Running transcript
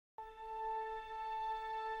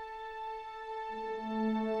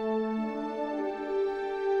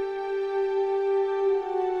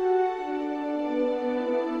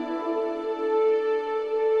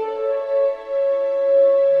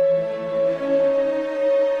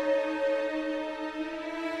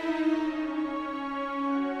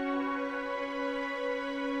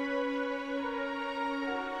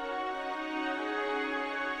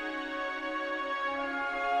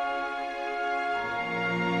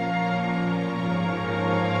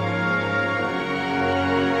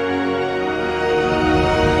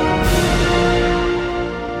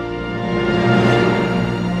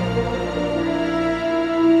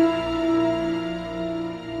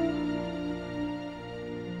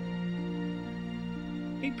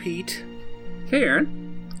Hey, Pete. Hey,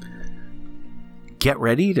 Aaron. Get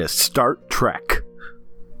ready to start Trek.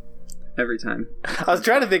 Every time. I was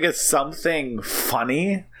trying to think of something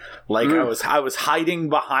funny. Like I was hiding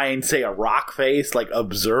behind, say, a rock face, like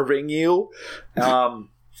observing you. It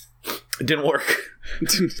didn't work.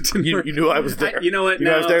 You knew I was there. You know what?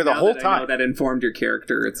 I was there the whole time. I know that informed your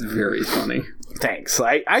character. It's very funny. Thanks.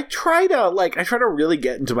 I try to really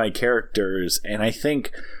get into my characters, and I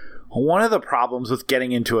think one of the problems with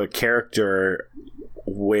getting into a character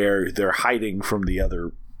where they're hiding from the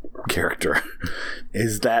other character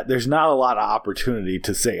is that there's not a lot of opportunity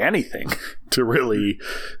to say anything to really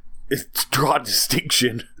draw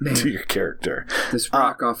distinction to your character. This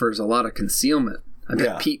rock offers a lot of concealment. I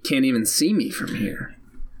bet Pete can't even see me from here.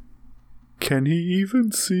 Can he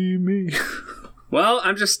even see me? Well,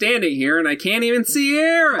 I'm just standing here and I can't even see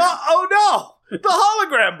Aaron. Oh no! The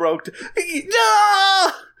hologram broke.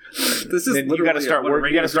 This is you got to start.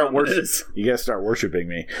 You got to start worshiping. You got to start worshiping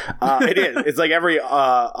me. It is. It's like every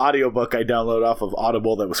audiobook I download off of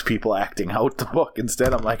Audible that was people acting out the book.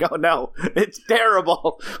 Instead, I'm like, oh no, it's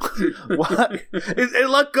terrible. What? It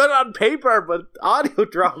looked good on paper, but audio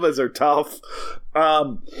dramas are tough.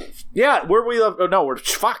 Yeah, where we left. Oh no, we're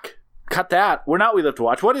fuck. Cut that. We're not We Live to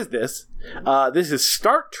Watch. What is this? This is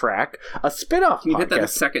Start Trek, a spin-off. Can you hit that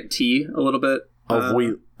second T a little bit? Of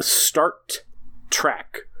We Start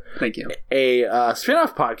Trek. Thank you. A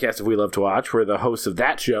spin-off podcast of We Love to Watch, where the hosts of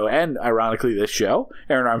that show, and ironically this show,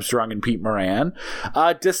 Aaron Armstrong and Pete Moran,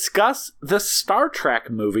 discuss the Star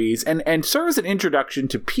Trek movies and serve as an introduction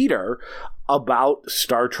to Peter about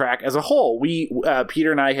Star Trek as a whole.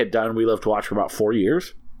 Peter and I had done We Love to Watch for about 4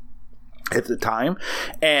 years at the time,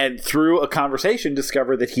 and through a conversation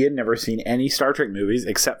discovered that he had never seen any Star Trek movies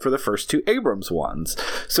except for the first two Abrams ones.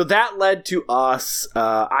 So that led to us.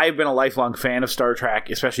 I've been a lifelong fan of Star Trek,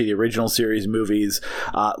 especially the original series movies.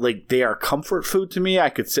 They are comfort food to me. I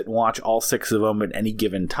could sit and watch all 6 of them at any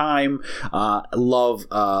given time. I love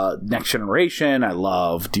Next Generation. I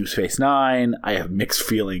love Deep Space Nine. I have mixed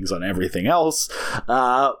feelings on everything else.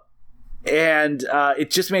 And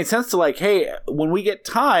it just made sense to hey, when we get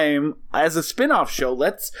time as a spin-off show,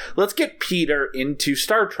 let's get Peter into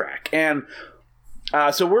Star Trek. And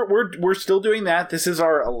so we're still doing that. This is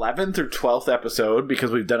our 11th or 12th episode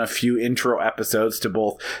because we've done a few intro episodes to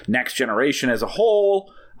both Next Generation as a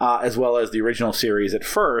whole, as well as the original series at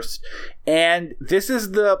first. And this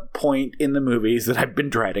is the point in the movies that I've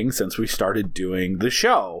been dreading since we started doing the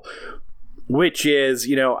show. Which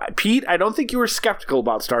is, Pete, I don't think you were skeptical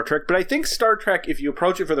about Star Trek, but I think Star Trek, if you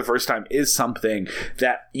approach it for the first time, is something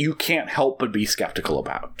that you can't help but be skeptical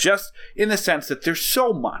about. Just in the sense that there's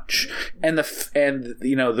so much, and the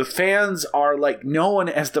fans are known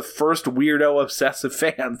as the first weirdo obsessive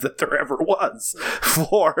fans that there ever was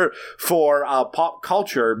for pop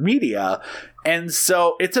culture media, and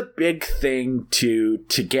so it's a big thing to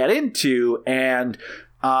get into. And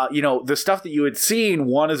the stuff that you had seen,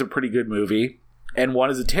 one is a pretty good movie and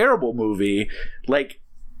one is a terrible movie.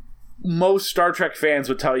 Most Star Trek fans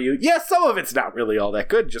would tell you, yeah, some of it's not really all that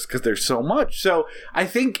good just because there's so much. So I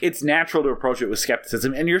think it's natural to approach it with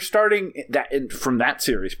skepticism. And you're starting that from that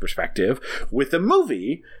series perspective with a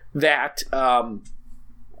movie that,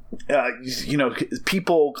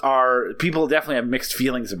 people definitely have mixed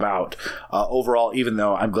feelings about overall, even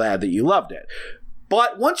though I'm glad that you loved it.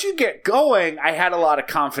 But once you get going, I had a lot of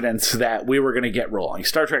confidence that we were going to get rolling.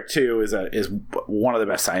 Star Trek 2 is one of the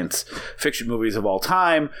best science fiction movies of all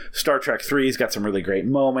time. Star Trek 3's got some really great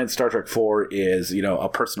moments. Star Trek 4 is, a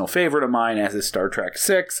personal favorite of mine, as is Star Trek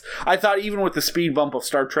 6. I thought even with the speed bump of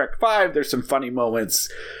Star Trek 5, there's some funny moments.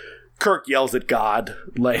 Kirk yells at God,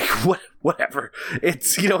 whatever.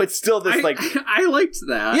 It's it's still this I liked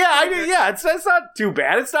that. Yeah, I do. Yeah, it's not too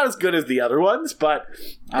bad. It's not as good as the other ones, but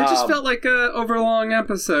it just felt like a overlong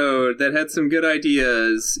episode that had some good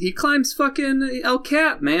ideas. He climbs fucking El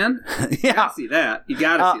Cap, man. Yeah, you gotta see that. You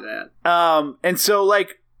gotta see that. And so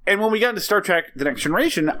and when we got into Star Trek: The Next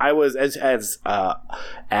Generation, I was as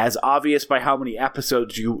obvious by how many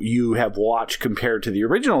episodes you have watched compared to the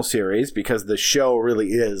original series, because the show really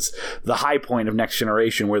is the high point of Next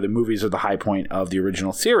Generation, where the movies are the high point of the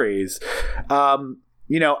original series. I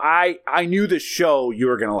knew the show you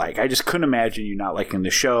were going to like. I just couldn't imagine you not liking the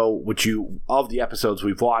show, which of the episodes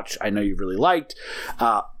we've watched, I know you really liked.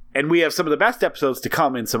 And we have some of the best episodes to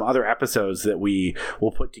come in some other episodes that we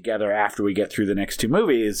will put together after we get through the next 2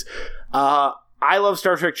 movies. I love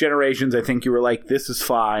Star Trek Generations. I think you were like, this is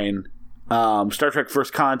fine. Star Trek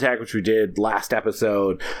First Contact, which we did last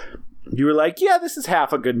episode, you were like, yeah, this is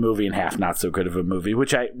half a good movie and half not so good of a movie,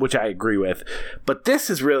 which I agree with. But this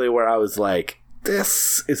is really where I was like,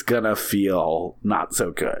 this is gonna feel not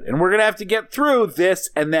so good, and we're gonna have to get through this,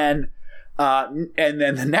 and then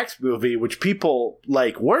the next movie, which people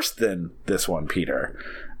like worse than this one, Peter,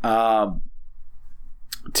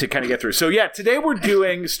 to kind of get through. So yeah, today we're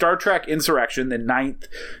doing Star Trek Insurrection, the 9th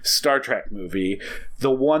Star Trek movie,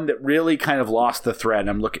 the one that really kind of lost the thread.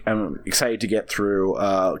 I'm excited to get through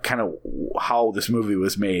kind of how this movie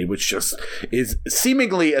was made, which just is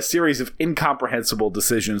seemingly a series of incomprehensible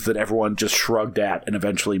decisions that everyone just shrugged at and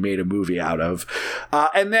eventually made a movie out of.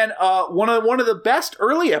 And then one of the best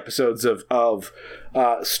early episodes of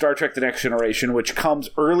Star Trek The Next Generation, which comes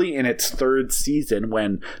early in its 3rd season,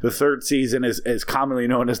 when the 3rd season is commonly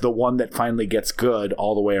known as the one that finally gets good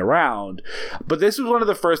all the way around. But this was one of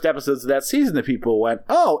the first episodes of that season that people went,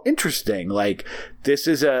 oh, interesting. Like, this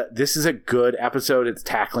is a good episode. It's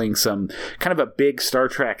tackling some kind of a big Star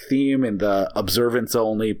Trek theme in the observance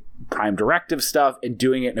only Prime Directive stuff, and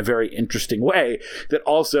doing it in a very interesting way that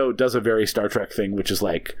also does a very Star Trek thing, which is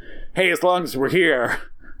like, hey, as long as we're here,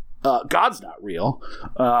 God's not real,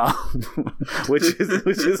 which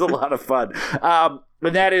is a lot of fun.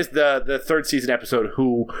 And that is the 3rd season episode,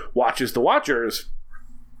 Who Watches the Watchers.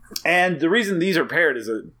 And the reason these are paired is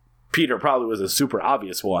Peter probably was a super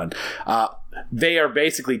obvious one. They are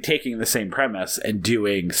basically taking the same premise and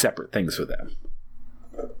doing separate things with them.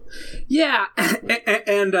 Yeah,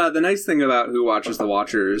 and the nice thing about Who Watches the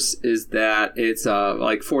Watchers is that it's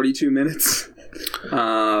like 42 minutes.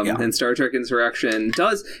 And Star Trek Insurrection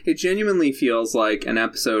it genuinely feels like an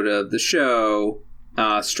episode of the show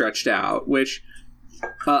stretched out, which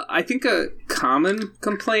I think a common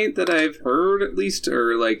complaint that I've heard, at least,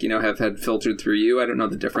 or like, have had filtered through you, I don't know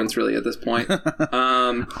the difference really at this point,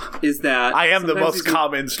 is that I am the most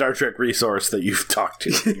common Star Trek resource that you've talked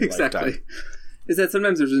to in your exactly lifetime. Is that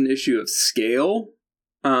sometimes there's an issue of scale,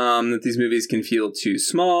 that these movies can feel too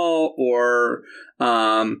small, or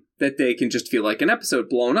that they can just feel like an episode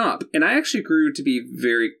blown up. And I actually grew to be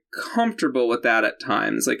very comfortable with that at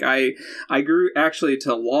times. Like, I grew actually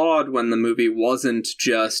to laud when the movie wasn't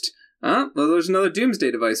just, well, there's another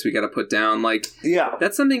doomsday device we got to put down. Like, yeah,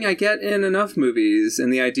 that's something I get in enough movies.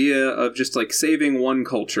 And the idea of just like saving one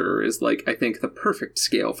culture is like, I think, the perfect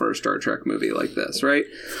scale for a Star Trek movie like this, right?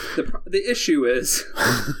 The issue is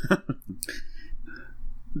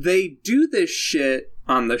they do this shit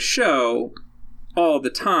on the show all the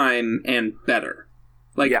time and better.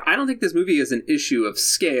 Like, I don't think this movie is an issue of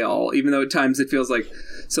scale, even though at times it feels like,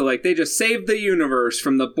 so like they just saved the universe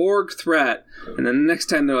from the Borg threat, and then the next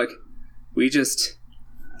time they're like, we just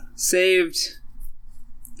saved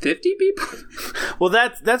 50 people? Well,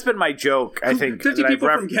 that's been my joke, I think. 50 people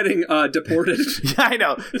from getting deported. Yeah, I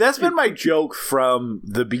know. That's been my joke from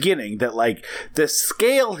the beginning, that, like, the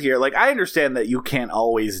scale here, like, I understand that you can't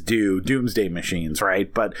always do doomsday machines,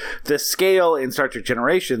 right? But the scale in Star Trek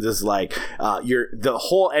Generations is, like, the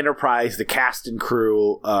whole Enterprise, the cast and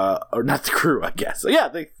crew, or not the crew, I guess. So, yeah,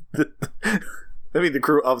 the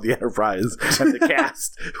crew of the Enterprise and the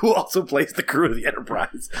cast who also plays the crew of the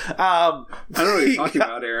Enterprise. I don't know what you're talking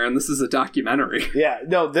about, Aaron. This is a documentary. Yeah,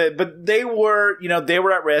 no, but they were, they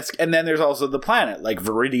were at risk. And then there's also the planet, like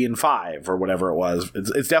Viridian 5 or whatever it was.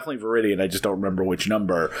 It's definitely Viridian. I just don't remember which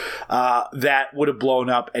number. That would have blown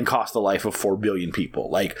up and cost the life of 4 billion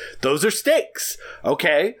people. Like, those are stakes.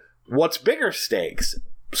 Okay, what's bigger stakes?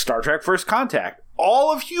 Star Trek First Contact.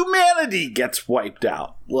 All of humanity gets wiped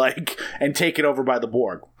out, like, and taken over by the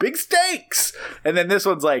Borg. Big stakes! And then this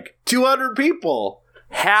one's like, 200 people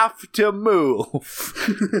have to move.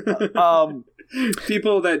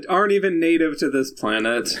 People that aren't even native to this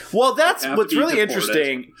planet. Well, that's what's really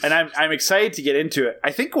interesting, and I'm excited to get into it.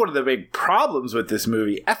 I think one of the big problems with this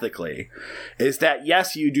movie, ethically, is that,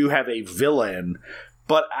 yes, you do have a villain,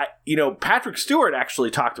 but, Patrick Stewart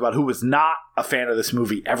actually talked about, who was not a fan of this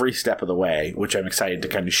movie every step of the way, which I'm excited to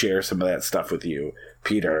kind of share some of that stuff with you,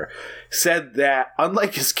 Peter, said that,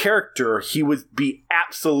 unlike his character, he would be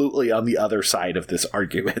absolutely on the other side of this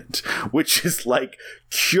argument, which is like,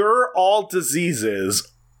 cure all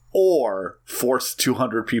diseases or force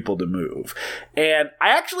 200 people to move. And I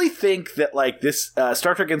actually think that, like, this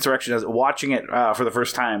Star Trek Insurrection, watching it for the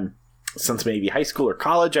first time since maybe high school or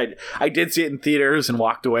college, I did see it in theaters and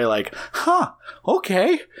walked away like,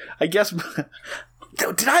 okay, I guess.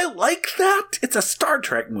 Did I like that? It's a Star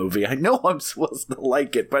Trek movie. I know I'm supposed to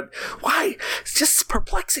like it, but why? It's just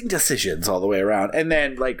perplexing decisions all the way around. And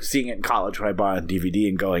then, like, seeing it in college when I bought it on DVD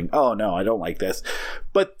and going, oh no, I don't like this.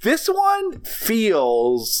 But this one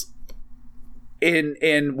feels,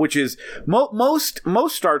 in which is most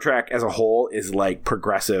Star Trek as a whole is like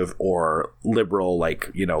progressive or liberal,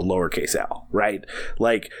 like, lowercase l, right?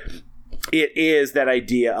 Like, it is that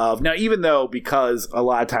idea of, now, even though, because a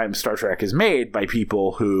lot of times Star Trek is made by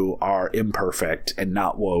people who are imperfect and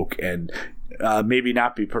not woke and maybe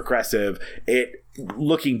not be progressive,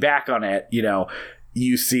 looking back on it,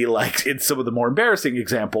 you see, like, in some of the more embarrassing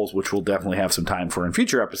examples, which we'll definitely have some time for in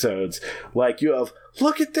future episodes, like, you have,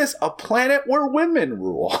 look at this, a planet where women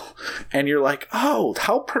rule. And you're like, oh,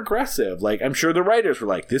 how progressive. Like, I'm sure the writers were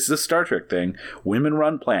like, this is a Star Trek thing. Women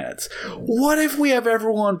run planets. What if we have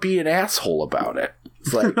everyone be an asshole about it?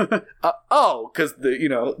 It's like, because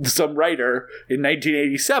some writer in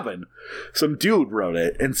 1987, some dude wrote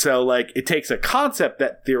it, and so like it takes a concept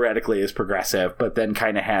that theoretically is progressive, but then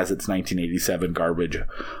kind of has its 1987 garbage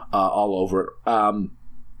all over.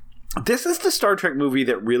 This is the Star Trek movie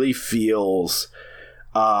that really feels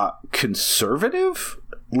conservative.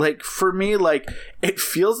 Like, for me, like, it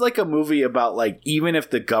feels like a movie about, like, even if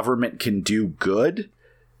the government can do good,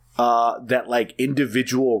 that, like,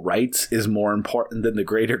 individual rights is more important than the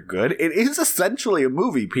greater good. It is essentially a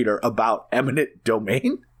movie, Peter, about eminent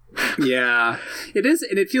domain. Yeah, it is,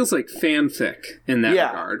 and it feels like fanfic in that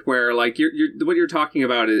regard, where, like, what you're talking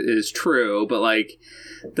about is true, but, like,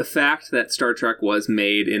 the fact that Star Trek was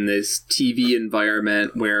made in this TV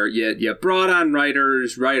environment where you brought on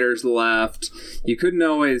writers left, you couldn't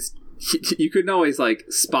always like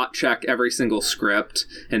spot check every single script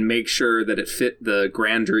and make sure that it fit the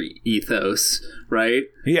grandeur ethos, right?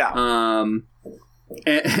 Yeah. What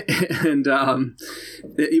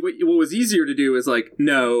was easier to do is like,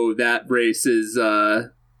 no, that race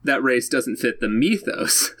doesn't fit the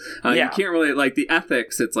mythos. You can't really, like, the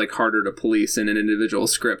ethics, it's like harder to police in an individual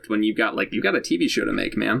script when you've got a TV show to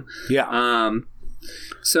make, man. Yeah.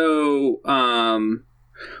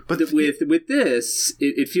 But with this,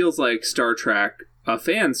 it feels like Star Trek, a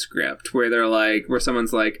fan script, where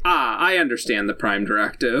someone's like, I understand the Prime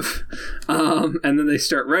Directive, and then they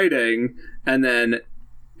start writing, and then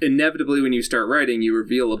inevitably when you start writing, you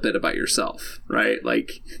reveal a bit about yourself, right?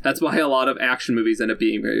 Like, that's why a lot of action movies end up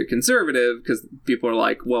being very conservative, because people are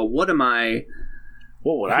like, well, what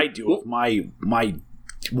would I do if my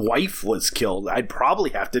wife was killed? I'd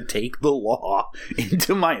probably have to take the law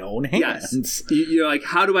into my own hands. Yes. You're like,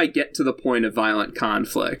 how do I get to the point of violent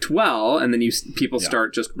conflict? Well, and then people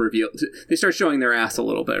start they start showing their ass a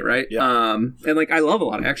little bit, right? Yeah. And like, I love a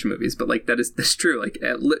lot of action movies, but like, that's true. Like,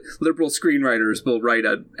 liberal screenwriters will write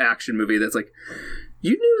an action movie that's like,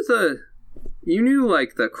 you knew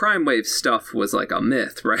like the crime wave stuff was like a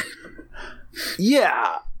myth, right?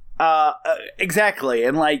 Yeah. Exactly.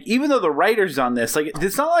 And like, even though the writers on this, like,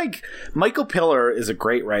 it's not like Michael Piller is a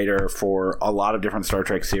great writer for a lot of different Star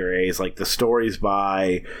Trek series, like the stories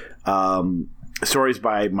by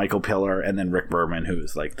Michael Piller and then Rick Berman,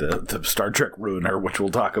 who's like the Star Trek ruiner, which we'll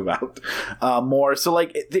talk about more. So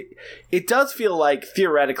like, it does feel like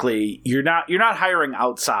theoretically you're not hiring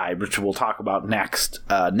outside, which we'll talk about next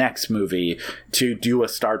movie, to do a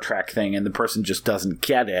Star Trek thing, and the person just doesn't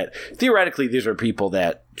get it. Theoretically, these are people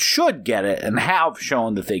that should get it and have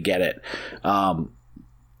shown that they get it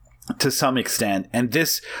to some extent. And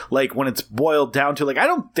this, like, when it's boiled down to, like, I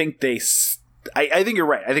don't think I think you're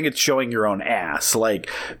right. I think it's showing your own ass, like,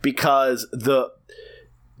 because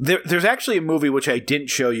there's actually a movie which I didn't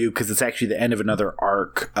show you because it's actually the end of another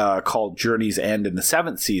arc called Journey's End in the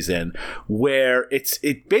 7th season, where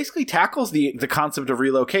it basically tackles the concept of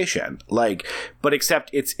relocation, like, but except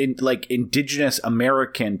it's in like indigenous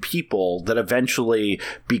American people that eventually,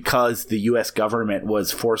 because the U.S. government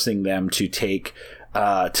was forcing them to take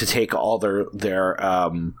all their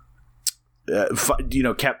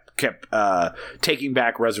kept taking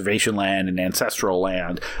back reservation land and ancestral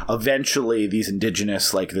land. Eventually, these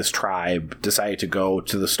indigenous, like this tribe, decided to go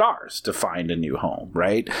to the stars to find a new home,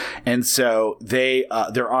 right? And so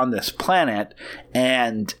they're on this planet,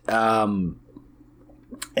 and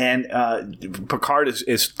Picard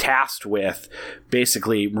is tasked with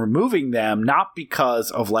basically removing them, not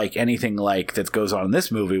because of like anything like that goes on in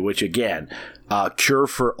this movie, which again, cure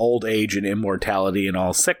for old age and immortality and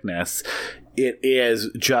all sickness. It is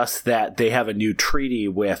just that they have a new treaty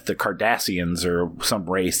with the Cardassians or some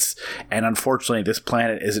race, and unfortunately this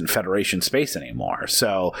planet isn't Federation space anymore.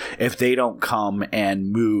 So if they don't come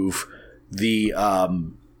and move the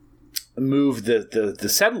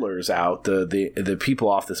settlers out, the people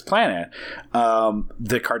off this planet,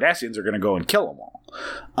 the Cardassians are going to go and kill them all.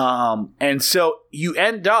 And so you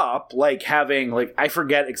end up like having, like, I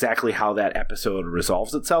forget exactly how that episode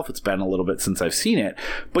resolves itself. It's been a little bit since I've seen it,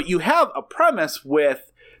 but you have a premise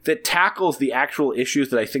that tackles the actual issues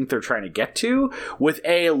that I think they're trying to get to with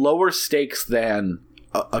a lower stakes than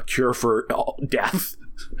a cure for death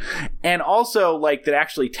And also, like, that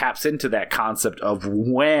actually taps into that concept of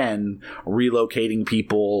when relocating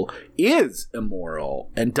people is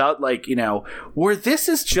immoral. And, like, you know, where this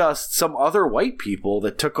is just some other white people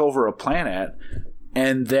that took over a planet,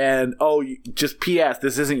 and then, just P.S.,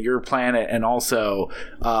 this isn't your planet, and also,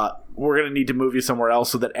 we're going to need to move you somewhere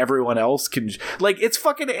else so that everyone else can... Like, it's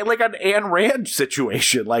fucking like an Ayn Rand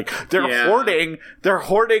situation. Like, they're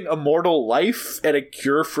hoarding immortal life and a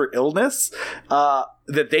cure for illness that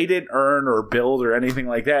they didn't earn or build or anything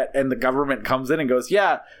like that. And the government comes in and goes,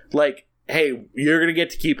 yeah, like, hey, you're going to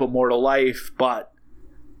get to keep immortal life, but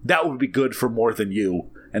that would be good for more than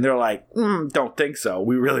you. And they're like, don't think so.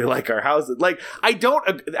 We really like our houses. Like, I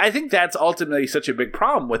think that's ultimately such a big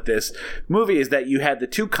problem with this movie, is that you had the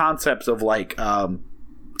two concepts of, like,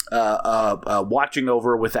 watching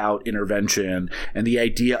over without intervention, and the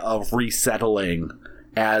idea of resettling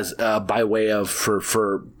as by way of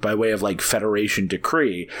like Federation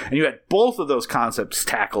decree. And you had both of those concepts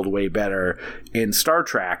tackled way better in Star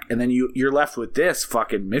Trek, and then you're left with this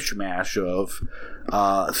fucking mishmash of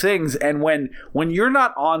things. And when you're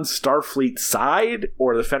not on Starfleet's side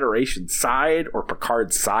or the Federation's side or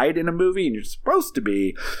Picard's side in a movie, and you're supposed to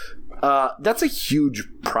be, that's a huge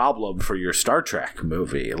problem for your Star Trek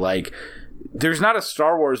movie. Like, there's not a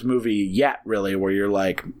Star Wars movie yet, really, where you're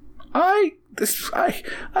like, I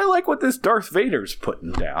like what this Darth Vader's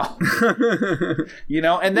putting down. You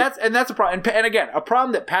know, and that's a problem. And again, a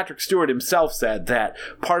problem that Patrick Stewart himself said, that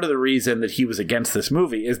part of the reason that he was against this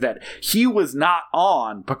movie is that he was not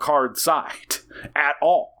on Picard's side at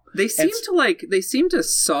all. They seem to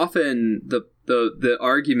soften the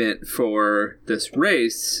argument for this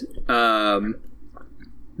race, the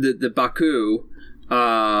Baku.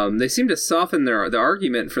 They seem to soften the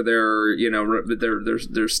argument for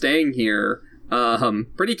their staying here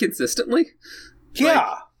pretty consistently.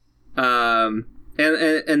 Yeah. And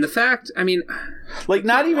the fact, I mean, like,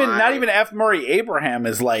 not even F. Murray Abraham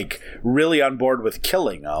is, like, really on board with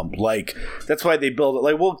killing them. Like, that's why they build it.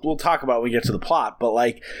 Like, we'll talk about it when we get to the plot, but,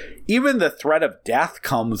 like, even the threat of death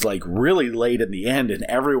comes, like, really late in the end, and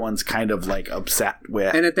everyone's kind of, like, upset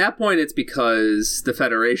with. And at that point, it's because the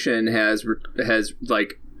Federation has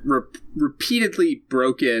repeatedly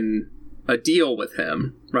broken a deal with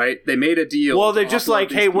him, right? They made a deal. Well, they're just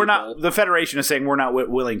like, hey, we're not. The Federation is saying we're not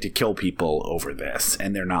willing to kill people over this,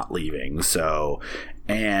 and they're not leaving. So,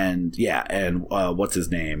 and yeah, and what's his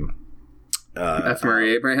name? F.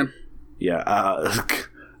 Murray Abraham. Yeah,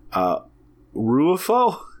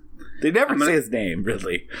 Ruafo. They never say his name,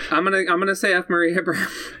 really. I'm gonna say F. Murray Abraham.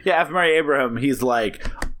 Yeah, F. Murray Abraham. He's like,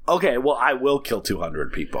 okay, well, I will kill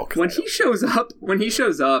 200 people. When he shows up,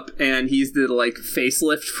 and he's the, like,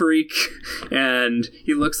 facelift freak, and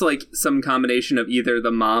he looks like some combination of either the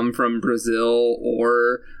mom from Brazil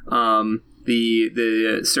or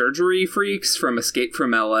the surgery freaks from Escape from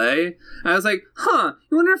LA. I was like,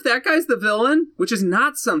 you wonder if that guy's the villain? Which is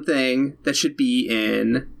not something that should be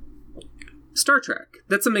in Star Trek.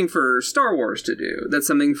 That's something for Star Wars to do. That's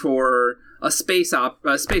something for a space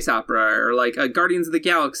opera, or like a Guardians of the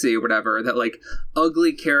Galaxy or whatever, that, like,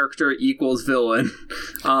 ugly character equals villain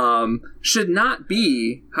should not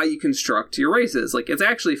be how you construct your races. Like, it's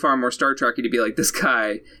actually far more Star Trek-y to be like, this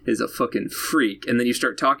guy is a fucking freak, and then you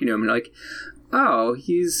start talking to him and you're like, oh,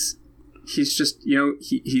 he's just, you know,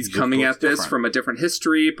 he's coming at this from a different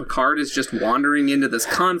history. Picard is just wandering into this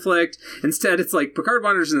conflict. Instead, it's like Picard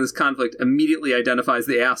wanders into this conflict, immediately identifies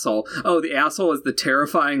the asshole. Oh, the asshole is the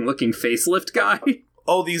terrifying looking facelift guy.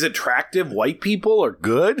 Oh, these attractive white people are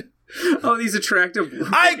good? Oh, these attractive...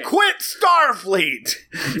 I quit Starfleet!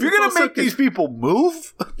 If you're going to make these people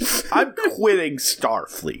move, I'm quitting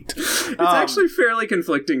Starfleet. It's actually fairly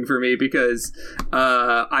conflicting for me, because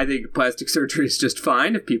I think plastic surgery is just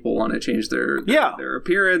fine if people want to change their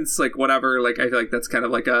appearance, like, whatever. Like, I feel like that's kind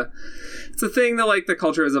of like it's a thing that, like, the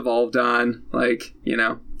culture has evolved on. Like, you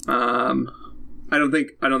know, I don't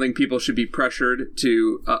think people should be pressured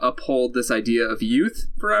to uphold this idea of youth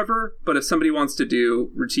forever. But if somebody wants to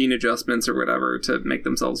do routine adjustments or whatever to make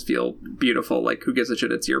themselves feel beautiful, like, who gives a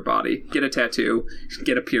shit? It's your body. Get a tattoo,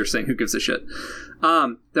 get a piercing. Who gives a shit?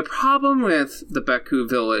 The problem with the Baku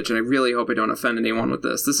Village, and I really hope I don't offend anyone with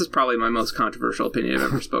this. This is probably my most controversial opinion I've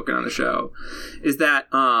ever spoken on a show, is that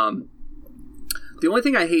the only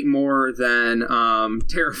thing I hate more than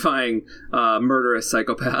terrifying murderous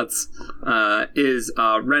psychopaths is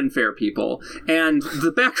Ren Fair people. And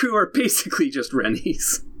the Baku are basically just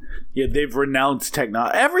Rennies. Yeah, they've renounced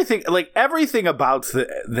technology. Everything about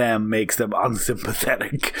them makes them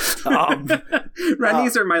unsympathetic.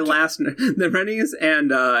 Rennies are my last. The Rennies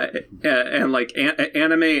and like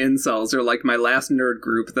anime incels are like my last nerd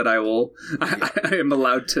group that I am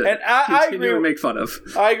allowed to continue to make fun of.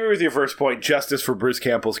 I agree with your first point. Justice for Bruce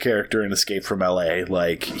Campbell's character in Escape from L.A.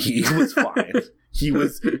 Like, he was fine. He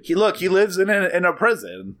lives in a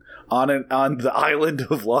prison on the island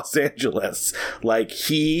of Los Angeles. Like,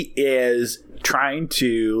 he is trying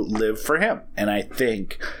to live for him. And I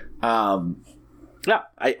think, I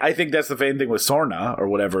think that's the same thing with Sorna, or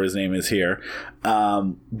whatever his name is here.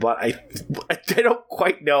 But I don't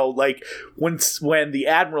quite know. Like, when the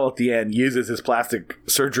Admiral at the end uses his plastic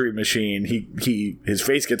surgery machine, his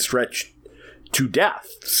face gets stretched to death.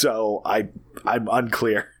 So I'm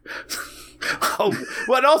unclear.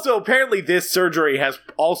 But also, apparently, this surgery has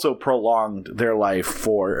also prolonged their life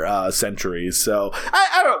for centuries. So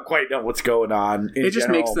I don't quite know what's going on. It just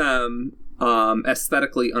makes them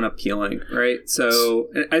aesthetically unappealing, right? So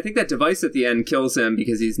I think that device at the end kills him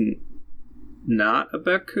because he's not a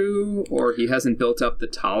Baku, or he hasn't built up the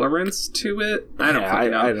tolerance to it. I don't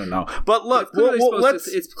know. I don't know. But look,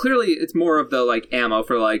 it's more of the like ammo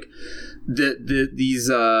for like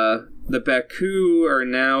the Baku are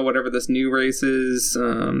now whatever this new race is.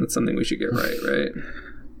 That's something we should get right?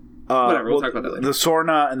 Whatever, we'll talk about that later. The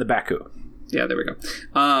Sorna and the Baku. Yeah, there we go.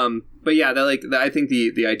 But yeah, I think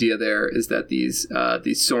the idea there is that these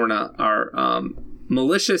Sorna are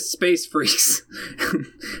malicious space freaks.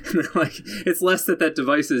 Like, it's less that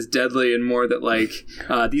device is deadly and more that like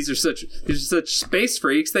these are such space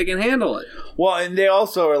freaks, they can handle it. Well, and they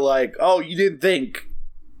also are like, oh, you didn't think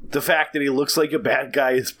the fact that he looks like a bad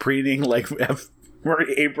guy is preening like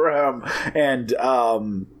Murray Abraham and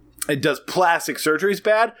it does plastic surgeries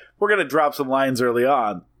bad? We're gonna drop some lines early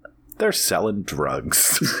on. They're selling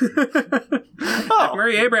drugs.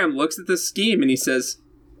 Murray Abraham looks at this scheme and he says,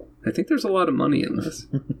 I think there's a lot of money in this.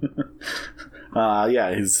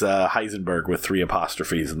 Yeah, he's Heisenberg with 3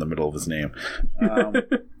 apostrophes in the middle of his name.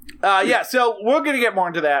 Yeah, so we're going to get more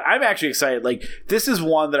into that. I'm actually excited. Like, this is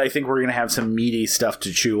one that I think we're going to have some meaty stuff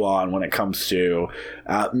to chew on when it comes to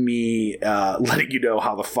me letting you know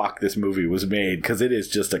how the fuck this movie was made, because it is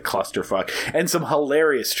just a clusterfuck. And some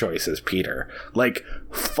hilarious choices, Peter. Like,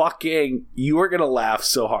 fucking, you are going to laugh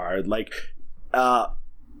so hard. Like,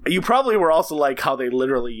 you probably were also like how they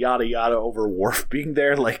literally yada yada over Worf being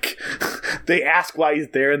there. Like, they ask why he's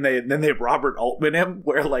there, and then they Robert Altman him,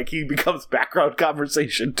 where like he becomes background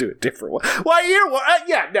conversation to a different one. Why here?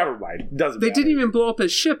 Yeah, never mind. Doesn't matter. They didn't even blow up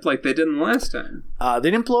his ship like they did in the last time. They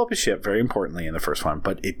didn't blow up his ship, very importantly, in the first one,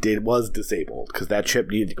 but it was disabled because that ship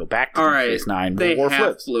needed to go back to Deep Space Nine. They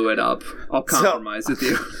blew it up. I'll compromise with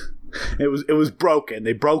you. It was broken.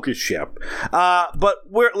 They broke his ship. But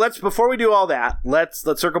before we do all that, let's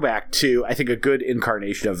circle back to, I think, a good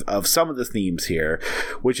incarnation of some of the themes here,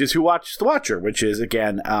 which is Who Watches the Watcher, which is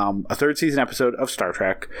again a third season episode of Star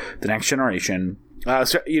Trek: The Next Generation.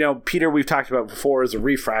 So, Peter, we've talked about before as a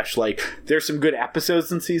refresh, like, there's some good episodes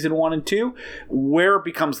in season 1 and 2. Where it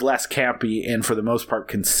becomes less campy and for the most part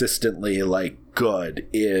consistently like good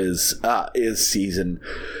is season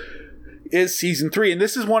 3, and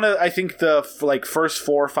this is one of, I think, the first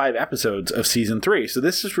 4 or 5 episodes of season 3. So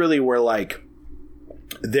this is really where like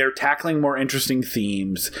they're tackling more interesting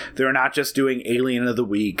themes. They're not just doing Alien of the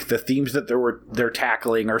Week. The themes that they're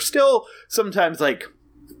tackling are still sometimes like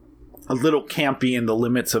a little campy in the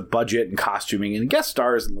limits of budget and costuming and guest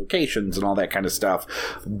stars and locations and all that kind of stuff,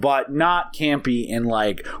 but not campy in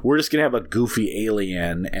like, we're just gonna have a goofy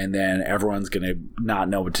alien and then everyone's gonna not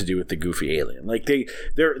know what to do with the goofy alien. Like,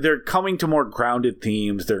 they're coming to more grounded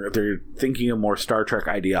themes. They're thinking of more Star Trek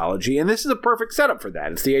ideology, and this is a perfect setup for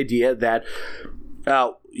that. It's the idea that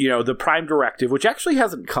the Prime Directive, which actually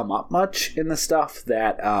hasn't come up much in the stuff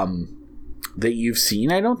that you've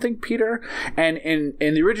seen, I don't think, Peter. And in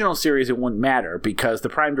the original series, it wouldn't matter because the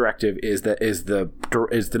Prime Directive is the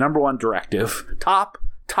number one directive, top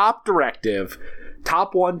directive,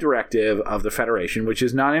 top one directive of the Federation, which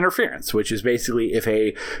is non-interference, which is basically if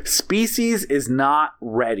a species is not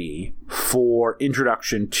ready for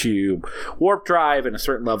introduction to warp drive and a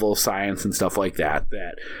certain level of science and stuff like that,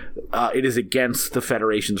 it is against the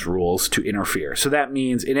Federation's rules to interfere. So that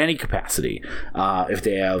means in any capacity, if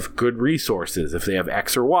they have good resources, if they have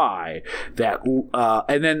X or Y,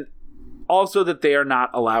 and then also that they are not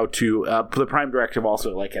allowed to, the Prime Directive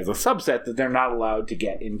also like has a subset that they're not allowed to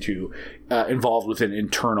get involved within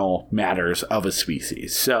internal matters of a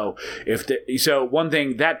species. So so one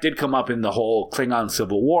thing that did come up in the whole Klingon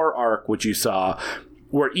Civil War arc, which you saw,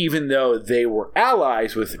 where even though they were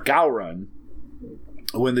allies with Gowron,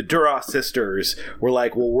 when the Duras sisters were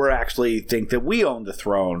like, well, we're actually think that we own the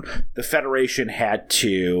throne, the Federation had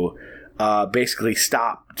to basically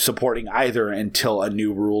stop supporting either until a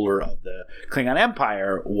new ruler of the Klingon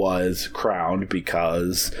Empire was crowned,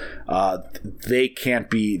 because they can't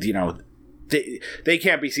be, they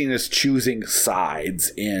can't be seen as choosing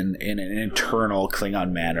sides in an internal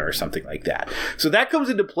Klingon manner or something like that. So that comes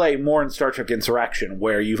into play more in Star Trek Insurrection,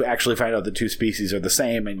 where you actually find out the two species are the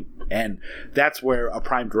same, and that's where a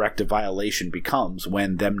Prime Directive violation becomes,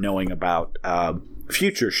 when them knowing about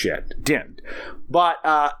future shit didn't. But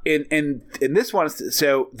in this one,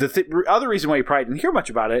 so the other reason why you probably didn't hear much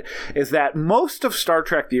about it is that most of Star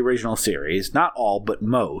Trek, the original series, not all, but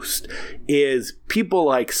most, is people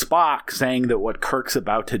like Spock saying that what Kirk's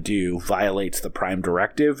about to do violates the Prime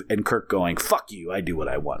Directive, and Kirk going, fuck you, I do what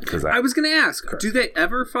I want. Because I was going to ask, Kirk. Do they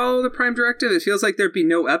ever follow the Prime Directive? It feels like there'd be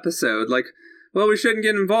no episode. Like, well, we shouldn't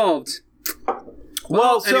get involved.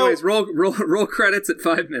 Well, anyways, roll credits at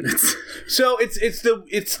 5 minutes. So it's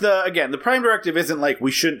the again, the Prime Directive isn't like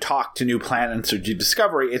we shouldn't talk to new planets or do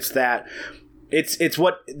discovery. It's that it's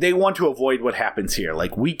what they want to avoid what happens here.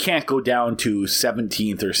 Like, we can't go down to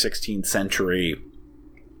 17th or 16th century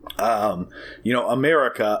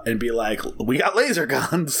America and be like, we got laser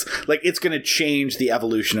guns. Like, it's going to change the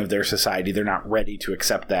evolution of their society. They're not ready to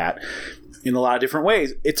accept that in a lot of different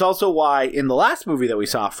ways. It's also why in the last movie that we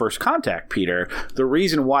saw, First Contact, Peter, the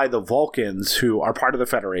reason why the Vulcans, who are part of the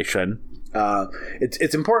Federation,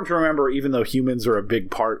 it's important to remember, even though humans are a big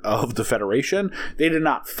part of the Federation, they did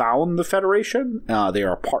not found the Federation. They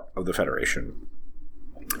are a part of the Federation.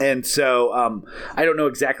 And so I don't know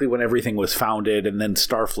exactly when everything was founded, and then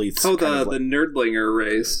Starfleet's the Nerdlinger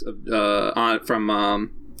race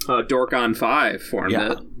from Dorkon 5 formed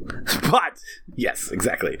it. But yes,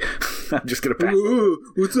 exactly. I'm just gonna pass.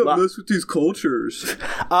 What's up? Mess with these cultures.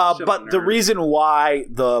 But the reason why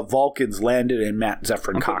the Vulcans landed and met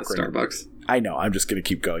Zefram Cochrane. Starbucks. I know. I'm just going to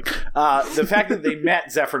keep going. The fact that they met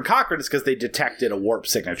Zefram Cochrane is because they detected a warp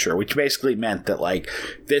signature, which basically meant that like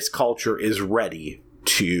this culture is ready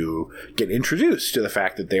to get introduced to the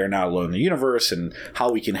fact that they are not alone in the universe, and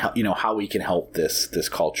how we can help this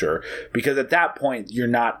culture, because at that point you're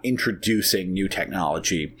not introducing new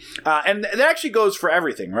technology, and that actually goes for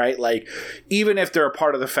everything, right? Like, even if they're a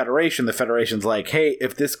part of the Federation's like, hey,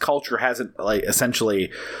 if this culture hasn't like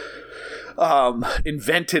essentially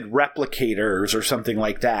invented replicators or something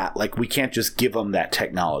like that, like, we can't just give them that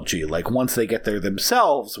technology. Like, once they get there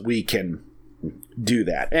themselves, we can do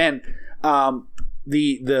that. And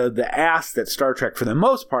the ask that Star Trek, for the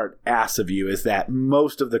most part, asks of you is that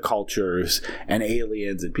most of the cultures and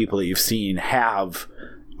aliens and people that you've seen have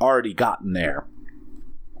already gotten there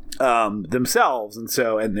themselves,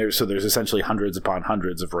 and there's essentially hundreds upon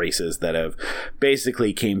hundreds of races that have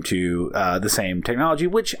basically came to the same technology,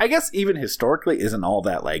 which I guess even historically isn't all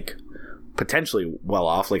that like potentially well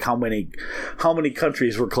off. Like, how many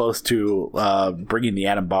countries were close to bringing the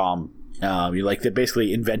atom bomb? They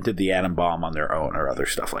basically invented the atom bomb on their own, or other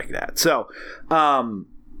stuff like that. So,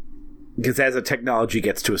 because as a technology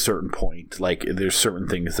gets to a certain point, like, there's certain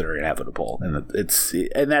things that are inevitable, and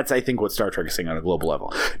that's, I think, what Star Trek is saying on a global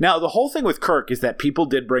level. Now, the whole thing with Kirk is that people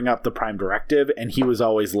did bring up the Prime Directive, and he was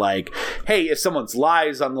always like, hey, if someone's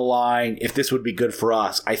lives on the line, if this would be good for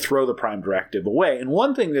us, I throw the Prime Directive away. And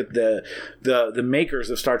one thing that the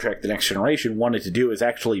makers of Star Trek: The Next Generation wanted to do is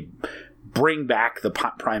actually bring back the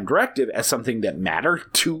Prime Directive as something that mattered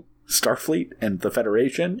to Starfleet and the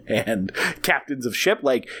Federation and captains of ship.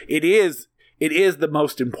 Like, it is the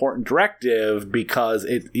most important directive, because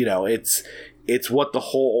it's what the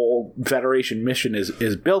whole Federation mission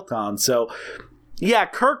is built on. So yeah,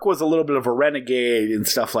 Kirk was a little bit of a renegade and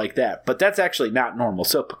stuff like that, but that's actually not normal.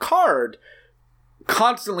 So Picard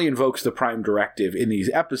constantly invokes the Prime Directive in these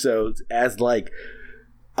episodes as like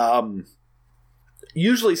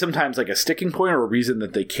usually sometimes like a sticking point or a reason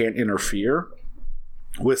that they can't interfere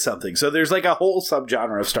with something. So there's like a whole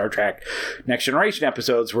subgenre of Star Trek Next Generation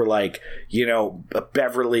episodes where, like,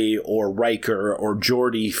 Beverly or Riker or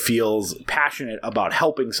Geordi feels passionate about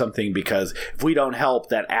helping something, because if we don't help,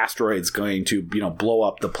 that asteroid's going to, blow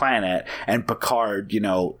up the planet, and Picard,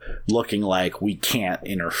 looking like we can't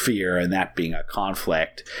interfere, and that being a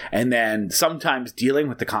conflict. And then sometimes dealing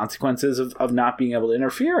with the consequences of not being able to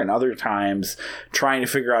interfere, and other times trying to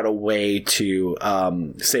figure out a way to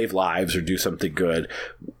save lives or do something good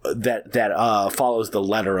that follows the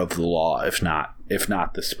letter of the law, if not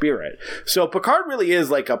the spirit. So Picard really is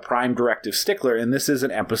like a Prime Directive stickler, and this is an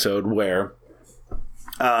episode where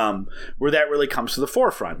where that really comes to the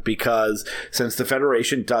forefront, because since the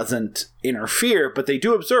Federation doesn't interfere, but they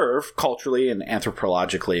do observe culturally and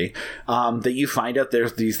anthropologically, that you find out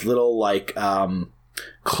there's these little like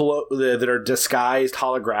that are disguised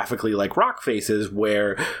holographically like rock faces,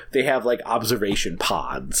 where they have like observation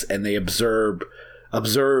pods and they observe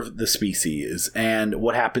the species. And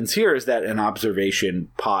what happens here is that an observation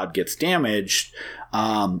pod gets damaged,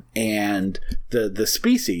 and the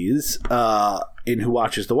species in Who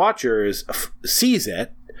Watches the Watchers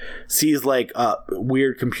sees like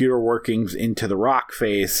weird computer workings into the rock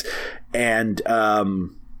face, and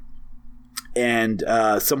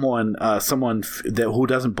someone who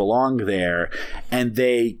doesn't belong there, and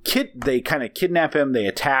they kind of kidnap him, they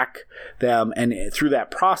attack them, and through that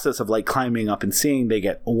process of like climbing up and seeing, they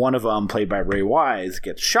get one of them, played by Ray Wise,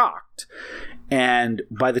 gets shocked. And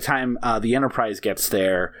by the time the Enterprise gets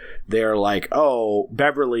there, they're like, oh,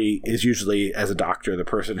 Beverly is usually, as a doctor, the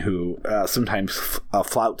person who sometimes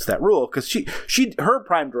flouts that rule, because her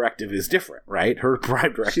prime directive is different, right? Her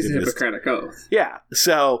prime directive is... She's a Hippocratic Oath. Yeah.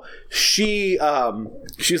 So she's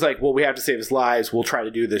like, well, we have to save his lives. We'll try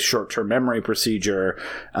to do this short-term memory procedure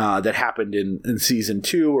that happened in season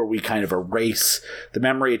 2, where we kind of erase the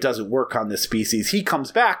memory. It doesn't work on this species. He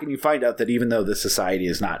comes back, and you find out that even though this society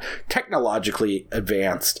is not technologically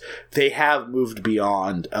advanced, they have moved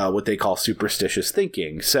beyond what they call superstitious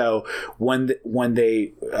thinking. So when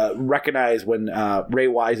they recognize, when Ray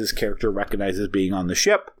Wise's character recognizes being on the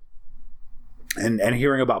ship and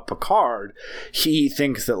hearing about Picard, he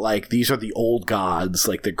thinks that like these are the old gods,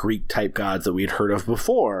 like the Greek type gods that we had heard of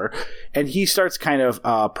before, and he starts kind of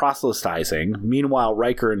proselytizing. Meanwhile,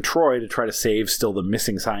 Riker and Troy, to try to save still the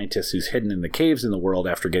missing scientist who's hidden in the caves in the world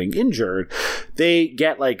after getting injured, they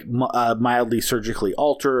get like mildly surgically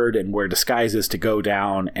altered and wear disguises to go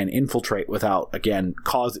down and infiltrate without, again,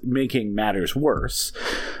 making matters worse.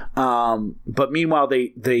 But meanwhile,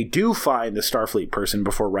 they do find the Starfleet person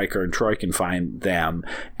before Riker and Troy can find them,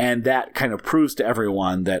 and that kind of proves to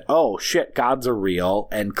everyone that, oh shit, gods are real.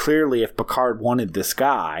 And clearly, if Picard wanted this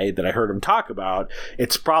guy that I heard him talk about,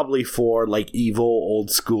 it's probably for like evil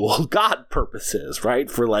old school god purposes,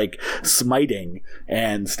 right? For like smiting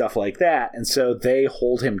and stuff like that. And so they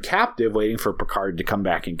hold him captive, waiting for Picard to come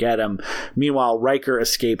back and get him. Meanwhile, Riker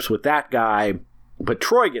escapes with that guy, but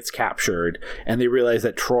Troy gets captured, and they realize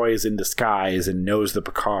that Troy is in disguise and knows the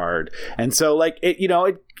Picard. And so, like,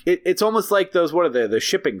 it's almost like those, what are the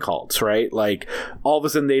shipping cults, right? Like, all of a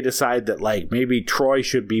sudden they decide that, like, maybe Troy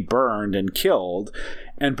should be burned and killed.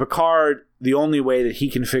 And Picard, the only way that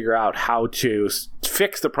he can figure out how to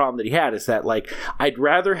fix the problem that he had is that, like, I'd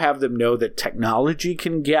rather have them know that technology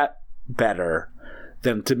can get better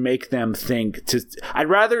than to make them think I'd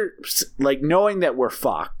rather, like, knowing that we're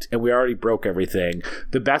fucked and we already broke everything,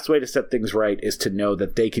 the best way to set things right is to know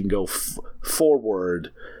that they can go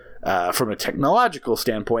forward from a technological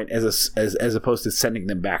standpoint as opposed to sending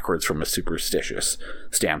them backwards from a superstitious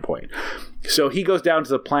standpoint. So he goes down to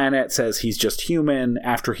the planet, says he's just human,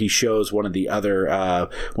 after he shows one of the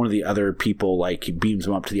other people, like, he beams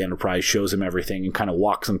him up to the Enterprise, shows him everything, and kind of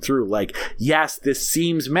walks him through, like, yes, this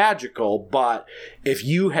seems magical, but if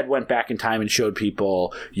you had went back in time and showed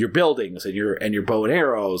people your buildings and your bow and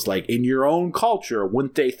arrows, like, in your own culture,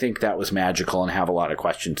 wouldn't they think that was magical and have a lot of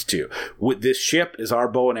questions too? This ship is our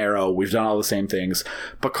bow and arrow. We've done all the same things.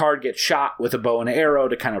 Picard gets shot with a bow and arrow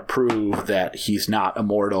to kind of prove that he's not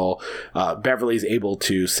immortal. Beverly's able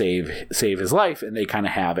to save his life, and they kind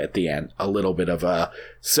of have at the end a little bit of a,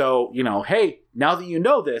 so, hey, now that you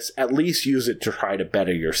know this, at least use it to try to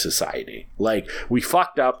better your society. Like, we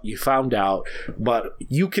fucked up, you found out, but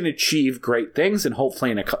you can achieve great things, and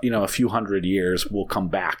hopefully in a few hundred years we'll come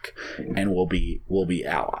back and we'll be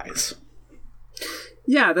allies.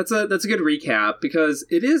 Yeah, that's a good recap, because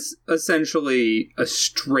it is essentially a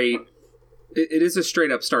straight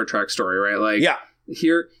up Star Trek story, right? Like, yeah.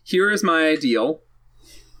 Here is my ideal.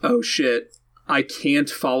 Oh shit, I can't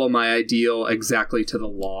follow my ideal exactly to the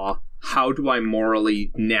law. How do I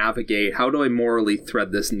morally navigate? How do I morally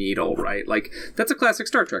thread this needle, right? Like, that's a classic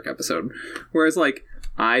Star Trek episode. Whereas, like,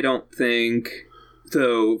 I don't think,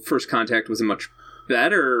 though First Contact was a much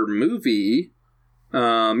better movie,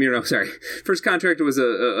 First Contact was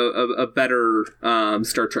a better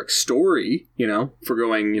Star Trek story, for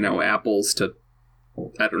going, apples to,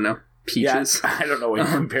 I don't know, peaches. Yeah, I don't know what you're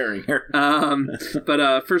comparing here.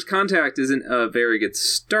 But First Contact isn't a very good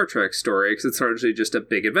Star Trek story, because it's largely just a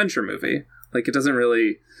big adventure movie. Like, it doesn't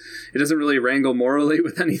really wrangle morally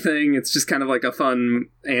with anything. It's just kind of like a fun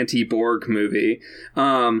anti-Borg movie.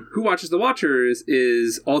 Who Watches the Watchers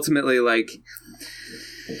is ultimately like,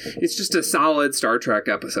 it's just a solid Star Trek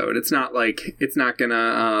episode. It's not like it's not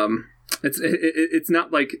gonna it's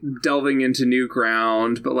not like delving into new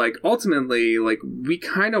ground, but like ultimately, like we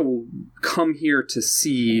kind of come here to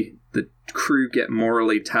see the crew get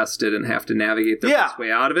morally tested and have to navigate their best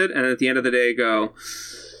way out of it, and at the end of the day go,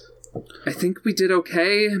 I think we did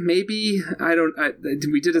okay. Maybe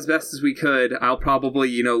we did as best as we could. I'll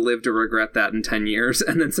probably, live to regret that in 10 years.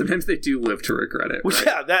 And then sometimes they do live to regret it. Right?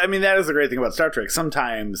 Yeah, that is the great thing about Star Trek.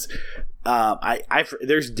 Sometimes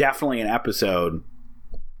there's definitely an episode,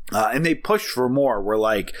 and they push for more. Where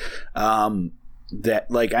like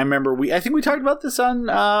that, like I remember I think we talked about this on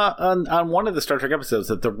one of the Star Trek episodes,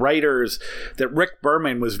 that the writers, that Rick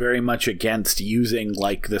Berman was very much against using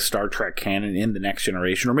like the Star Trek canon in the Next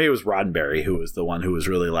Generation, or maybe it was Roddenberry who was the one who was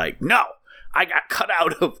really like, no, I got cut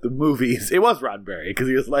out of the movies. It was Roddenberry, because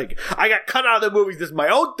he was like, I got cut out of the movies. This is my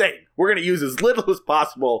own thing. We're going to use as little as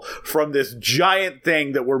possible from this giant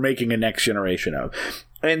thing that we're making a Next Generation of.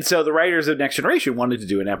 And so the writers of Next Generation wanted to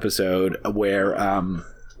do an episode where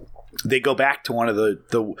they go back to one of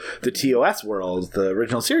the TOS worlds, the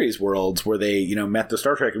original series worlds, where they, met the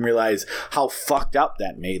Star Trek and realize how fucked up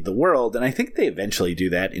that made the world. And I think they eventually do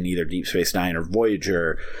that in either Deep Space Nine or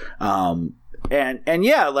Voyager. And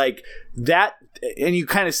yeah, like that, and you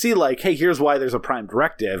kind of see like, hey, here's why there's a prime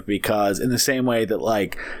directive, because in the same way that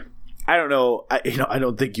like, I don't know, I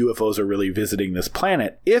don't think UFOs are really visiting this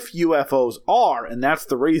planet. If UFOs are, and that's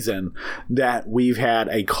the reason that we've had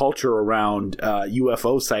a culture around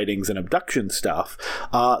UFO sightings and abduction stuff,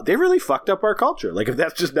 they really fucked up our culture. Like, if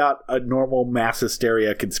that's just not a normal mass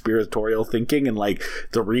hysteria conspiratorial thinking, and like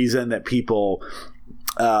the reason that people,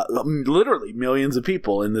 literally millions of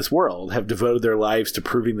people in this world have devoted their lives to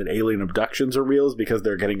proving that alien abductions are real is because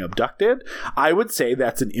they're getting abducted, I would say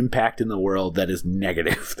that's an impact in the world that is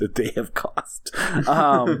negative that they have caused.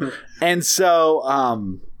 So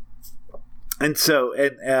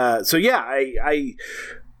yeah,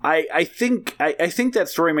 I think that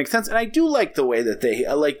story makes sense, and I do like the way that they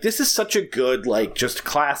like. This is such a good, like, just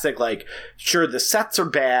classic. Like, sure, the sets are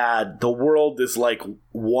bad. The world is like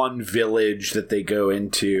one village that they go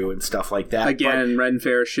into and stuff like that. Again, Ren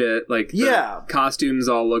Fair shit. Like, the costumes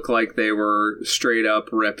all look like they were straight up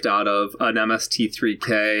ripped out of an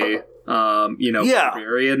MST3K,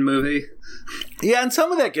 Barbarian movie. Yeah, and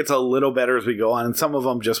some of that gets a little better as we go on, and some of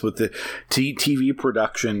them just with the TV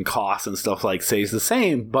production costs and stuff like stays the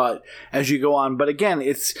same. But as you go on, but again,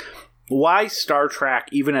 it's why Star Trek,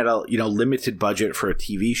 even at a limited budget for a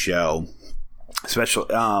TV show,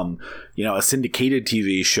 especially a syndicated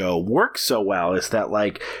TV show, works so well, is that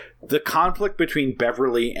like the conflict between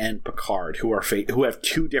Beverly and Picard, who have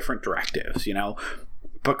two different directives,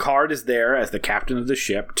 Picard is there as the captain of the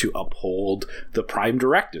ship to uphold the Prime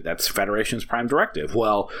Directive. That's Federation's Prime Directive.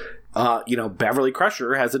 Well, Beverly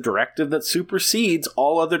Crusher has a directive that supersedes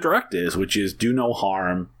all other directives, which is do no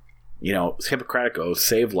harm, Hippocratic Oath,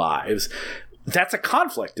 save lives. That's a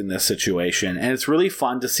conflict in this situation, and it's really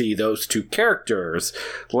fun to see those two characters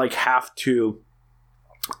like have to.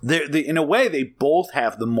 In a way, they both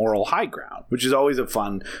have the moral high ground, which is always a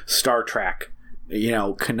fun Star Trek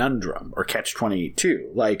conundrum or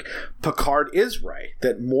catch-22. Like, Picard is right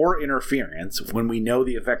that more interference, when we know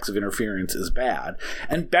the effects of interference, is bad,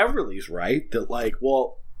 and Beverly's right that like,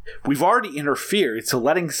 well, we've already interfered, so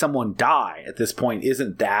letting someone die at this point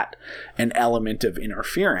isn't that an element of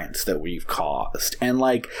interference that we've caused. And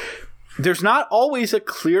like, there's not always a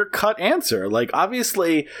clear-cut answer. Like,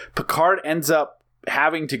 obviously Picard ends up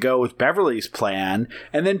having to go with Beverly's plan,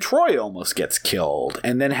 and then Troy almost gets killed,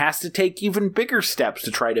 and then has to take even bigger steps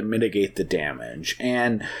to try to mitigate the damage.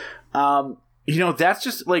 And that's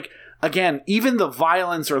just like, again, even the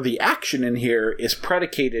violence or the action in here is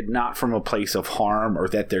predicated not from a place of harm or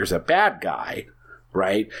that there's a bad guy,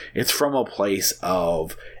 right? It's from a place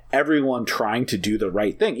of everyone trying to do the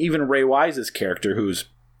right thing. Even Ray Wise's character,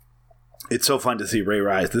 it's so fun to see Ray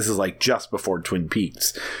Wise. This is like just before Twin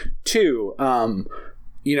Peaks, too.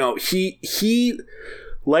 He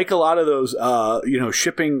like a lot of those,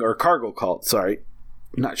 shipping or cargo cults. Sorry,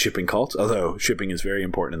 not shipping cults. Although shipping is very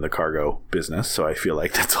important in the cargo business, so I feel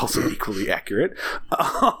like that's also equally accurate.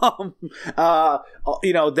 That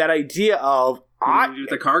idea of you do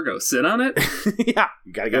the cargo, sit on it. Yeah,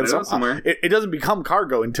 you gotta get it somewhere. It doesn't become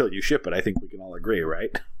cargo until you ship it. I think we can all agree,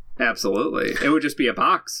 right? Absolutely, it would just be a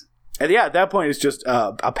box. And yeah, at that point, it's just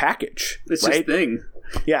a package. It's right? just thing.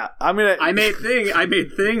 Yeah, I made thing,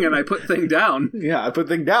 and I put thing down. Yeah, I put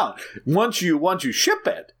thing down. Once you ship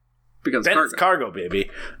it, becomes then cargo. It's cargo, baby.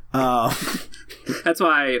 That's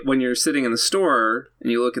why when you're sitting in the store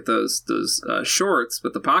and you look at those shorts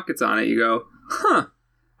with the pockets on it, you go, huh,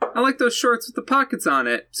 I like those shorts with the pockets on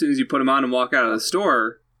it. As soon as you put them on and walk out of the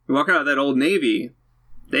store, you walk out of that Old Navy,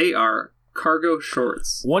 they are cargo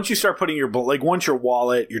shorts. Once you start putting once your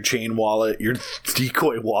wallet, your chain wallet, your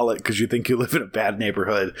decoy wallet, because you think you live in a bad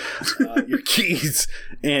neighborhood, your keys,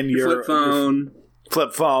 and your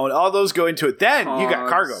flip phone, all those go into it. Then you got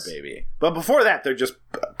cargo, baby. But before that, they're just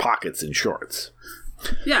pockets and shorts.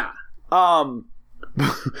 Yeah. But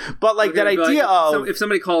like that idea of... So if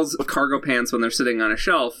somebody calls cargo pants when they're sitting on a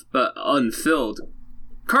shelf, but unfilled...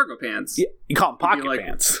 cargo pants. Yeah, you call them pocket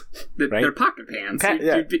pants. Right? They're pocket pants.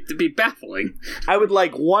 It'd be baffling. I would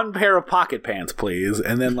like one pair of pocket pants, please.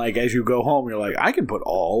 And then, like, as you go home, you're like, I can put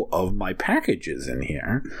all of my packages in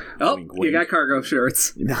here. Oh, wink, wink. You got cargo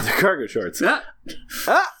shorts. Now they're cargo shorts. They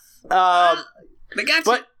got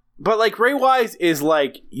you. But like Ray Wise is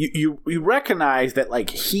like you recognize that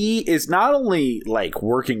like he is not only like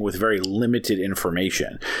working with very limited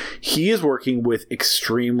information, he is working with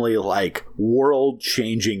extremely like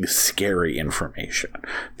world-changing, scary information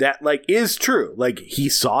that like is true. Like he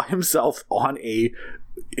saw himself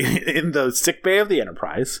in the sickbay of the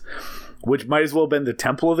Enterprise, which might as well have been the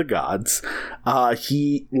Temple of the Gods.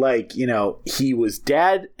 He was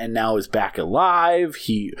dead and now is back alive.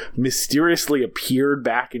 He mysteriously appeared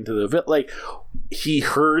back into the like he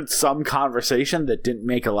heard some conversation that didn't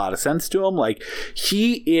make a lot of sense to him. Like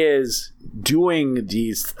he is doing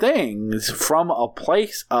these things from a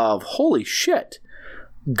place of holy shit,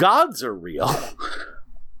 gods are real.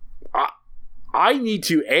 I need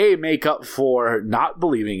to make up for not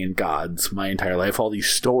believing in gods my entire life, all these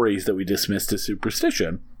stories that we dismissed as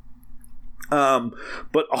superstition.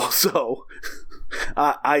 But also,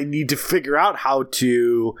 I need to figure out how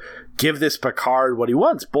to give this Picard what he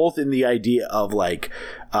wants, both in the idea of like,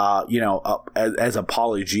 as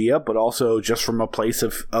apologia, but also just from a place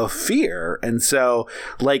of fear. And so,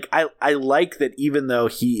 like, I like that even though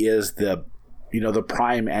he is the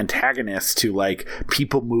prime antagonist to like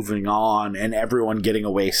people moving on and everyone getting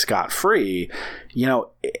away scot-free,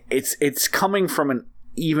 it's coming from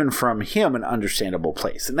even from him an understandable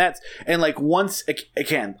place. And like once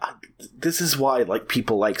again, this is why like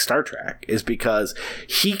people like Star Trek, is because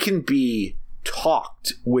he can be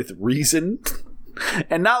talked with reason.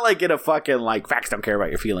 And not like in a fucking like facts don't care about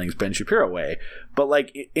your feelings Ben Shapiro way, but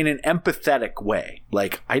like in an empathetic way.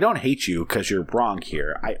 Like, I don't hate you because you're wrong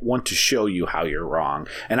here. I want to show you how you're wrong,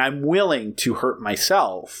 and I'm willing to hurt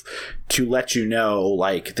myself to let you know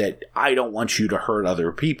like that I don't want you to hurt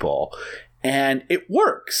other people. And it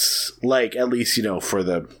works, like, at least for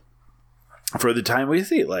the time we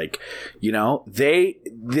see, like,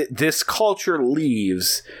 this culture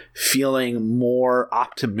leaves feeling more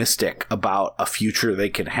optimistic about a future they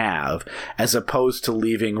can have, as opposed to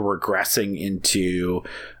leaving regressing into,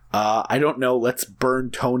 I don't know, let's burn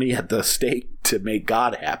Tony at the stake to make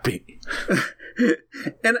God happy.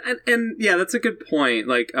 and yeah, that's a good point.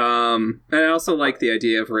 Like, and I also like the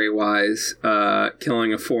idea of Ray Wise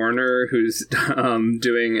killing a foreigner who's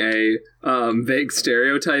doing a vague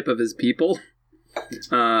stereotype of his people.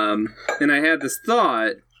 And I had this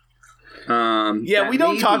thought. We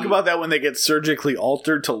don't talk about that when they get surgically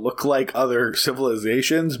altered to look like other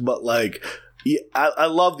civilizations, but like, I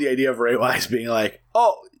love the idea of Ray Wise being like,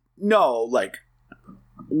 oh no, like,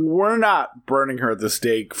 we're not burning her at the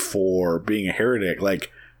stake for being a heretic. Like,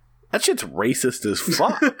 that shit's racist as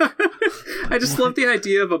fuck. I just love the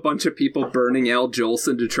idea of a bunch of people burning Al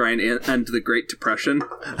Jolson to try and end the Great Depression.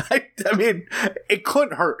 I mean, it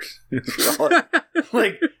couldn't hurt.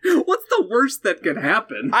 Like, what's the worst that could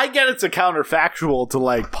happen? I get it's a counterfactual to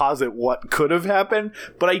like posit what could have happened,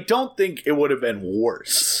 but I don't think it would have been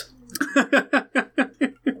worse.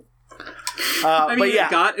 I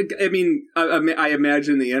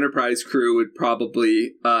imagine the Enterprise crew would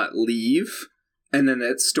probably leave, and then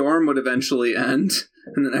that storm would eventually end,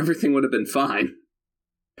 and then everything would have been fine.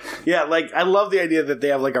 Yeah, like, I love the idea that they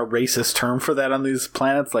have like a racist term for that on these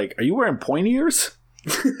planets. Like, are you wearing pointy ears?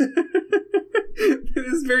 It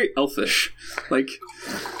is very elfish. Like,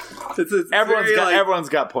 everyone's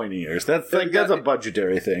got pointy ears. That's a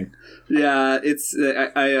budgetary thing. Yeah, it's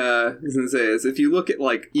I was gonna say is if you look at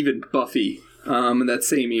like even Buffy in that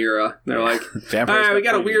same era, they're like, all right, we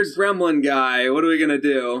got a weird gremlin guy. What are we gonna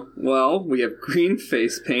do? Well, we have green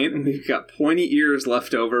face paint and we've got pointy ears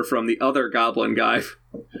left over from the other goblin guy.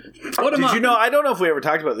 Did you know? I don't know if we ever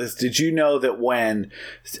talked about this. Did you know that when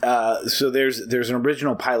so there's an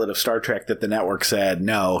original pilot of Star Trek that the network said,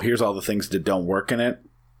 no, here's all the things that don't work in it.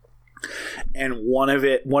 And one of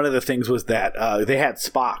the things was that they had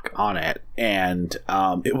Spock on it, and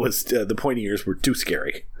it was the pointy ears were too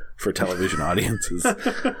scary for television audiences.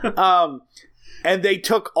 And they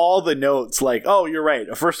took all the notes, like, oh, you're right,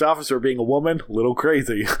 a first officer being a woman, a little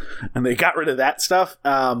crazy. And they got rid of that stuff.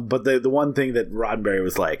 But the one thing that Roddenberry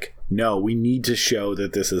was like, no, we need to show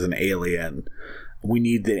that this is an alien. We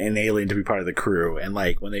need an alien to be part of the crew. And,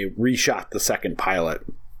 like, when they reshot the second pilot,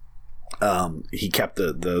 he kept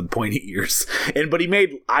the pointy ears, but he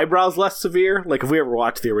made eyebrows less severe. Like, if we ever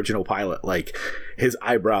watched the original pilot, like, his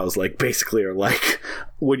eyebrows, like, basically are like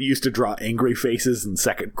when you used to draw angry faces in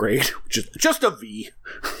second grade, just a V.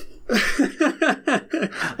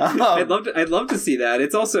 I'd love to see that.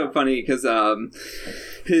 It's also funny because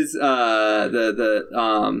his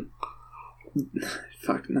the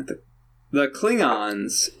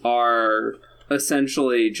Klingons are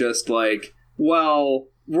essentially just like, well,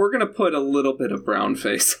 we're going to put a little bit of brown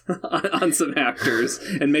face on some actors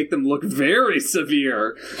and make them look very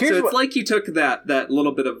severe. It's like he took that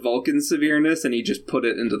little bit of Vulcan severeness and he just put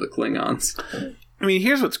it into the Klingons. I mean,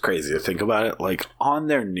 here's what's crazy to think about it. Like, on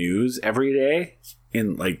their news every day,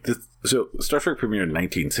 in, like, this, so Star Trek premiered in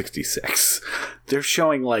 1966. They're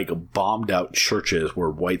showing, like, bombed out churches where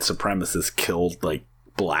white supremacists killed, like,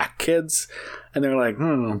 black kids. And they're like,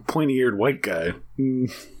 pointy-eared white guy.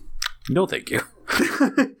 No, thank you.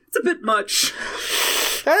 It's a bit much.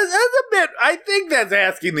 That's a bit. I think that's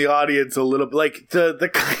asking the audience a little bit, like the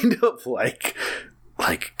kind of like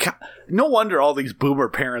no wonder all these boomer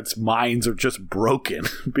parents' minds are just broken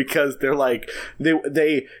because they're like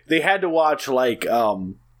they had to watch like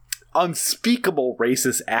unspeakable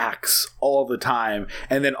racist acts all the time,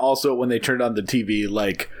 and then also when they turned on the TV,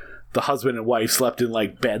 like the husband and wife slept in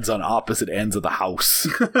like beds on opposite ends of the house.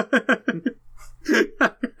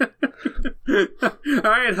 All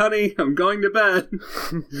right, honey, I'm going to bed.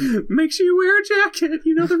 Make sure you wear a jacket.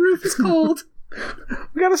 You know the roof is cold.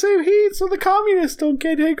 We gotta save heat so the communists don't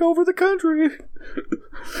take over the country.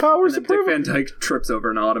 Power's a privilege. Dick Van Dyke trips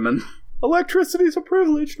over an ottoman. Electricity's a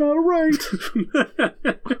privilege, not a right.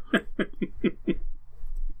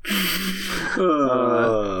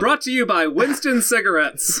 Brought to you by Winston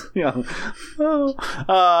Cigarettes. Yeah.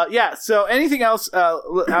 Yeah. So, anything else?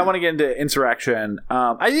 I want to get into Insurrection.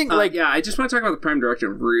 I think, I just want to talk about the Prime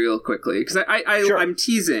Directive real quickly because Sure. I'm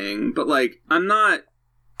teasing, but like I'm not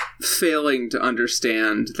failing to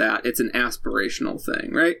understand that it's an aspirational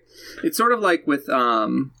thing, right? It's sort of like with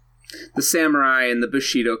the Samurai and the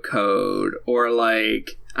Bushido Code, or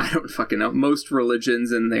like, I don't fucking know, most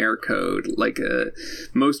religions in their code, like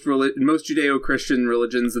most Judeo-Christian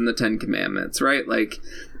religions in the Ten Commandments, right? Like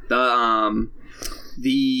there's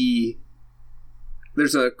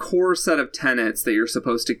a core set of tenets that you're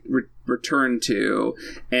supposed to return to,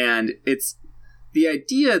 and it's the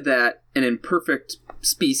idea that an imperfect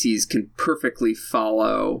species can perfectly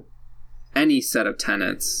follow any set of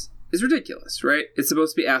tenets is ridiculous, right? It's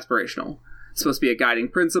supposed to be aspirational. It's supposed to be a guiding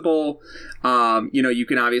principle. You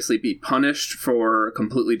can obviously be punished for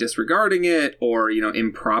completely disregarding it or,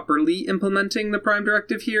 improperly implementing the Prime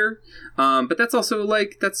Directive here. But that's also,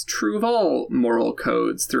 like, that's true of all moral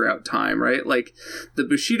codes throughout time, right? Like, the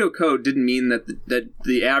Bushido Code didn't mean that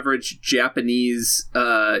the average Japanese,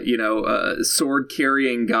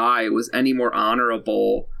 sword-carrying guy was any more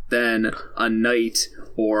honorable than a knight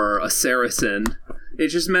or a Saracen. It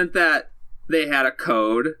just meant that they had a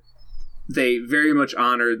code. They very much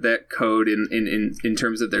honored that code in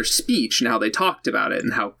terms of their speech and how they talked about it,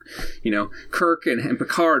 and how, Kirk and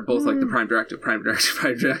Picard both like the Prime Directive.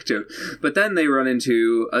 But then they run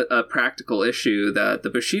into a practical issue that the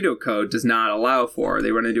Bushido Code does not allow for.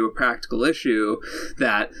 They run into a practical issue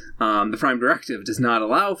that the Prime Directive does not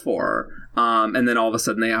allow for. And then all of a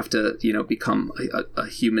sudden they have to, become a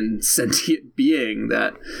human sentient being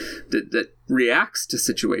that reacts to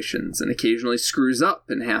situations and occasionally screws up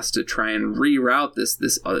and has to try and reroute this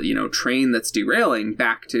train that's derailing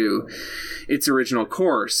back to its original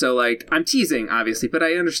course. So, like, I'm teasing, obviously, but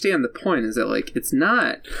I understand the point is that, like, it's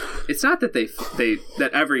not that that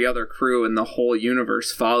every other crew in the whole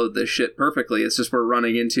universe followed this shit perfectly. It's just we're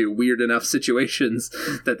running into weird enough situations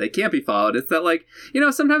that they can't be followed. It's that, like,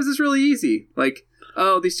 sometimes it's really easy. Like,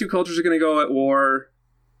 oh, these two cultures are going to go at war,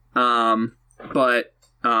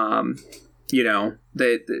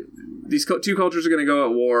 these two cultures are going to go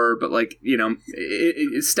at war, but, like,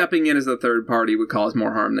 stepping in as a third party would cause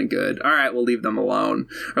more harm than good. All right, we'll leave them alone.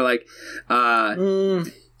 Or, like, I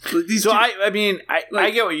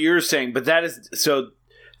get what you're saying, but that's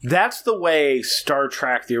the way Star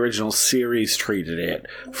Trek, the original series, treated it.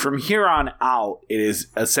 From here on out, it is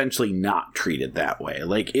essentially not treated that way.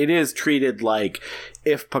 Like, it is treated like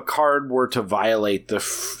if Picard were to violate the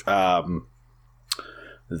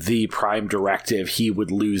Prime Directive, he would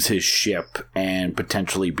lose his ship and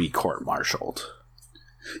potentially be court-martialed.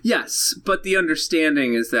 Yes, but the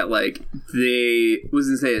understanding is that, like,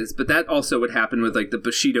 but that also would happen with, like, the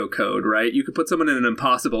Bushido code, right? You could put someone in an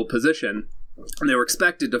impossible position, and they were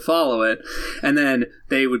expected to follow it, and then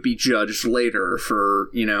they would be judged later for,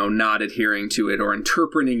 not adhering to it or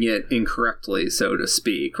interpreting it incorrectly, so to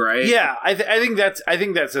speak, right? Yeah, I think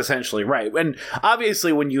that's essentially right. And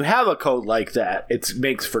obviously, when you have a code like that, it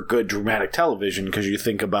makes for good dramatic television, because you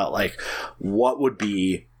think about, like, what would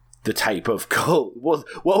be the type of code, what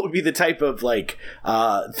would be the type of, like,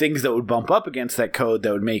 things that would bump up against that code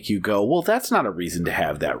that would make you go, well, that's not a reason to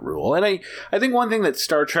have that rule. And I think one thing that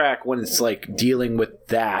Star Trek, when it's, like, dealing with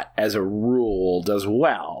that as a rule, does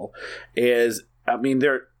well is, I mean,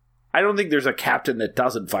 I don't think there's a captain that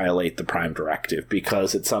doesn't violate the Prime Directive,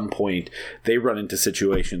 because at some point they run into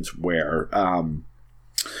situations where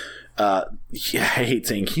I hate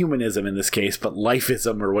saying humanism in this case, but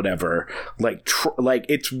lifeism or whatever, like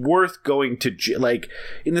it's worth going to like,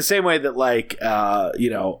 in the same way that, like,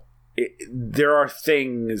 there are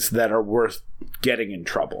things that are worth getting in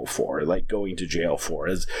trouble for, like going to jail for,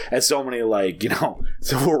 as so many, like,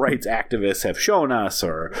 civil rights activists have shown us,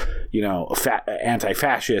 or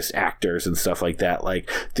anti-fascist actors and stuff like that. Like,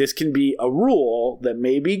 this can be a rule that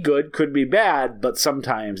may be good, could be bad, but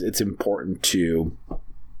sometimes it's important to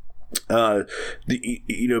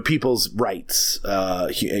people's rights,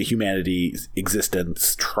 humanity's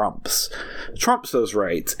existence trumps those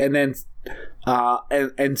rights. And then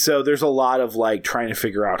and so there's a lot of, like, trying to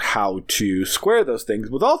figure out how to square those things,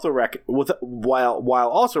 with also while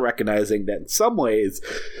also recognizing that in some ways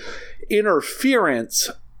interference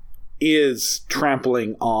is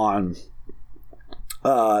trampling on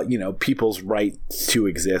people's right to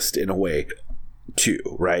exist in a way too,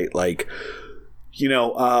 right? Like,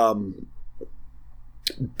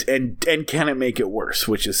 and can it make it worse?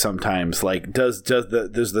 Which is sometimes, like, does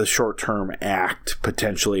the short-term act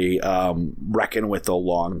potentially reckon with the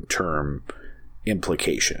long-term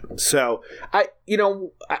implication? So I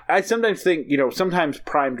sometimes think, sometimes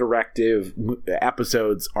Prime Directive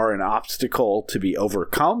episodes are an obstacle to be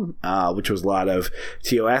overcome, which was a lot of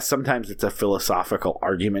TOS. Sometimes it's a philosophical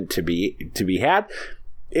argument to be had.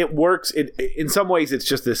 It works. In some ways, it's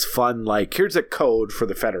just this fun, like, here's a code for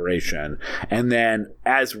the Federation, and then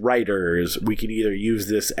as writers, we can either use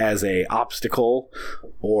this as a obstacle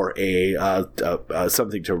or a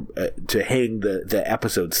something to hang the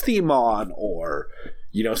episode's theme on, or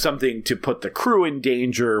something to put the crew in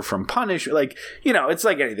danger from punishment. Like, it's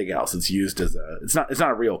like anything else. It's used as it's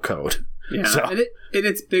not a real code. Yeah, so. and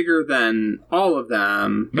it's bigger than all of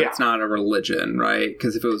them, but it's not a religion, right?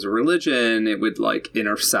 Because if it was a religion, it would, like,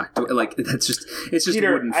 intersect. Like, it's just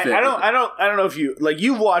Peter, wouldn't fit. I don't know if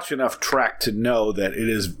you've watched enough Trek to know that it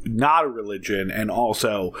is not a religion, and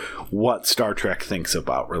also what Star Trek thinks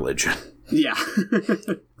about religion. Yeah.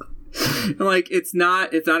 Like, it's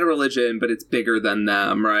not a religion, but it's bigger than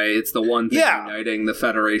them, right? It's the one thing uniting the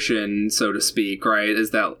Federation, so to speak, right?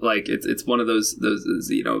 Is that, like, it's one of those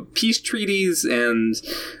peace treaties, and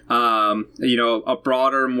a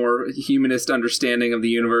broader, more humanist understanding of the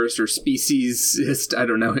universe, or speciesist, I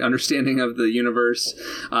don't know, understanding of the universe.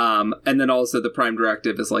 And then also the Prime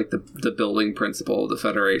Directive is, like, the building principle of the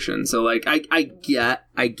Federation. So, like, I get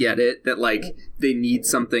it that, like, they need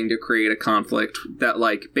something to create a conflict that,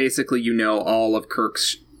 like, basically, all of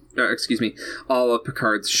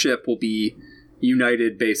Picard's ship will be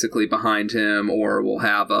united basically behind him, or will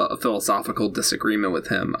have a philosophical disagreement with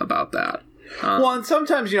him about that. Well, and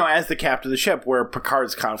sometimes, as the captain of the ship, where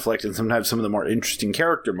Picard's conflict, and sometimes some of the more interesting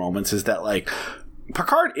character moments, is that, like,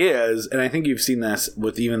 Picard is, and I think you've seen this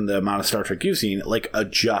with even the amount of Star Trek you've seen, like, a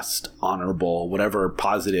just, honorable, whatever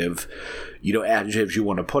positive, adjectives you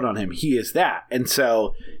want to put on him, he is that. And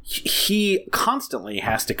so he constantly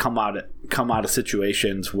has to come out of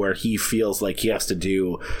situations where he feels like he has to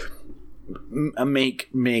make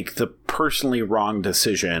the personally wrong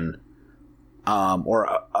decision,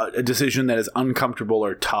 or a decision that is uncomfortable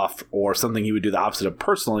or tough, or something he would do the opposite of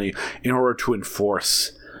personally, in order to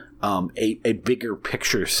enforce a bigger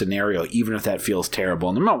picture scenario, even if that feels terrible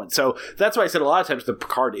in the moment. So that's why I said a lot of times the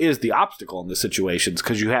Picard is the obstacle in the situations,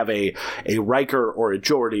 because you have a Riker or a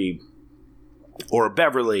Geordi or a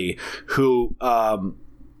Beverly who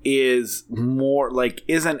is more like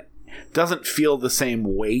doesn't feel the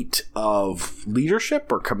same weight of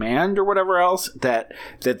leadership or command or whatever else, that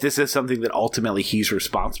this is something that ultimately he's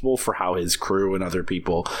responsible for how his crew and other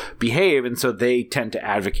people behave. And so they tend to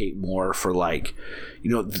advocate more for, like,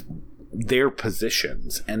 their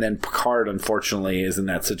positions. And then Picard, unfortunately, is in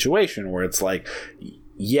that situation where it's like,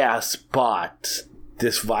 yes, but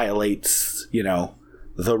this violates, the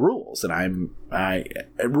the rules, and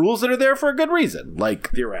rules that are there for a good reason,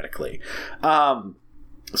 like theoretically.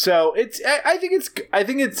 So it's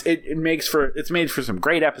made for some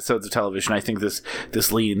great episodes of television. I think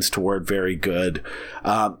this leans toward very good.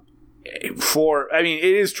 It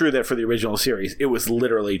is true that for the original series, it was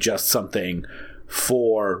literally just something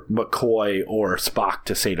for McCoy or Spock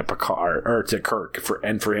to say to Picard or to Kirk for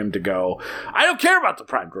him to go, I don't care about the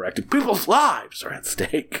Prime Directive. People's lives are at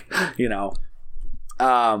stake, you know.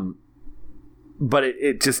 But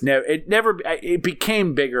it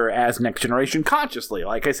became bigger as Next Generation consciously.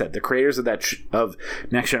 Like I said, the creators of of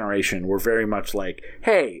Next Generation were very much like,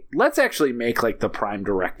 hey, let's actually make like the Prime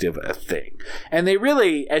Directive a thing. And they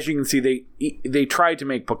really, as you can see, they tried to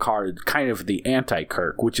make Picard kind of the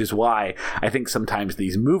anti-Kirk, which is why I think sometimes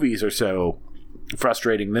these movies are so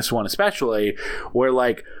frustrating. This one especially, where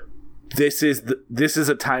like this is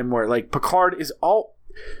a time where like Picard is all.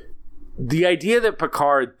 The idea that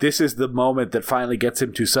Picard, this is the moment that finally gets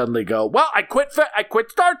him to suddenly go, well, I quit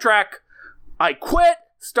Star Trek. I quit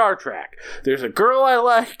Star Trek. There's a girl I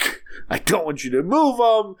like. I don't want you to move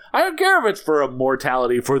them. I don't care if it's for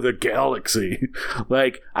immortality for the galaxy.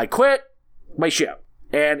 Like, I quit my ship.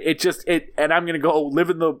 And and I'm going to go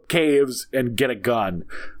live in the caves and get a gun.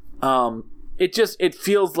 It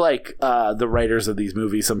feels like the writers of these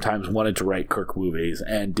movies sometimes wanted to write Kirk movies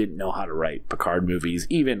and didn't know how to write Picard movies,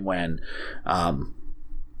 even when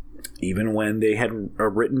they had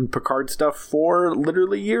written Picard stuff for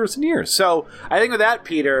literally years and years. So I think with that,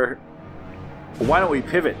 Peter, why don't we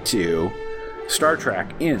pivot to Star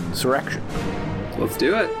Trek Insurrection? Let's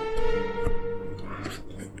do it.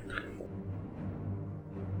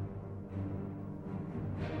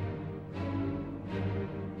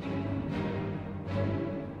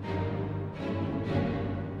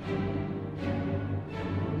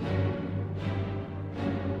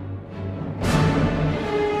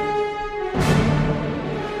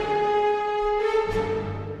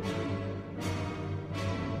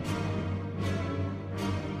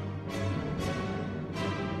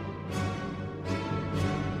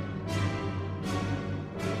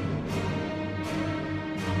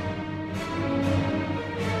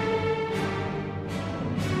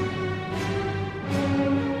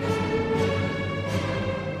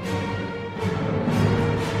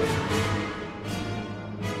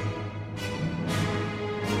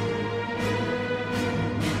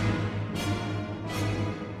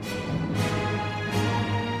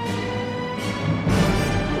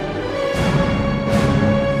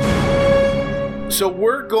 So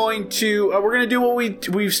we're going to do what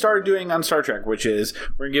we've started doing on Star Trek, which is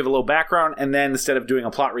we're going to give a little background, and then instead of doing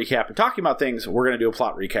a plot recap and talking about things, we're going to do a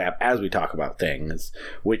plot recap as we talk about things,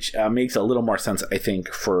 which makes a little more sense, I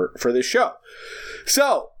think, for this show.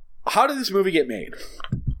 So, how did this movie get made?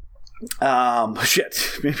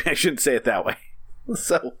 Maybe I shouldn't say it that way.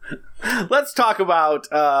 So, let's talk about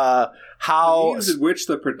how the means of which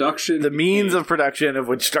of production of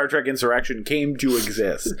which Star Trek Insurrection came to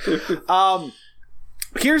exist.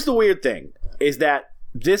 Here's the weird thing, is that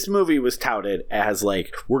this movie was touted as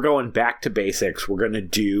like, we're going back to basics. We're going to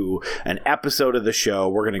do an episode of the show.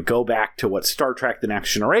 We're going to go back to what Star Trek The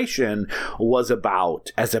Next Generation was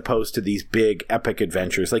about, as opposed to these big epic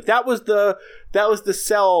adventures. Like that was the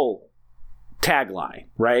Cell tagline,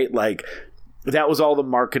 right? Like that was all the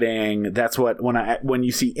marketing. That's what, when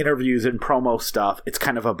you see interviews and promo stuff, it's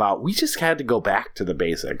kind of about, we just had to go back to the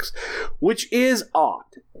basics, which is odd.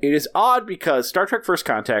 It is odd because Star Trek First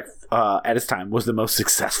Contact, at its time, was the most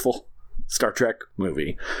successful Star Trek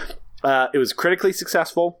movie. It was critically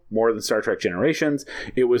successful, more than Star Trek Generations.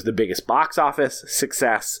 It was the biggest box office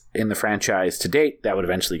success in the franchise to date. That would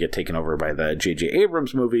eventually get taken over by the J.J.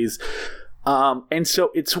 Abrams movies. And so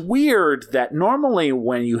it's weird that normally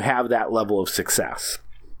when you have that level of success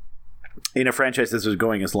in a franchise that was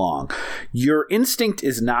going as long, your instinct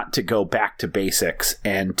is not to go back to basics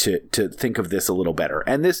and to think of this a little better.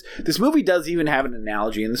 And this movie does even have an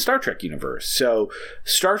analogy in the Star Trek universe. So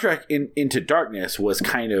Star Trek Into Darkness was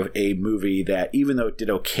kind of a movie that, even though it did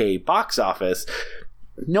okay box office,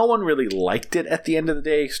 no one really liked it at the end of the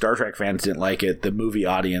day. Star Trek fans didn't like it. The movie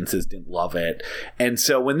audiences didn't love it. And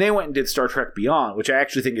so when they went and did Star Trek Beyond, which I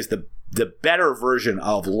actually think is the better version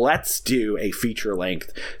of, let's do a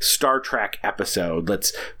feature-length Star Trek episode.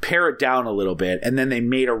 Let's pare it down a little bit. And then they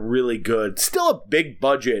made a really good, still a big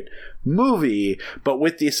budget movie, but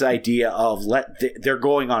with this idea of they're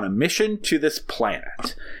going on a mission to this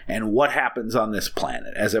planet and what happens on this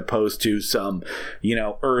planet, as opposed to some,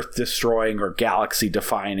 Earth destroying or galaxy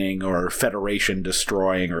defining or Federation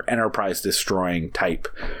destroying or Enterprise destroying type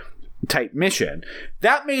mission.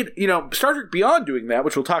 That made, Star Trek Beyond doing that,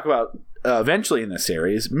 which we'll talk about eventually in the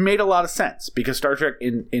series made a lot of sense, because Star Trek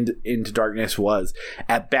Into Darkness was,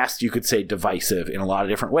 at best, you could say, divisive in a lot of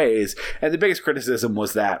different ways. And the biggest criticism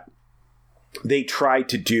was that they tried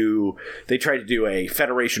to do a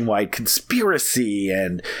Federation-wide conspiracy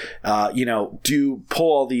and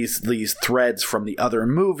pull all these threads from the other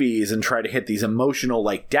movies and try to hit these emotional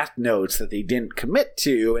like death notes that they didn't commit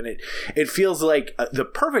to. And it feels like the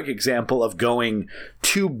perfect example of going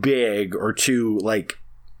too big or too like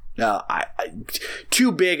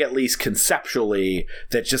too big, at least conceptually,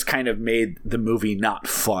 that just kind of made the movie not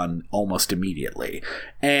fun almost immediately.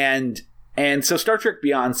 And so Star Trek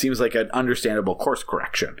Beyond seems like an understandable course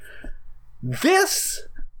correction. This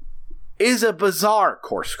is a bizarre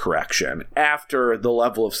course correction after the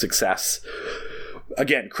level of success,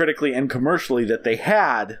 again, critically and commercially, that they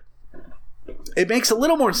had. It makes a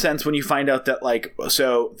little more sense when you find out that, like,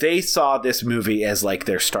 so they saw this movie as like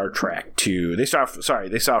their Star Trek 2. They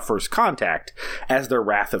saw First Contact as their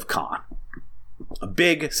Wrath of Khan. A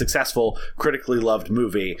big, successful, critically loved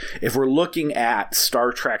movie. If we're looking at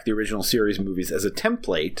Star Trek, the original series movies, as a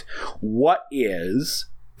template, what is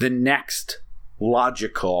the next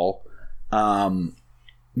logical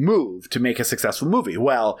move to make a successful movie?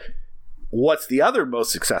 Well, what's the other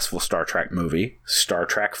most successful Star Trek movie? Star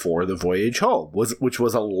Trek IV: The Voyage Home, which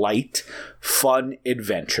was a light, fun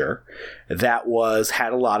adventure that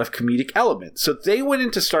had a lot of comedic elements. So they went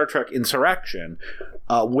into Star Trek Insurrection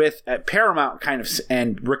with Paramount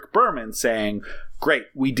and Rick Berman saying, "Great,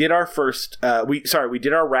 we did our we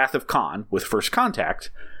did our Wrath of Khan with First Contact.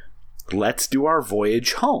 Let's do our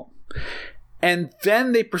Voyage Home." And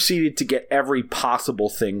then they proceeded to get every possible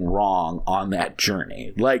thing wrong on that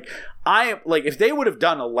journey. Like if they would have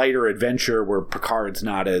done a lighter adventure where Picard's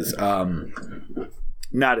not as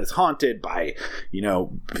haunted by,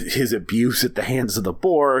 his abuse at the hands of the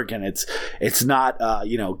Borg, and it's not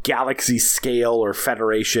galaxy scale or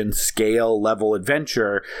Federation scale level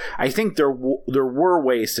adventure, I think there were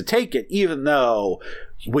ways to take it, even though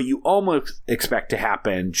what you almost expect to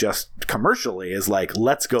happen just commercially is like,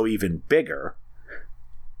 let's go even bigger,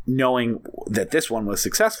 knowing that this one was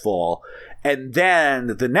successful, and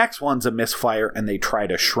then the next one's a misfire and they try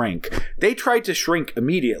to shrink. They tried to shrink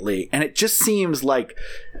immediately, and it just seems like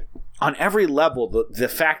on every level, the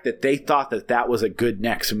fact that they thought that was a good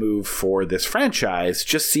next move for this franchise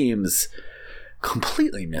just seems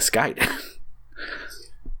completely misguided.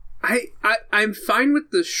 I'm fine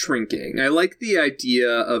with the shrinking. I like the idea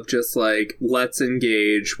of just like, let's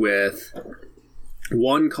engage with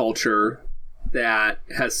one culture that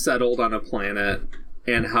has settled on a planet,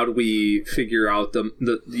 and how do we figure out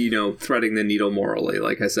the threading the needle morally,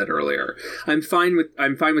 like I said earlier. I'm fine with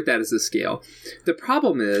that as a scale. The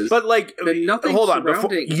problem is, but like, nothing. Hold on,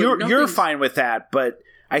 you're fine with that, but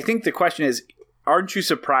I think the question is, aren't you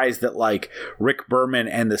surprised that like Rick Berman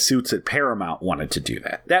and the suits at Paramount wanted to do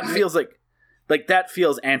that? That feels like that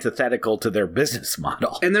feels antithetical to their business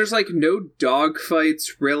model. And there's like no dog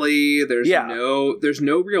fights really. There's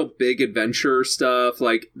no real big adventure stuff.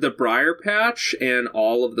 Like the Briar Patch and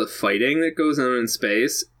all of the fighting that goes on in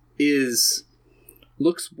space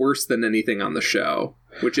looks worse than anything on the show.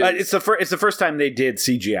 Which is it's the first time they did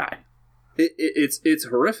CGI. It's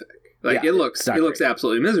horrific. Like it looks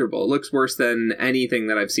absolutely miserable. It looks worse than anything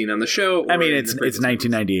that I've seen on the show. I mean, it's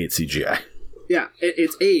 1998 CGI. Yeah,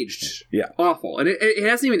 it's aged awful, and it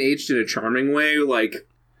hasn't even aged in a charming way, like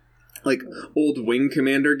old Wing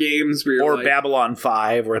Commander games, or like, Babylon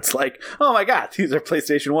 5, where it's like, oh my god, these are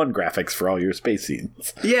PlayStation 1 graphics for all your space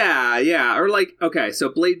scenes. Yeah, or like, okay, so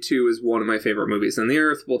Blade 2 is one of my favorite movies on the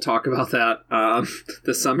Earth. We'll talk about that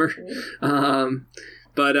this summer.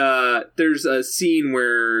 But there's a scene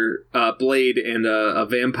where Blade and a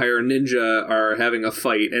vampire ninja are having a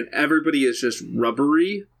fight, and everybody is just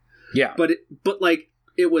rubbery. Yeah. But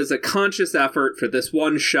it was a conscious effort for this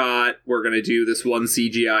one shot. We're going to do this one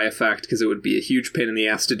CGI effect because it would be a huge pain in the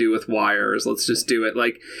ass to do with wires. Let's just do it.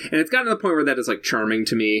 Like, and it's gotten to the point where that is like charming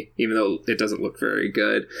to me, even though it doesn't look very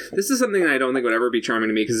good. This is something that I don't think would ever be charming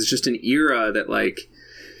to me because it's just an era that like,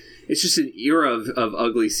 it's just an era of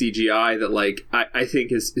ugly CGI that like I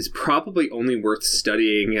think is probably only worth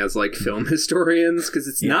studying as like film historians because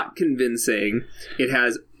it's not convincing. It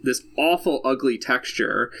has this awful ugly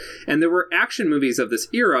texture, and there were action movies of this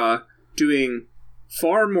era doing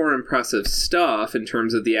far more impressive stuff in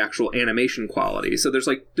terms of the actual animation quality. So there's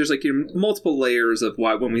multiple layers of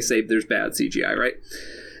why when we say there's bad CGI, right?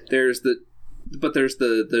 There's the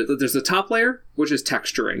top layer, which is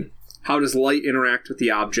texturing. How does light interact with the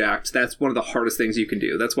object? That's one of the hardest things you can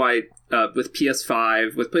do. That's why with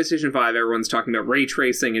PS5, with PlayStation 5, everyone's talking about ray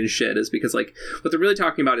tracing and shit, is because like what they're really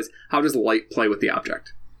talking about is how does light play with the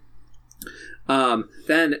object?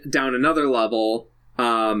 Then down another level,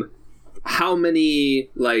 how many,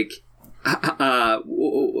 like,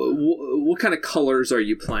 what kind of colors are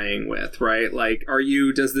you playing with, right? Like,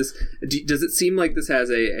 does it seem like this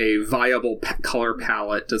has a viable color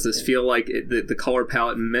palette? Does this feel like the color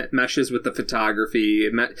palette meshes with the photography?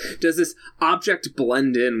 Does this object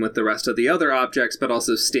blend in with the rest of the other objects, but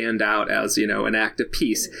also stand out as, an active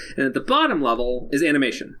piece? And at the bottom level is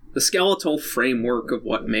animation, the skeletal framework of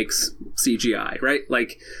what makes CGI, right?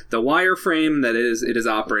 Like the wireframe that it is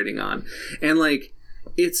operating on. And like,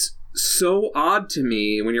 it's so odd to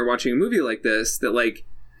me when you're watching a movie like this that, like,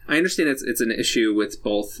 I understand it's an issue with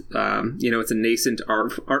both, it's a nascent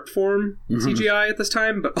art form, CGI at this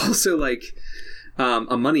time, but also like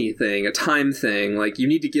a money thing, a time thing. Like, you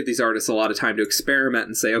need to give these artists a lot of time to experiment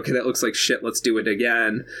and say, okay, that looks like shit, let's do it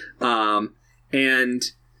again. And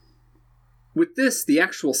with this, the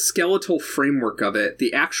actual skeletal framework of it,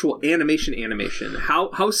 the actual animation,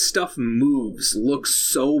 how stuff moves looks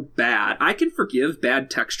so bad. I can forgive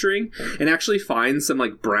bad texturing and actually find some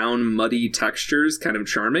like brown, muddy textures kind of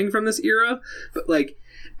charming from this era. But like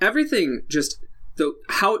everything, just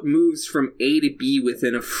how it moves from A to B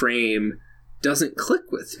within a frame doesn't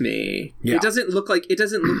click with me. Yeah.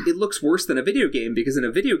 It looks worse than a video game, because in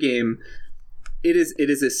a video game, it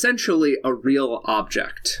is essentially a real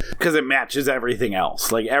object because it matches everything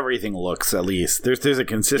else. Like, everything looks, at least there's a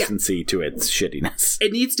consistency to its shittiness.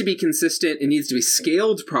 It needs to be consistent. It needs to be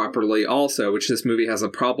scaled properly also, which this movie has a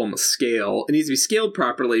problem with scale. It needs to be scaled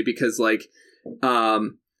properly because, like,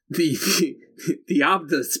 the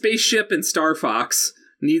spaceship in Star Fox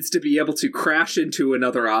needs to be able to crash into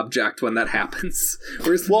another object when that happens.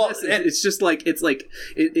 Whereas it's just like,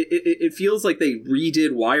 it feels like they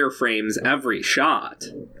redid wireframes every shot.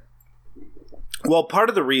 Well, part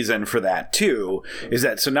of the reason for that, too, is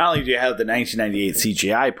that, so not only do you have the 1998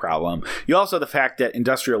 CGI problem, you also have the fact that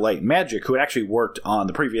Industrial Light and Magic, who had actually worked on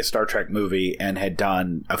the previous Star Trek movie and had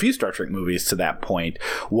done a few Star Trek movies to that point,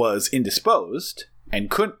 was indisposed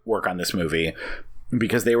and couldn't work on this movie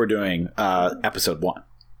because they were doing episode 1.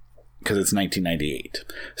 Because it's 1998.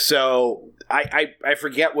 So I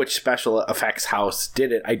forget which special effects house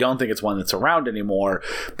did it. I don't think it's one that's around anymore.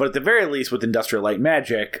 But at the very least, with Industrial Light and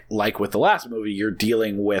Magic, like with the last movie, you're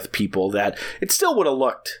dealing with people that it still would have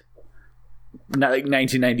looked like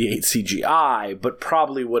 1998 CGI, but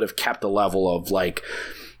probably would have kept a level of like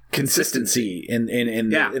consistency in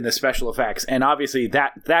the special effects, and obviously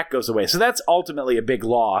that goes away. So that's ultimately a big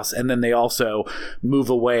loss. And then they also move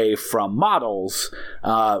away from models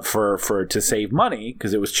to save money,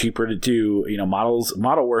 because it was cheaper to do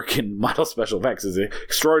model work and model special effects is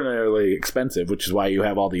extraordinarily expensive, which is why you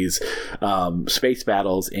have all these space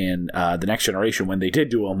battles in the Next Generation, when they did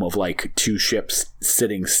do them, of like two ships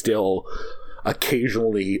sitting still,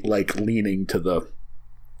 occasionally like leaning to the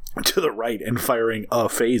right and firing a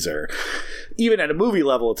phaser. Even at a movie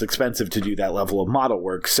level, it's expensive to do that level of model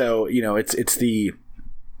work. So, it's the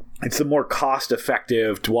more cost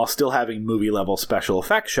effective while still having movie level special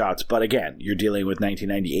effects shots. But again, you're dealing with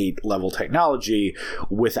 1998 level technology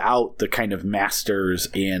without the kind of masters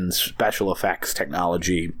in special effects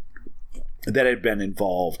technology that had been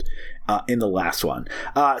involved in the last one.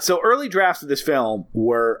 So early drafts of this film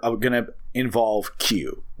were going to involve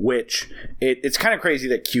Q, which it's kind of crazy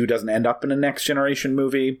that Q doesn't end up in a Next Generation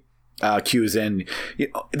movie. Q's in,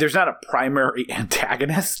 there's not a primary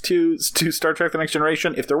antagonist to Star Trek: The Next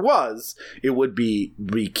Generation. If there was, it would be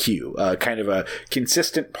Q, kind of a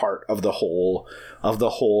consistent part of the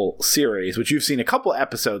whole series, which you've seen a couple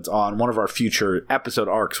episodes on. One of our future episode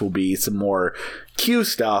arcs will be some more Q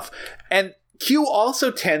stuff. And Q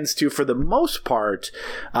also tends to, for the most part,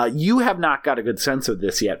 you have not got a good sense of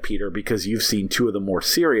this yet, Peter, because you've seen two of the more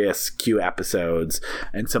serious Q episodes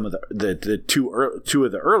and some of the two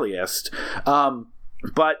of the earliest.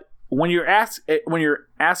 But when you're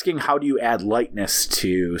asking how do you add lightness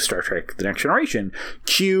to Star Trek: The Next Generation,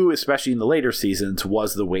 Q, especially in the later seasons,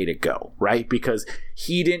 was the way to go, right? Because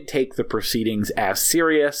he didn't take the proceedings as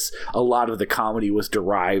serious. A lot of the comedy was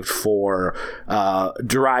derived from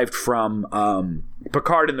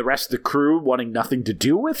Picard and the rest of the crew wanting nothing to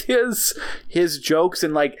do with his jokes,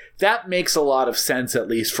 and like that makes a lot of sense, at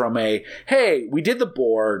least from hey, we did the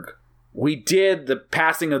Borg, we did the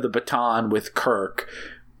passing of the baton with Kirk.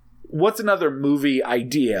 What's another movie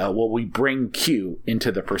idea? Well, we bring Q into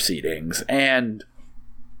the proceedings. And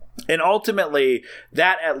ultimately,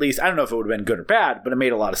 that, at least, I don't know if it would have been good or bad, but it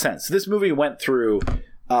made a lot of sense. This movie went through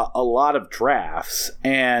a lot of drafts,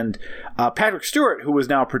 and Patrick Stewart, who was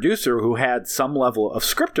now a producer, who had some level of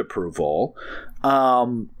script approval,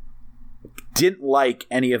 didn't like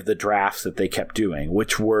any of the drafts that they kept doing,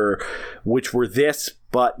 which were this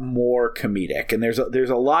but more comedic. And there's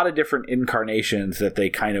a lot of different incarnations that they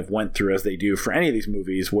kind of went through, as they do for any of these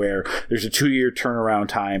movies, where there's a 2-year turnaround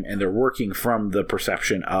time and they're working from the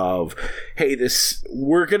perception of, hey,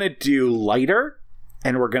 we're going to do lighter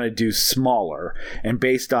and we're going to do smaller, and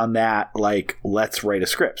based on that, like, let's write a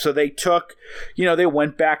script. So they took, they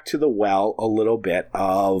went back to the well a little bit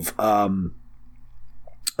of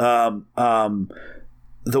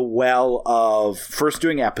the well of first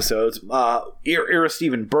doing episodes. Ira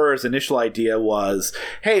Steven Burr's initial idea was,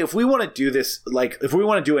 hey, if we want to do this, like, if we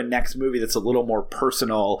want to do a next movie that's a little more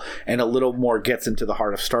personal and a little more gets into the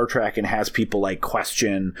heart of Star Trek and has people, like,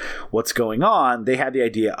 question what's going on, they had the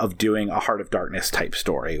idea of doing a Heart of Darkness type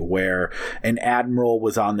story where an admiral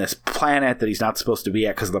was on this planet that he's not supposed to be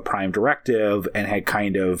at because of the Prime Directive and had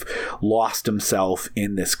kind of lost himself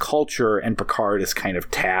in this culture, and Picard is kind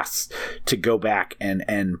of tasked to go back and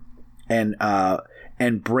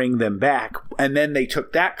bring them back. And then they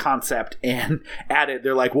took that concept and added,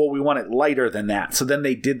 they're like, well, we want it lighter than that. So then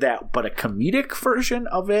they did that, but a comedic version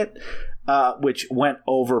of it, which went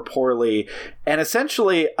over poorly. And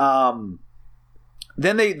essentially,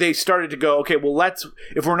 then they started to go, okay, well,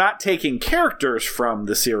 if we're not taking characters from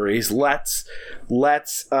the series, let's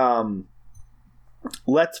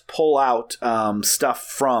pull out stuff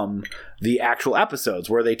from the actual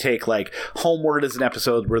episodes, where they take, like, Homeward as an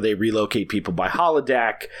episode where they relocate people by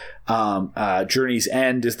holodeck. Journey's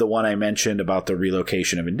End is the one I mentioned about the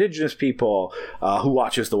relocation of indigenous people. Who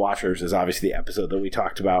Watches the Watchers is obviously the episode that we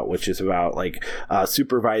talked about, which is about, like,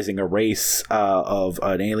 supervising a race of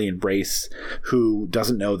an alien race who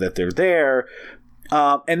doesn't know that they're there.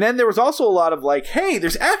 And then there was also a lot of, like, hey,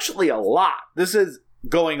 there's actually a lot. This is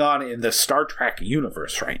going on in the Star Trek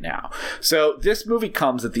universe right now. So this movie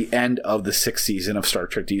comes at the end of the 6th season of Star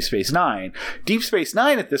Trek Deep Space Nine. Deep Space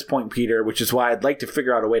Nine at this point, Peter, which is why I'd like to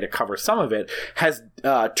figure out a way to cover some of it, has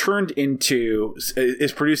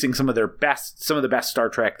is producing some of the best Star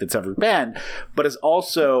Trek that's ever been, but is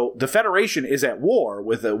also, the Federation is at war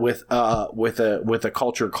with a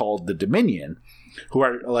culture called the Dominion, who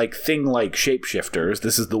are like shapeshifters.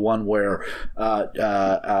 This is the one where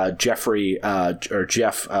Jeffrey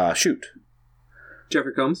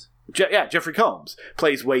Combs. Jeffrey Combs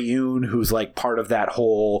plays Weyoun, who's like part of that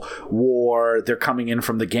whole war. They're coming in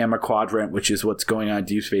from the Gamma Quadrant, which is what's going on in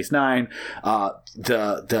Deep Space Nine.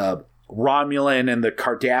 The Romulan and the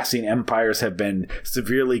Cardassian empires have been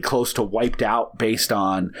severely close to wiped out based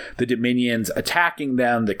on the Dominions attacking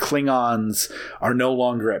them. The Klingons are no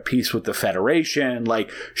longer at peace with the Federation.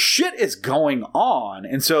 Like, shit is going on.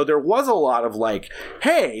 And so there was a lot of like,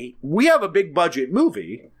 hey, we have a big budget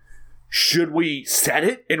movie. Should we set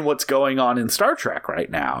it in what's going on in Star Trek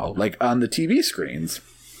right now, like on the TV screens?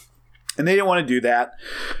 And they didn't want to do that.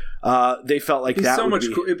 They felt like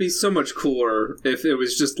it'd be so much cooler if it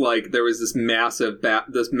was just like there was this massive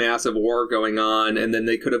war going on, and then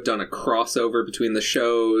they could have done a crossover between the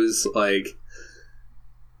shows. Like,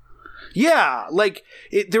 yeah, like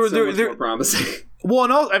there was more promising. Well,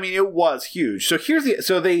 no, I mean it was huge. So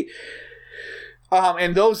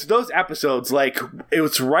and those episodes, like, it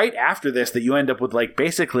was right after this that you end up with like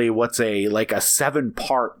basically what's a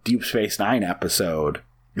 7-part Deep Space Nine episode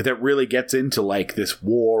that really gets into like this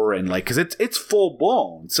war, and like, because it's full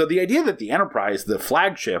blown. So the idea that the Enterprise, the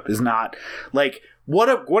flagship, is not like, what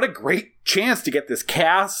a great chance to get this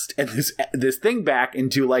cast and this thing back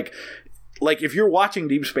into like if you're watching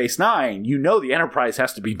Deep Space Nine, you know the Enterprise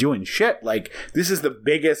has to be doing shit. Like, this is the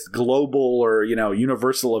biggest global or,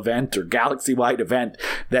 universal event or galaxy-wide event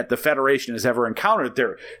that the Federation has ever encountered.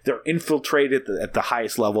 They're infiltrated at the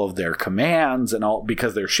highest level of their commands and all,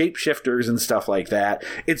 because they're shapeshifters and stuff like that.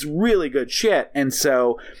 It's really good shit. And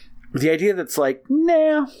so the idea that's like,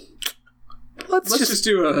 nah, let's just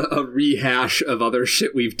do a rehash of other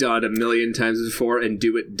shit we've done a million times before and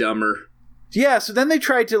do it dumber. Yeah, so then they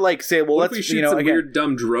tried to like say, well, let's shoot some weird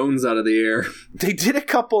dumb drones out of the air. They did a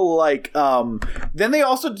couple like then they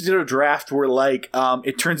also did a draft where like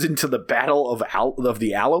it turns into the Battle of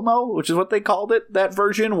the Alamo, which is what they called it, that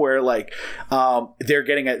version, where like they're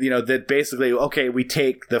getting at that basically, okay, we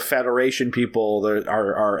take the Federation people,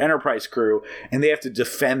 our Enterprise crew, and they have to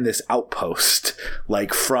defend this outpost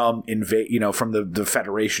like from from the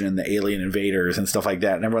Federation and the alien invaders and stuff like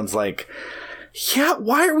that, and everyone's like, yeah,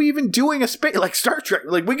 why are we even doing a space like Star Trek?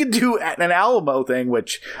 Like, we could do an Alamo thing,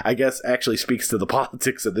 which I guess actually speaks to the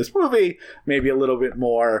politics of this movie, maybe a little bit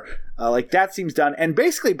more. Like, that seems done. And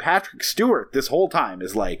basically, Patrick Stewart this whole time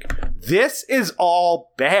is like, this is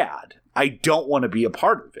all bad. I don't want to be a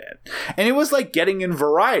part of it. And it was like getting in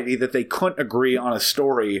Variety that they couldn't agree on a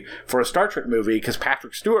story for a Star Trek movie because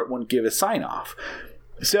Patrick Stewart wouldn't give his sign off.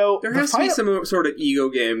 So there has to be some sort of ego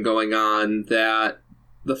game going on that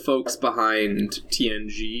the folks behind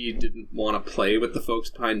TNG didn't want to play with the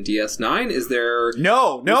folks behind DS9. Is there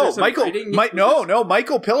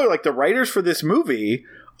Michael Piller, like the writers for this movie,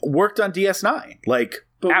 worked on DS9. Like,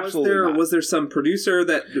 but absolutely was there some producer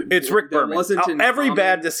that it's Rick Berman? Every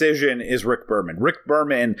bad decision is Rick Berman. Rick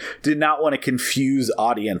Berman did not want to confuse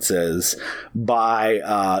audiences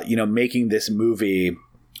by making this movie.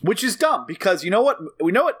 Which is dumb, because you know what?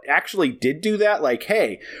 We know it actually did do that. Like,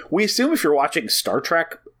 hey, we assume if you're watching Star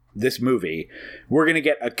Trek, this movie, we're going to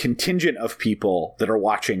get a contingent of people that are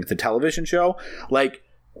watching the television show. Like,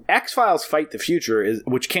 X-Files Fight the Future,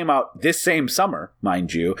 which came out this same summer,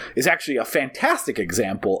 mind you, is actually a fantastic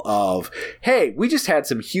example of, hey, we just had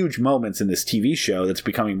some huge moments in this TV show that's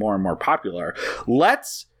becoming more and more popular.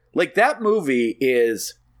 That movie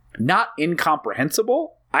is not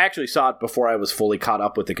incomprehensible. I actually saw it before I was fully caught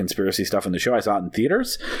up with the conspiracy stuff in the show. I saw it in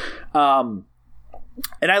theaters.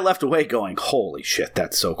 And I left away going, holy shit,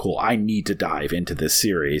 that's so cool. I need to dive into this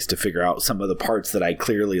series to figure out some of the parts that I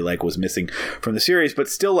clearly was missing from the series, but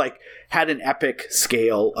still had an epic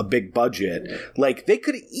scale, a big budget. They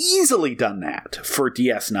could have easily done that for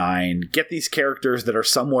DS9, get these characters that are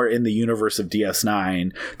somewhere in the universe of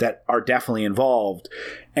DS9 that are definitely involved,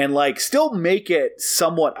 and still make it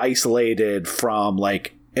somewhat isolated from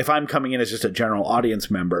if I'm coming in as just a general audience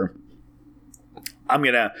member, I'm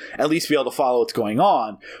going to at least be able to follow what's going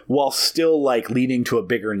on while still leading to a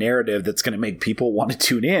bigger narrative that's going to make people want to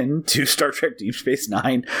tune in to Star Trek Deep Space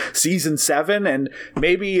Nine Season 7. And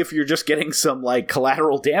maybe if you're just getting some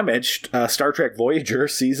collateral damage, Star Trek Voyager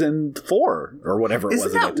Season 4 or whatever it was.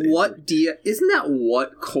 Isn't that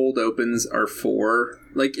what cold opens are for?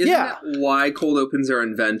 Isn't that why cold opens are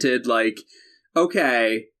invented?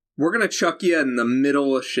 Okay, we're going to chuck you in the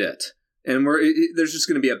middle of shit. And there's just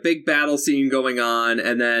going to be a big battle scene going on,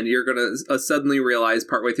 and then you're going to suddenly realize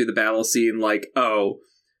partway through the battle scene, the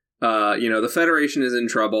Federation is in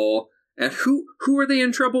trouble, and who are they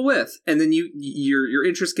in trouble with? And then your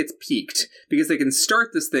interest gets piqued because they can start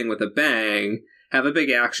this thing with a bang, have a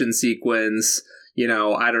big action sequence.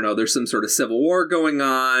 I don't know, there's some sort of civil war going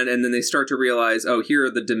on, and then they start to realize, oh, here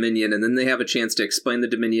are the Dominion, and then they have a chance to explain the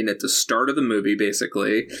Dominion at the start of the movie,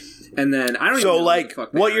 basically. And then, I don't even know what the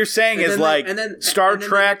fuck what you're saying is Star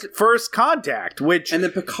Trek First Contact, which... And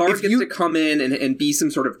then Picard gets to come in and be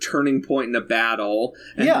some sort of turning point in a battle,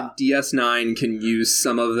 and then DS9 can use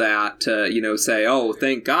some of that to, say, oh,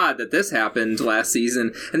 thank God that this happened last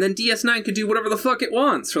season, and then DS9 could do whatever the fuck it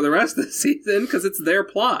wants for the rest of the season, because it's their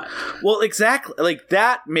plot. Well, exactly.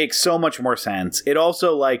 That makes so much more sense. It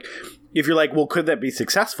also, if you're well, could that be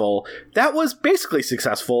successful? That was basically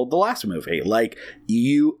successful the last movie.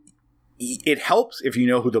 It helps if you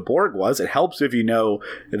know who the Borg was. It helps if you know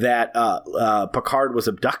that Picard was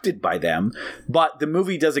abducted by them. But the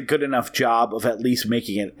movie does a good enough job of at least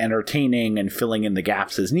making it entertaining and filling in the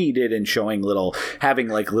gaps as needed and having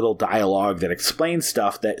little dialogue that explains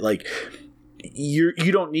stuff that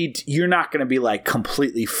you're not going to be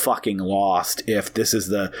completely fucking lost if this is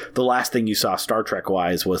the last thing you saw Star Trek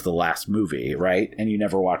wise was the last movie, right? And you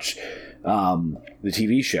never watched the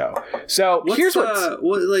TV show. So here's do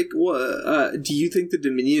you think the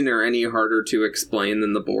Dominion are any harder to explain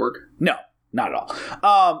than the Borg? No, not at all.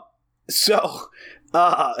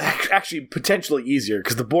 Actually, potentially easier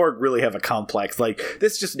because the Borg really have a complex.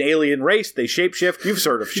 This is just an alien race. They shapeshift. You've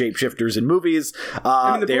heard of shapeshifters in movies. The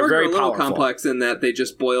Borg are very a little complex in that they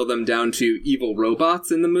just boil them down to evil robots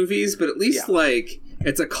in the movies, but at least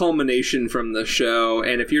it's a culmination from the show.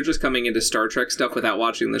 And if you're just coming into Star Trek stuff without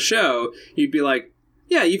watching the show, you'd be like,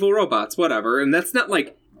 yeah, evil robots, whatever. And that's not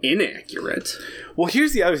inaccurate. Well,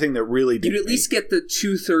 here's the other thing that really you'd at least get the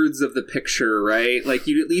 2/3 of the picture, right?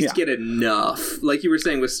 You'd at least get enough. Like you were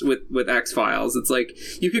saying with X-Files, it's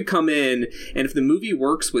you could come in, and if the movie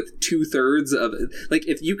works with 2/3 of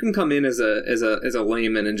if you can come in as a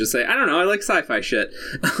layman and just say, I don't know, I like sci-fi shit.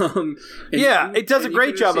 It does a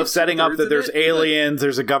great job of setting up that there's aliens,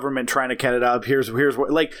 there's a government trying to cut it up. Here's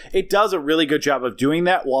what it does a really good job of doing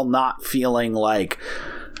that while not feeling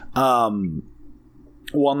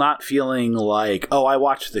oh, I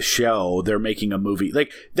watched the show, they're making a movie.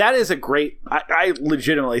 That is a great... I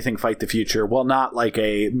legitimately think Fight the Future, while not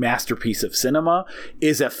a masterpiece of cinema,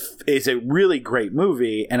 is a really great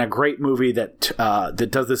movie, and a great movie that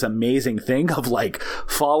does this amazing thing of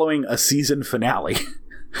following a season finale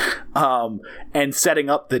and setting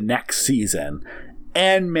up the next season.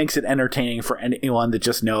 and makes it entertaining for anyone that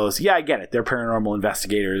just knows, yeah, I get it, they're paranormal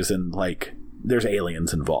investigators and like there's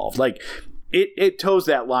aliens involved. Like it toes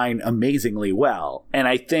that line amazingly well, and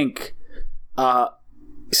I think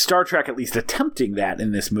Star Trek at least attempting that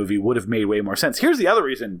in this movie would have made way more sense. Here's the other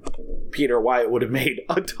reason, Peter, why it would have made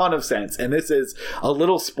a ton of sense, and this is a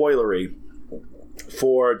little spoilery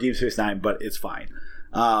for Deep Space Nine, but it's fine.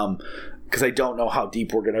 Because I don't know how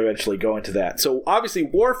deep we're going to eventually go into that. So obviously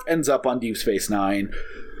Worf ends up on Deep Space Nine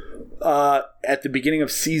at the beginning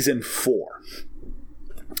of season 4.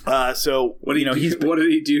 So what did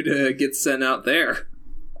he do to get sent out there?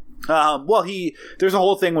 Well, there's a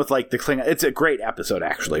whole thing with like the Klingon. It's a great episode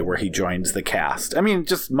actually, where he joins the cast. I mean,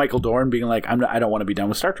 just Michael Dorn being like, I don't want to be done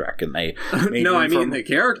with Star Trek, and they the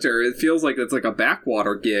character. It feels like it's like a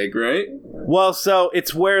backwater gig, right? Well, so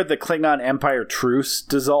it's where the Klingon Empire truce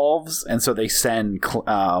dissolves, and so they send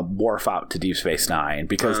Worf out to Deep Space Nine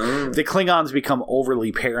because the Klingons become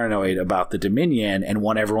overly paranoid about the Dominion and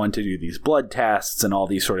want everyone to do these blood tests and all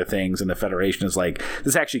these sort of things. And the Federation is like,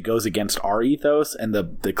 this actually goes against our ethos, and the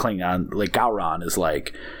Klingon, like Gowron, is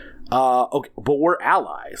like, okay, but we're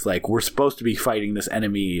allies. Like, we're supposed to be fighting this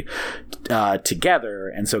enemy together.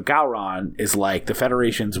 And so Gowron is like, the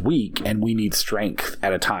Federation's weak and we need strength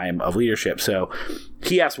at a time of leadership. So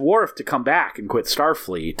he asked Worf to come back and quit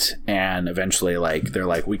Starfleet. And eventually, like, they're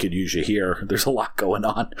like, we could use you here. There's a lot going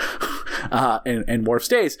on. And Worf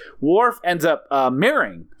stays. Worf ends up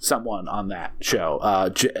marrying someone on that show,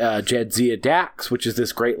 Jadzia Dax, which is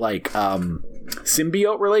this great, like,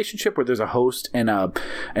 symbiote relationship where there's a host and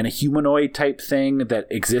a humanoid type thing that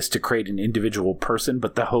exists to create an individual person,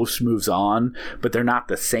 but the host moves on, but they're not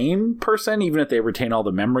the same person even if they retain all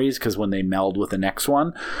the memories, because when they meld with the next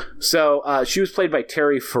one. So she was played by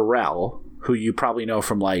Terry Farrell, who you probably know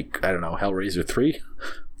from, like, I don't know, Hellraiser 3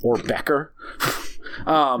 or Becker.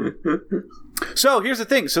 So here's the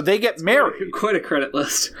thing. So they get married. Quite a credit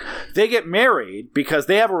list. They get married because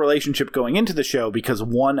they have a relationship going into the show, because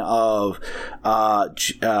one of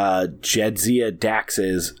Jadzia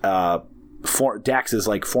Dax's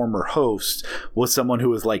like former host was someone who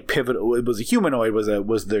was like pivotal. It was a humanoid,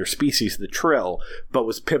 was their species, the Trill, but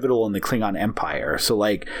was pivotal in the Klingon Empire. So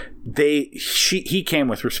like he came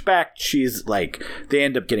with respect. She's like, they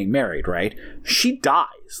end up getting married, right? She dies,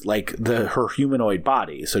 like her humanoid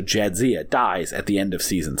body. So Jadzia dies at the end of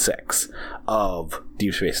season 6 of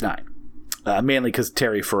Deep Space Nine, mainly because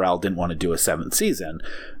Terry Farrell didn't want to do a 7th season.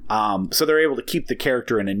 So they're able to keep the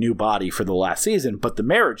character in a new body for the last season, but the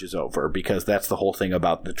marriage is over, because that's the whole thing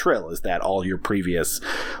about the Trill, is that all your previous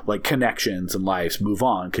like connections and lives move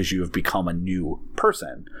on because you have become a new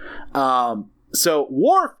person. So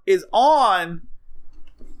Worf is on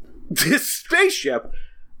this spaceship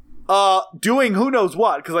doing who knows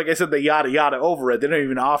what, because like I said, they yada yada over it. They don't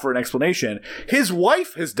even offer an explanation. His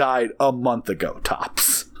wife has died a month ago,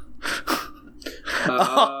 tops.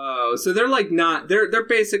 So they're like they're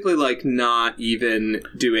basically like not even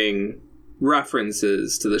doing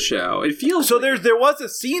references to the show. It feels so. Like... there was a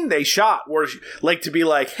scene they shot where, like, to be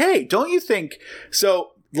like, hey, don't you think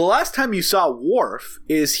so? The last time you saw Worf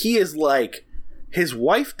he is like, his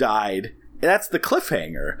wife died. That's the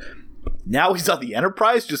cliffhanger. Now he's on the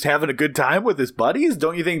Enterprise just having a good time with his buddies.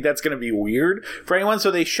 Don't you think that's going to be weird for anyone? So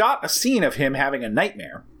they shot a scene of him having a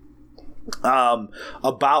nightmare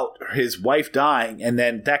about his wife dying, and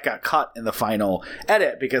then that got cut in the final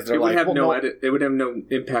edit because they're like, it would have no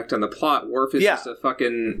impact on the plot. Worf is just a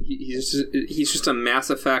fucking he's just a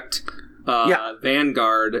Mass Effect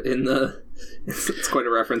Vanguard in the it's quite a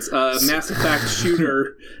reference. Mass Effect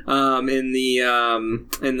shooter in the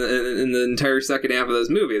entire second half of this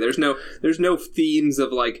movie. There's no themes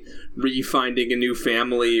of like refinding a new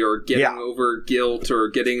family or getting over guilt or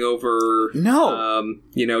getting over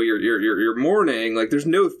your mourning. Like, there's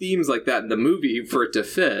no themes like that in the movie for it to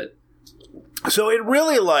fit. So it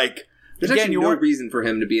really, like, there's actually no reason for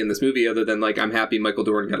him to be in this movie other than like, I'm happy Michael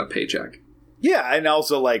Dorn got a paycheck. Yeah, and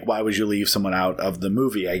also, like, why would you leave someone out of the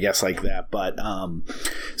movie, I guess, like that. But,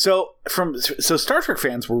 so Star Trek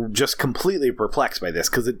fans were just completely perplexed by this,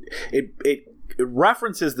 because it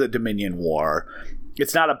references the Dominion War.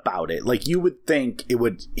 It's not about it. Like, you would think it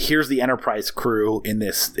would, here's the Enterprise crew in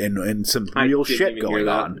this, in some real shit going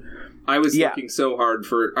on. I was looking so hard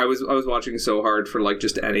for, I was watching so hard for, like,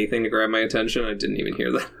 just anything to grab my attention. I didn't even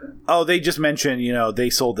hear that. Oh, they just mentioned,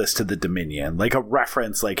 they sold this to the Dominion. Like a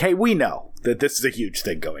reference, like, hey, we know that this is a huge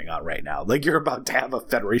thing going on right now. Like, you're about to have a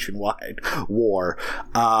Federation-wide war.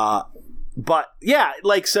 But, yeah,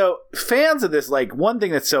 like, so fans of this, like, one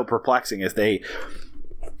thing that's so perplexing is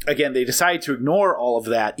again, they decided to ignore all of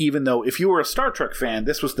that, even though if you were a Star Trek fan,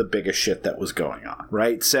 this was the biggest shit that was going on,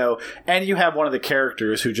 right? So, and you have one of the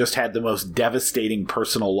characters who just had the most devastating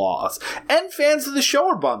personal loss. And fans of the show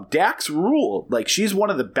are bummed. Dax ruled. Like, she's one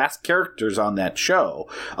of the best characters on that show.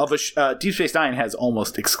 Deep Space Nine has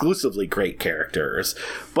almost exclusively great characters.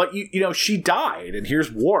 But, you know, she died. And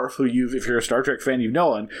here's Worf, who if you're a Star Trek fan, you've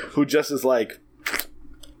known, who just is like,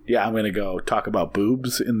 yeah, I'm going to go talk about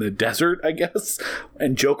boobs in the desert, I guess,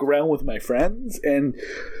 and joke around with my friends. And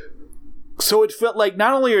so it felt like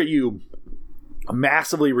not only are you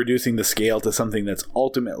massively reducing the scale to something that's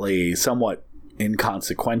ultimately somewhat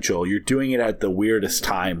inconsequential, you're doing it at the weirdest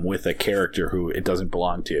time with a character who it doesn't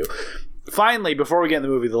belong to. Finally, before we get in the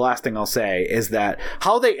movie, the last thing I'll say is that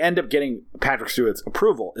how they end up getting Patrick Stewart's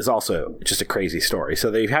approval is also just a crazy story. So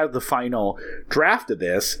they've had the final draft of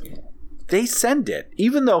this. They send it,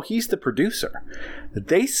 even though he's the producer,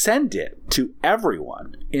 they send it to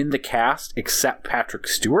everyone in the cast except Patrick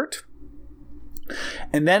Stewart,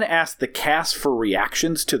 and then ask the cast for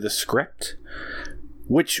reactions to the script,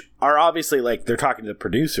 which are obviously like they're talking to the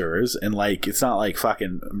producers, and like it's not like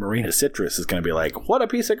fucking Marina Citrus is going to be like, what a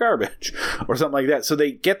piece of garbage, or something like that. So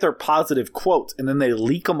they get their positive quotes, and then they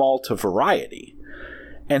leak them all to Variety.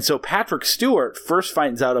 And so Patrick Stewart first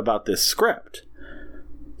finds out about this script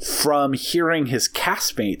from hearing his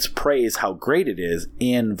castmates praise how great it is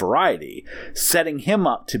in Variety, setting him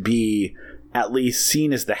up to be at least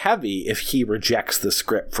seen as the heavy if he rejects the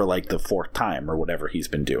script for like the fourth time or whatever he's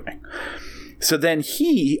been doing. So then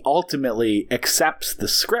he ultimately accepts the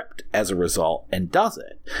script as a result and does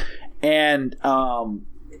it. And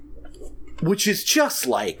which is just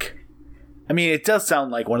like, I mean, it does sound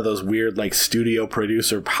like one of those weird like studio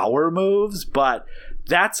producer power moves, but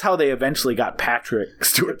that's how they eventually got Patrick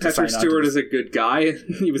Stewart to sign on. Patrick Stewart is a good guy.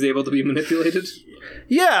 He was able to be manipulated.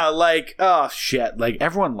 Yeah, like, oh shit, like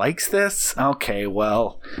everyone likes this? Okay,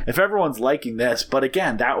 well, if everyone's liking this, but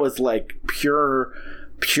again, that was like pure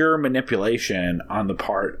manipulation on the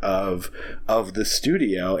part of the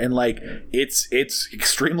studio, and like it's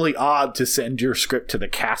extremely odd to send your script to the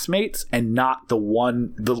castmates and not the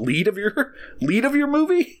lead of your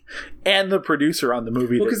movie and the producer on the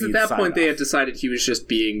movie. Well, because at that point they had decided he was just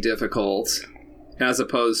being difficult, as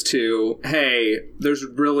opposed to, hey, there's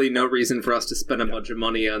really no reason for us to spend a bunch of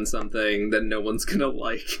money on something that no one's gonna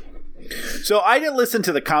like. So I didn't listen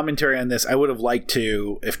to the commentary on this. I would have liked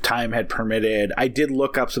to if time had permitted. I did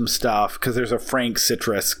look up some stuff because there's a Frank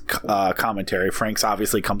Citrus commentary. Frank's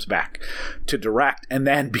obviously comes back to direct, and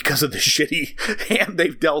then because of the shitty hand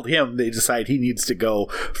they've dealt him, they decide he needs to go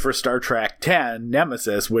for Star Trek X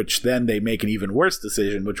Nemesis, which then they make an even worse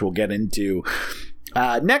decision, which we'll get into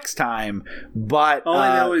next time. But all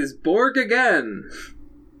I know is Borg again.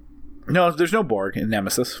 No, there's no Borg in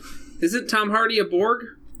Nemesis. Isn't Tom Hardy a Borg?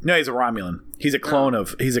 No, he's a Romulan. He's a clone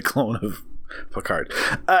of Picard.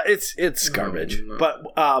 It's garbage. No.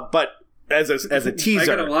 But as a teaser, I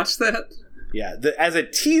gotta watch that. Yeah, as a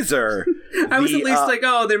teaser, I was at least like,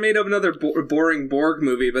 oh, they made up another boring Borg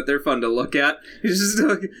movie, but they're fun to look at. It's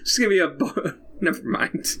just gonna be a. Never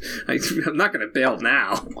mind. I'm not gonna bail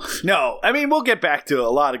now. No, I mean we'll get back to a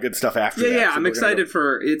lot of good stuff after. Yeah, that, yeah. so I'm excited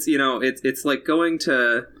for it's. You know, it's like going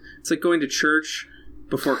to church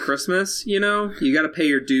before Christmas. You know, you got to pay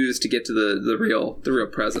your dues to get to the real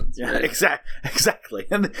presents. Yeah, right? exactly.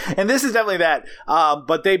 And this is definitely that.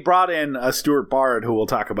 But they brought in a Stuart Bard, who we'll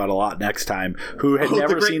talk about a lot next time, who had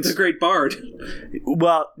never seen the great Bard.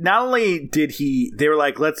 Well, not only did they were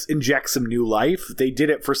like, let's inject some new life. They did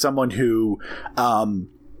it for someone who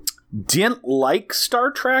didn't like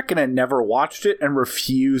Star Trek and had never watched it and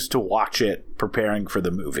refused to watch it preparing for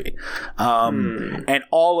the movie. And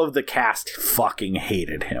all of the cast fucking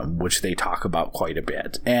hated him, which they talk about quite a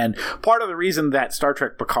bit. And part of the reason that Star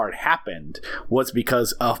Trek Picard happened was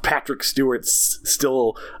because of Patrick Stewart's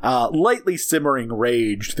still lightly simmering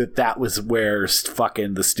rage that was where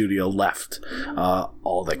fucking the studio left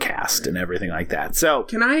all the cast and everything like that. So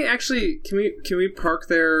can we park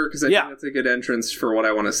there? Because I think that's a good entrance for what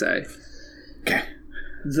I want to say. Okay.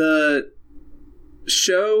 The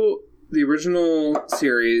show, the original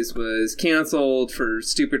series, was canceled for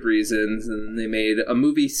stupid reasons, and they made a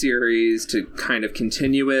movie series to kind of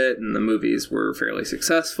continue it, and the movies were fairly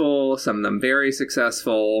successful, some of them very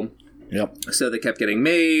successful. Yep. So they kept getting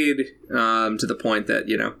made to the point that,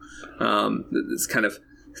 you know, it's kind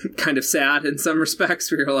of sad in some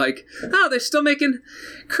respects, where you're like, oh, they're still making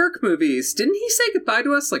Kirk movies. Didn't he say goodbye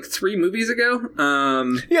to us like 3 movies ago?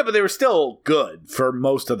 Yeah, but they were still good for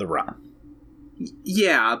most of the run.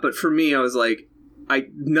 Yeah, but for me, I was like,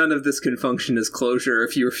 none of this can function as closure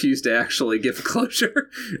if you refuse to actually give closure.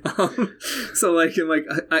 So like,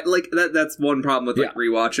 that's one problem with like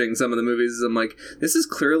rewatching some of the movies. Is I'm like, this is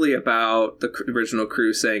clearly about the original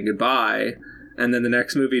crew saying goodbye. And then the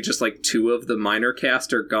next movie, just like 2 of the minor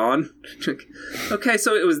cast are gone. Okay,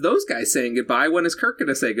 so it was those guys saying goodbye. When is Kirk going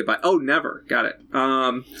to say goodbye? Oh, never. Got it.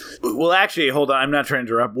 Well, actually, hold on. I'm not trying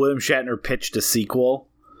to interrupt. William Shatner pitched a sequel.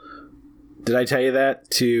 Did I tell you that?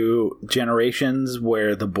 To Generations,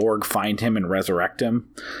 where the Borg find him and resurrect him.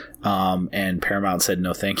 And Paramount said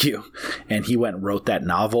no thank you. And he went and wrote that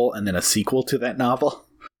novel and then a sequel to that novel.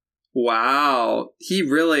 Wow. He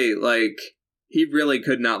really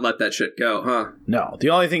could not let that shit go, huh? No. The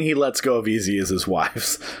only thing he lets go of easy is his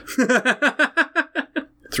wives.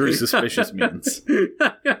 Through suspicious means.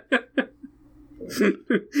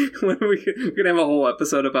 When we're going to have a whole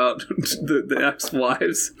episode about the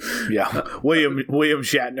ex-wives. Yeah. William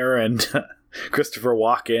Shatner and Christopher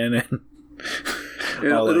Walken and...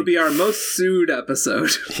 It'll be our most sued episode.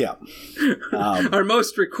 Yeah. Our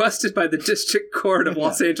most requested by the District Court of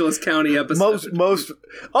Los Angeles County episode.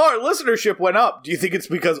 Our listenership went up. Do you think it's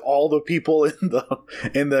because all the people in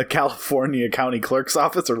the California County Clerk's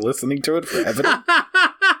office are listening to it for evidence?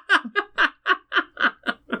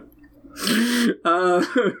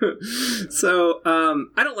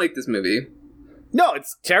 I don't like this movie. No,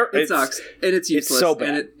 it's terrible. It sucks, and it's useless. It's so bad.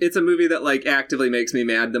 And it's a movie that like actively makes me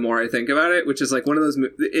mad the more I think about it. Which is like one of those.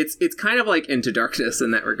 It's kind of like Into Darkness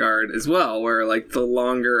in that regard as well, where like the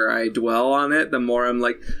longer I dwell on it, the more I'm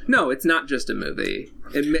like, no, it's not just a movie.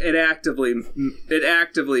 It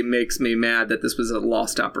actively makes me mad that this was a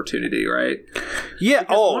lost opportunity, right? Yeah.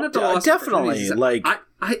 Because definitely. Like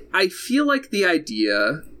I feel like the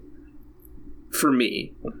idea for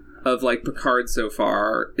me of like Picard so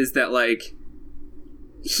far is that like.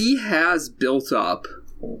 He has built up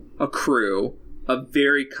a crew of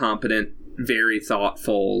very competent, very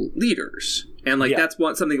thoughtful leaders. And, like, that's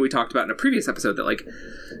something we talked about in a previous episode, that, like,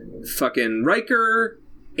 fucking Riker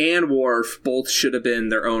and Worf both should have been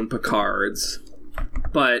their own Picards.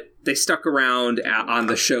 But they stuck around on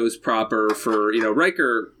the shows proper for,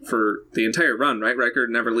 Riker for the entire run, right? Riker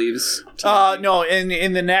never leaves. No,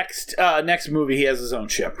 in the next movie, he has his own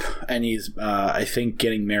ship. And he's, I think,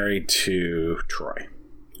 getting married to Troy.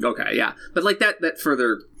 Okay, yeah. But like that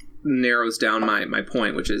further narrows down my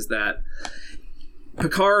point, which is that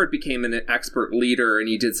Picard became an expert leader and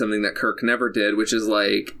he did something that Kirk never did, which is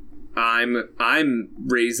like I'm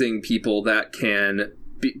raising people that can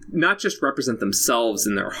be, not just represent themselves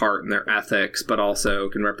in their heart and their ethics, but also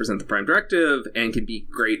can represent the Prime Directive and can be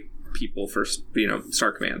great people for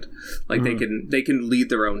Star Command. Like they can lead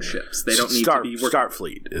their own ships. They don't need to be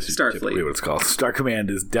Starfleet is typically what it's called. Star Command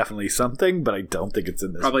is definitely something, but I don't think it's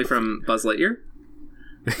in this. Probably from Buzz Lightyear.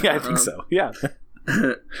 Yeah, I think so. Yeah.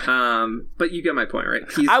 But you get my point, right?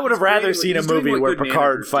 I would have rather seen a movie where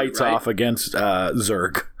Picard fights off against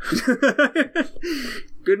Zurg.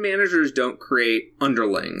 Good managers don't create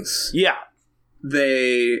underlings. Yeah.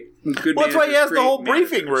 That's why he has the whole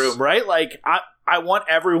briefing room, right? Like, I want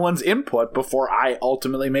everyone's input before I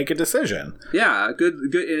ultimately make a decision. Yeah, good.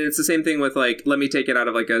 And it's the same thing with, like, let me take it out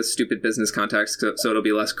of, like, a stupid business context so it'll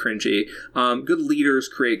be less cringy. Good leaders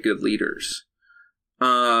create good leaders.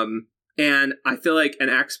 And I feel like an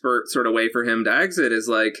expert sort of way for him to exit is,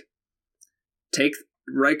 like, take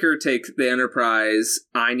the Enterprise,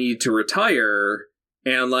 I need to retire,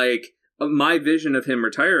 and, like, my vision of him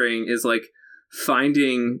retiring is, like,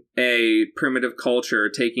 finding a primitive culture,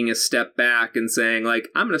 taking a step back and saying, like,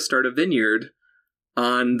 I'm going to start a vineyard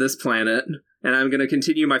on this planet and I'm going to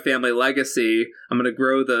continue my family legacy. I'm going to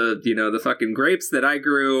grow the fucking grapes that I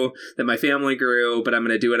grew, that my family grew, but I'm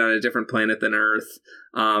going to do it on a different planet than Earth.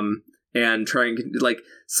 And trying, like,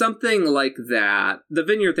 something like that. The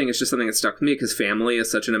vineyard thing is just something that stuck with me because family is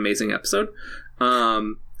such an amazing episode.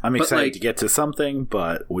 I'm excited to get to something,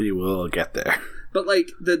 but we will get there. But, like,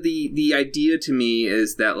 the idea to me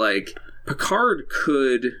is that, like, Picard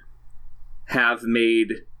could have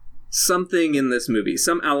made something in this movie,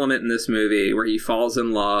 some element in this movie where he falls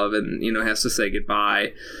in love and, has to say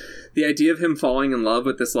goodbye. The idea of him falling in love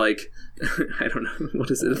with this, like, I don't know,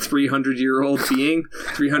 what is it, a 300-year-old being?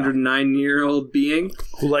 309-year-old being?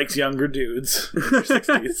 Who likes younger dudes in their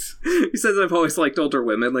 60s. He says, I've always liked older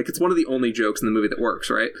women. Like, it's one of the only jokes in the movie that works,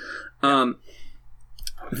 right?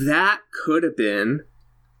 That could have been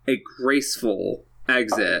a graceful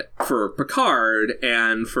exit for Picard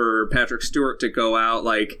and for Patrick Stewart to go out,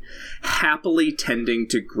 like, happily tending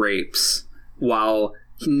to grapes while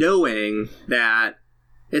knowing that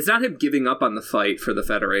it's not him giving up on the fight for the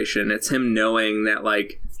Federation. It's him knowing that,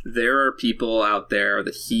 like, there are people out there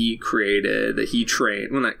that he created, that he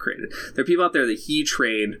trained. Well, not created. There are people out there that he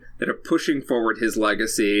trained that are pushing forward his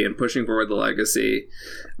legacy and pushing forward the legacy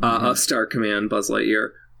of Star Command Buzz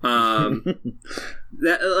Lightyear.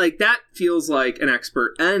 That feels like an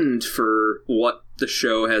expert end for what the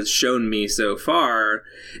show has shown me so far.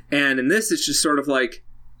 And in this, it's just sort of like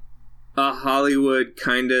a Hollywood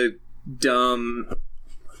kind of dumb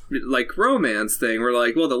like romance thing where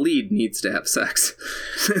like, well, the lead needs to have sex.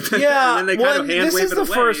 Yeah, and then they kind of hand wave it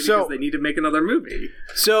away because they need to make another movie.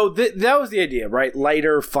 So that was the idea, right?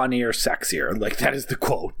 Lighter, funnier, sexier. Like that is the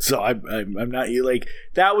quote. So I'm not like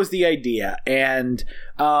that was the idea, and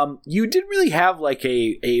you didn't really have like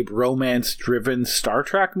a romance driven Star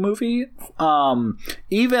Trek movie.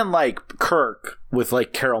 Even like Kirk with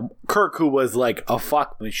like Kirk, who was like a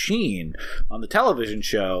fuck machine on the television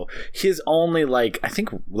show, his only like I think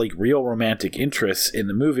like real romantic interests in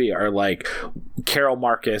the movie are like Carol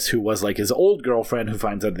Marcus, who was like his old girlfriend who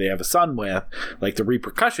finds out they have a son with, like the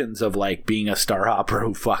repercussions of like being a star hopper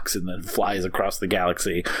who fucks and then flies across the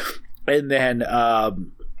galaxy, and then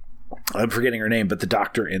I'm forgetting her name, but the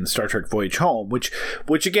doctor in Star Trek Voyage Home, which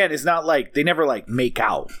again is not like they never like make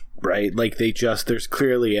out, right? Like they just there's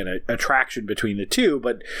clearly an attraction between the two,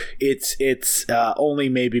 but it's only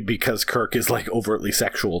maybe because Kirk is like overtly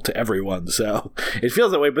sexual to everyone, so it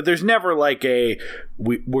feels that way. But there's never like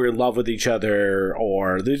we're in love with each other,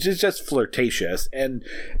 or there's just flirtatious, and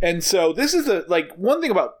so this is like one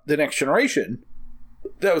thing about The Next Generation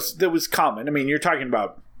that was common. I mean, you're talking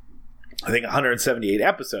about I think 178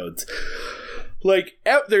 episodes. Like,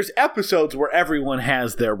 there's episodes where everyone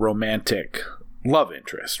has their romantic love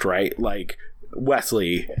interest, right? Like,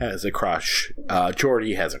 Wesley has a crush.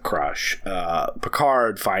 Geordi has a crush.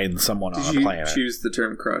 Picard finds someone on a planet. Did you choose the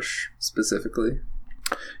term crush specifically?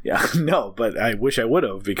 Yeah, no, but I wish I would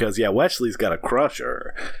have, because, yeah, Wesley's got a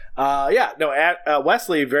crusher.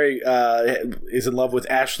 Wesley is in love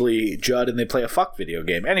with Ashley Judd, and they play a fuck video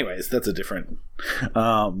game. Anyways, that's a different...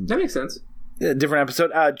 that makes sense. Different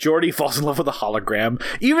episode. Geordi falls in love with a hologram.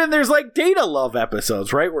 Even there's like data love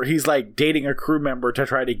episodes, right, where he's like dating a crew member to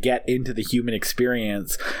try to get into the human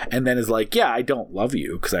experience, and then is like, yeah, I don't love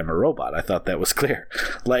you because I'm a robot. I thought that was clear.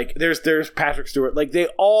 Like there's Patrick Stewart. Like they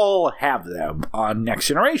all have them on Next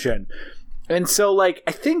Generation, and so like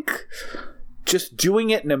I think just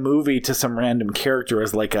doing it in a movie to some random character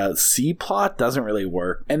as like a C plot doesn't really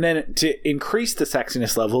work. And then to increase the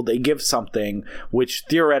sexiness level, they give something which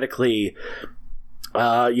theoretically,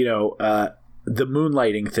 the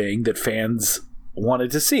moonlighting thing that fans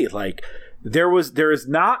wanted to see. Like there is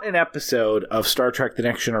not an episode of Star Trek The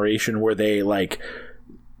Next Generation where they like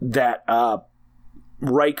that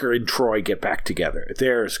Riker and Troy get back together.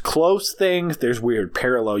 There's close things, there's weird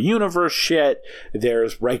parallel universe shit,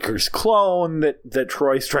 there's Riker's clone that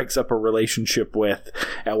Troy strikes up a relationship with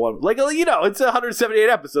at one, like, it's 178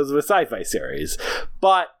 episodes of a sci-fi series,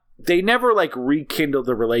 but they never like rekindle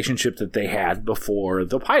the relationship that they had before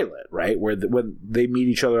the pilot, right? Where when they meet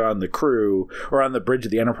each other on the crew or on the bridge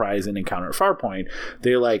of the Enterprise and encounter at Farpoint,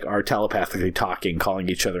 they like are telepathically talking, calling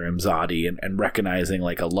each other Imzadi, and recognizing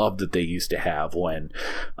like a love that they used to have when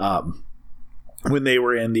they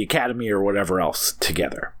were in the Academy or whatever else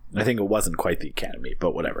together. I think it wasn't quite the Academy,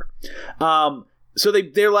 but whatever. So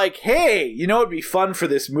they're like, hey, it'd be fun for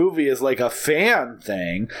this movie as like a fan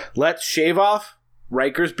thing. Let's shave off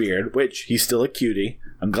Riker's beard, which he's still a cutie.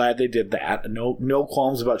 I'm glad they did that. No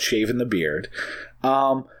qualms about shaving the beard.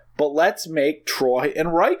 But let's make Troy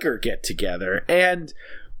and Riker get together. And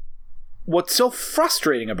what's so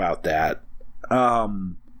frustrating about that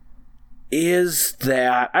is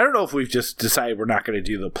that I don't know if we've just decided we're not going to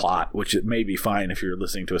do the plot, which it may be fine if you're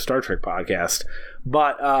listening to a Star Trek podcast.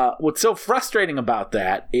 But what's so frustrating about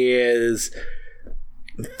that is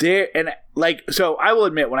so I will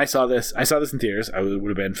admit, when I saw this in theaters, I would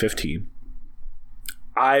have been 15.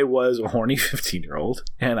 I was a horny 15-year-old,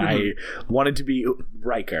 and I wanted to be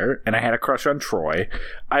Riker, and I had a crush on Troy.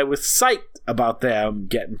 I was psyched about them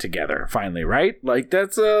getting together, finally, right? Like,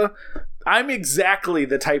 I'm exactly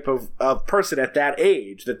the type of person at that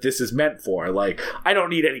age that this is meant for. Like, I don't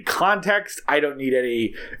need any context. I don't need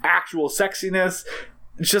any actual sexiness.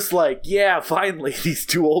 It's just like, yeah, finally, these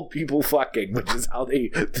two old people fucking, which is how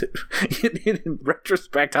they, in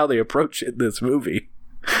retrospect, how they approach it in this movie.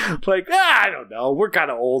 Like, I don't know, we're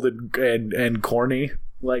kind of old and corny.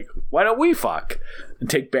 Like, why don't we fuck and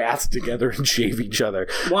take baths together and shave each other?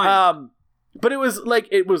 Why? But it was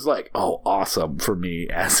like, oh, awesome for me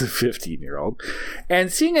as a 15-year-old.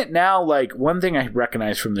 And seeing it now, like, one thing I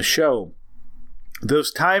recognize from the show,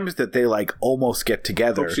 those times that they, like, almost get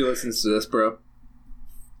together. Hope she listens to this, bro.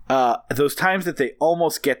 those times that they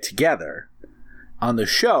almost get together on the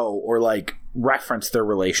show, or like reference their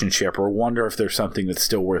relationship, or wonder if there's something that's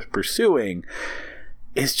still worth pursuing,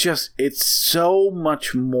 it's so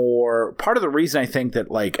much more. Part of the reason I think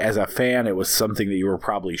that, like, as a fan, it was something that you were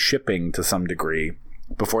probably shipping to some degree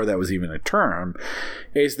before that was even a term,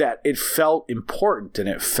 is that it felt important, and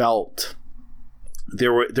it felt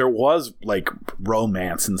there was like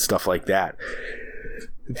romance and stuff like that.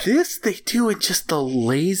 This they do in just the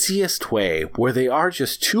laziest way, where they are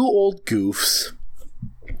just two old goofs.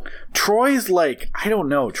 Troy's like, I don't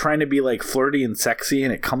know, trying to be like flirty and sexy,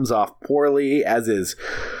 and it comes off poorly, as is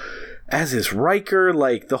Riker.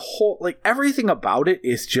 Like, the whole, like, everything about it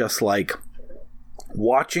is just like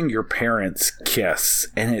watching your parents kiss,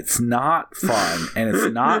 and it's not fun, and it's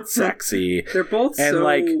not sexy. They're both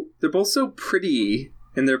so pretty,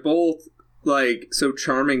 and they're both like so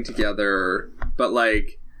charming together, but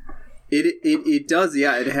like it does,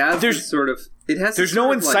 yeah, it has this sort of, it has, there's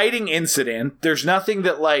no inciting incident. There's nothing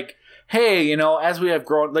that, like, hey, you know, as we have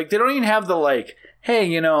grown, like, they don't even have the, like, hey,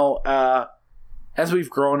 you know, as we've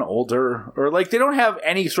grown older, or like, they don't have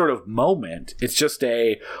any sort of moment. It's just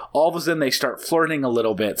all of a sudden they start flirting a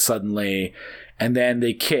little bit suddenly, and then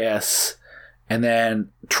they kiss, and then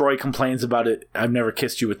Troy complains about it. I've never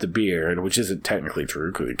kissed you with the beard, which isn't technically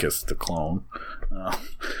true because he kissed the clone.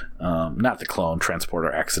 Not the clone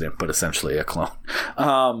transporter accident, but essentially a clone.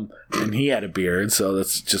 And he had a beard, so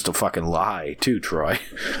that's just a fucking lie too, Troy.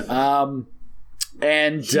 And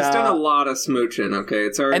he's done a lot of smooching. Okay,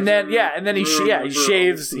 it's already, and then he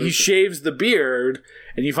shaves the beard,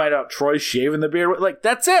 and you find out Troy's shaving the beard. Like,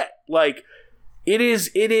 that's it. Like, it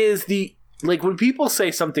is the, like, when people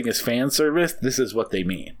say something is fan service, this is what they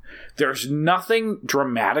mean. There's nothing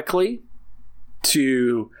dramatically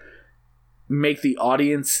to make the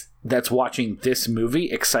audience that's watching this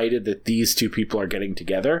movie excited that these two people are getting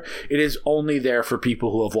together. It is only there for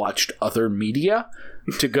people who have watched other media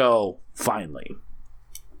to go, finally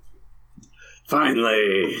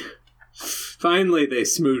they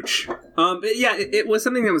smooch. Yeah, it was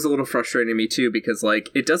something that was a little frustrating to me too, because like,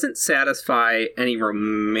 it doesn't satisfy any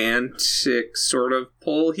romantic sort of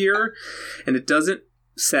pull here, and it doesn't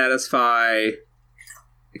satisfy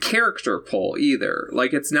character pull either.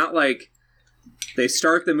 Like, it's not like they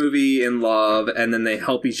start the movie in love and then they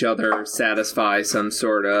help each other satisfy some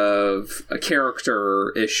sort of a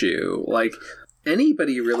character issue. Like,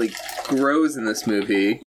 anybody really grows in this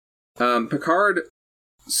movie. Picard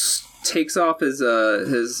takes off his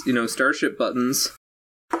starship buttons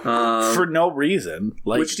for no reason,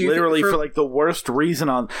 like, literally for like the worst reason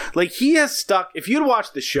on, like, he has stuck. If you'd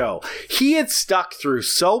watched the show, he had stuck through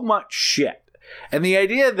so much shit, and the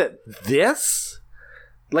idea that this,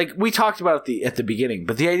 like, we talked about it at the beginning,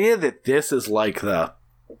 but the idea that this is like the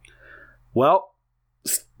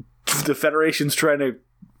Federation's trying to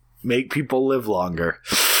make people live longer.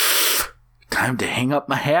 Time to hang up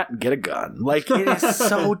my hat and get a gun. Like, it is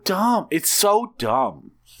so dumb. It's so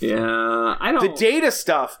dumb. Yeah, I don't. The Data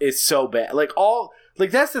stuff is so bad. Like,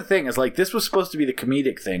 that's the thing, is like, this was supposed to be the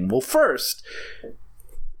comedic thing. Well, first,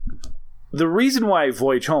 the reason why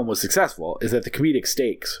Voyage Home was successful is that the comedic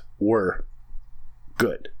stakes were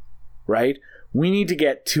good, right? We need to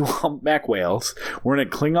get 2 humpback whales. We're in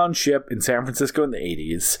a Klingon ship in San Francisco in the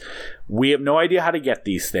 80s. We have no idea how to get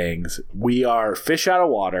these things. We are fish out of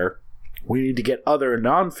water. We need to get other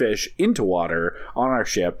non-fish into water on our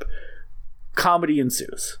ship. Comedy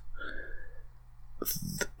ensues.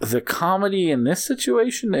 The comedy in this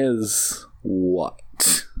situation is what?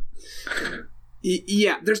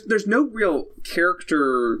 Yeah, there's no real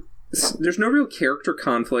character. There's no real character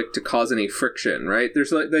conflict to cause any friction, right?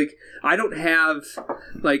 There's like I don't have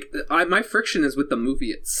my friction is with the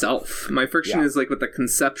movie itself. My friction is like with the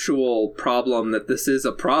conceptual problem that this is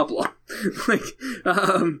a problem, like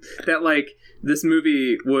that like this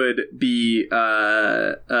movie would be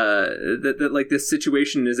that like this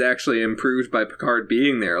situation is actually improved by Picard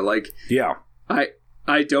being there. Like, yeah,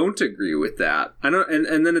 I don't agree with that. I don't,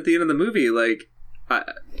 and then at the end of the movie, like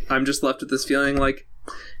I'm just left with this feeling like,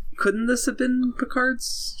 couldn't this have been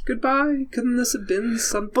Picard's goodbye? Couldn't this have been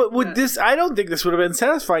something? But would this? I don't think this would have been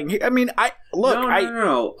satisfying. I mean,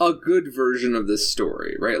 No. A good version of this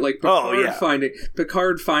story, right? Like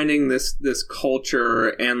Picard finding this culture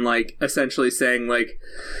and like essentially saying like,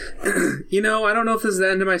 you know, I don't know if this is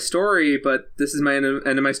the end of my story, but this is my end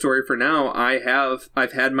of my story for now.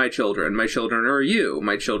 I've had my children. My children are you.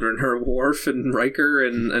 My children are Worf and Riker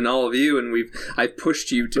and all of you, and I've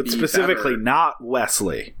pushed you to be specifically better. Not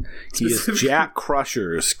Wesley. He is Jack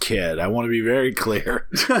Crusher's kid. I want to be very clear.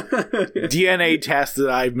 DNA test that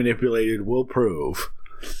I've manipulated will prove.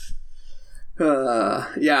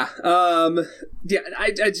 Yeah.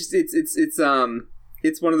 I just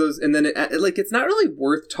it's one of those, and then it's not really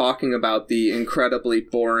worth talking about the incredibly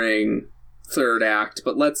boring third act,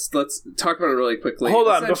 but let's talk about it really quickly. Hold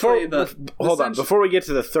on, before we get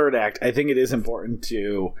to the third act, I think it is important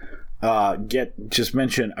to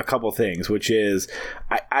mention a couple things, which is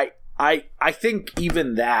I think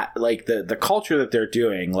even that, like, the culture that they're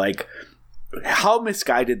doing, like, how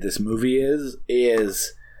misguided this movie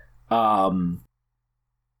is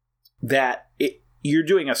that you're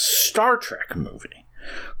doing a Star Trek movie.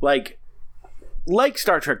 Like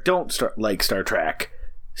Star Trek, like Star Trek.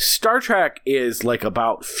 Star Trek is, like,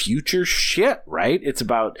 about future shit, right? It's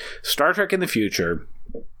about Star Trek in the future.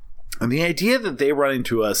 And the idea that they run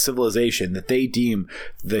into a civilization that they deem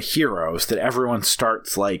the heroes, that everyone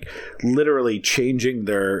starts, like, literally quitting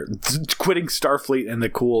Starfleet and the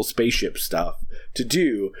cool spaceship stuff to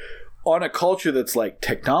do on a culture that's like,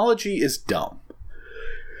 technology is dumb.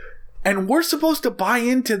 And we're supposed to buy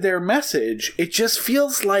into their message. It just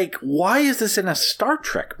feels like, why is this in a Star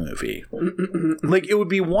Trek movie? Like, it would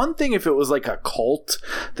be one thing if it was like a cult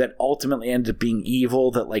that ultimately ended up being evil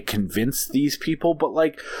that, like, convinced these people. But,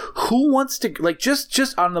 like, who wants to, like,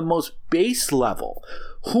 just on the most base level,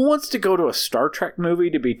 who wants to go to a Star Trek movie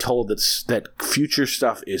to be told that future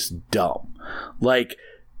stuff is dumb? Like,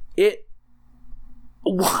 it...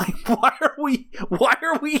 Why are we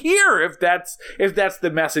here if that's the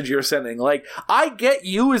message you're sending? Like, I get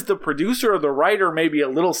you as the producer or the writer maybe a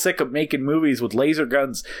little sick of making movies with laser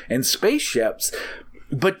guns and spaceships,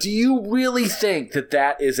 but do you really think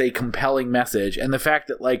that is a compelling message? And the fact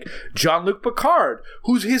that, like, Jean-Luc Picard,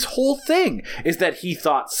 whose his whole thing is that he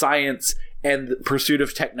thought science and the pursuit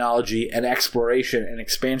of technology and exploration and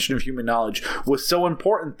expansion of human knowledge was so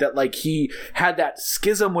important that, like, he had that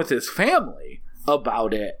schism with his family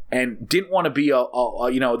about it and didn't want to be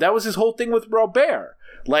that was his whole thing with Robert.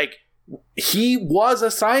 Like, he was a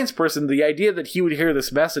science person. The idea that he would hear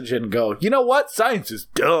this message and go, you know what, science is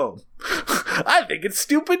dumb. I think it's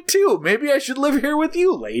stupid too. Maybe I should live here with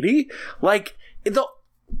you, lady. Like, it's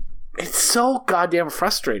so goddamn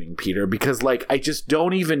frustrating, Peter, because, like, I just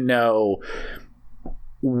don't even know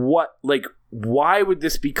why would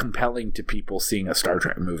this be compelling to people seeing a Star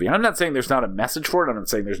Trek movie? I'm not saying there's not a message for it. I'm not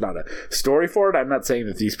saying there's not a story for it. I'm not saying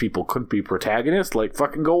that these people couldn't be protagonists. Like,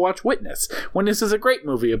 fucking go watch Witness. Witness is a great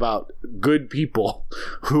movie about good people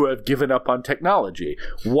who have given up on technology.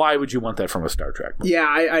 Why would you want that from a Star Trek movie? Yeah,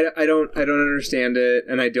 I don't understand it,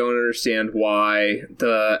 and I don't understand why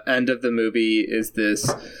the end of the movie is this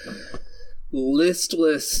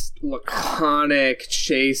listless, laconic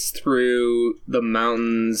chase through the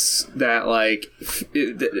mountains that, like,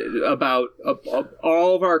 about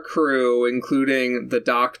all of our crew, including the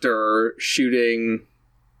doctor, shooting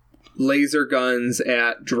laser guns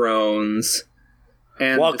at drones,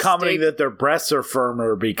 and while commenting that their breasts are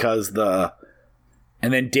firmer because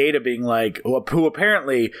and then Data being like, who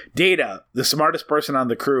apparently, Data, the smartest person on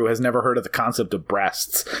the crew, has never heard of the concept of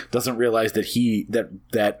breasts, doesn't realize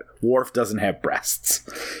that Worf doesn't have breasts.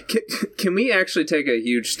 Can we actually take a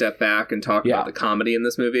huge step back and talk about the comedy in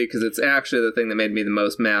this movie? Because it's actually the thing that made me the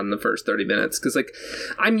most mad in the first 30 minutes. Because, like,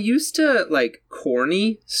 I'm used to, like,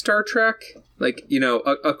 corny Star Trek. Like, you know,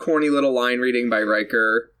 a corny little line reading by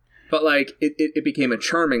Riker. But, like, it became a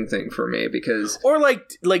charming thing for me because... Or, like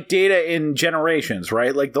Data in Generations,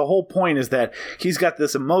 right? Like, the whole point is that he's got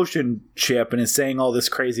this emotion chip and is saying all this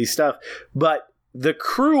crazy stuff, but the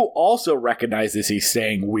crew also recognizes he's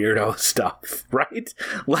saying weirdo stuff, right?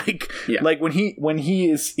 Like, like when he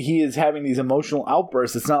is having these emotional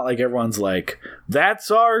outbursts, it's not like everyone's like, that's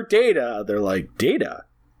our Data. They're like, Data,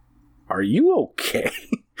 are you okay?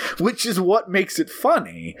 Which is what makes it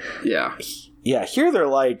funny. Yeah. Yeah, here they're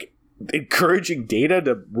like encouraging Data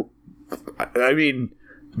to, I mean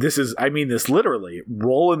this literally,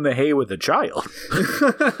 roll in the hay with a child.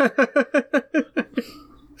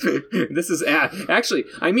 This is actually,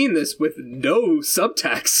 I mean this with no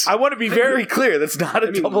subtext. I want to be very clear. That's not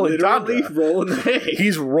a double entendre. Roll in the hay.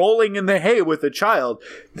 He's rolling in the hay with a child.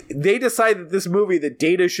 They decide that this movie, that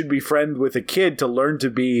Data should be friends with a kid to learn to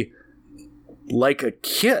be like a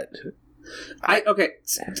kid.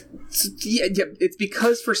 It's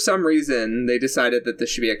because for some reason they decided that this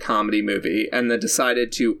should be a comedy movie, and they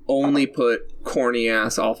decided to only put corny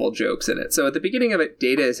ass awful jokes in it. So at the beginning of it,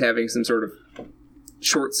 Data is having some sort of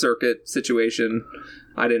short circuit situation.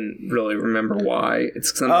 I didn't really remember why.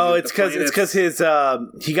 It's because his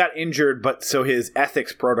he got injured, but so his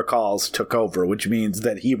ethics protocols took over, which means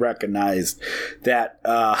that he recognized that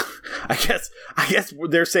I guess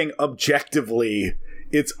they're saying objectively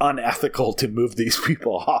it's unethical to move these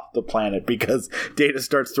people off the planet because Data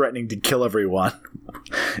starts threatening to kill everyone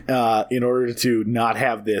in order to not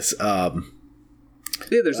have this.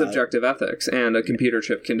 There's objective ethics, and a computer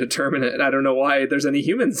chip can determine it. I don't know why there's any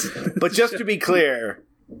humans. But just to be clear,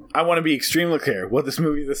 I want to be extremely clear. What this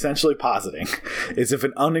movie is essentially positing is if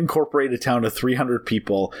an unincorporated town of 300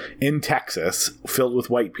 people in Texas filled with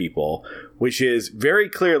white people, which is very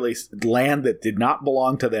clearly land that did not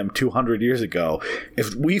belong to them 200 years ago,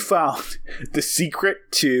 if we found the secret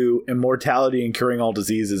to immortality and curing all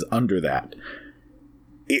diseases under that,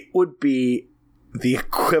 it would be the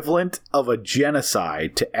equivalent of a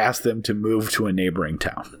genocide to ask them to move to a neighboring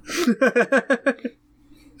town.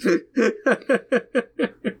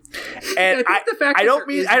 And I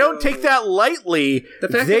don't take that lightly. The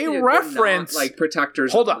fact they that reference they're not, like,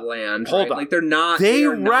 protectors of the land. Hold on. Like they're not. They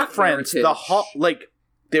reference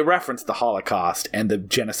they reference the Holocaust and the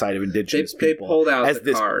genocide of indigenous people. They pulled out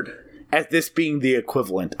the card as this being the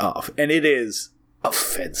equivalent of, and it is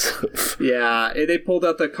offensive. Yeah, they pulled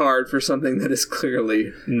out the card for something that is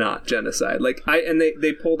clearly not genocide.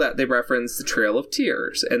 They pulled out, they referenced the Trail of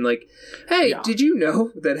Tears, and hey, did you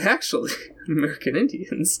know that actually American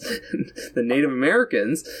Indians, the Native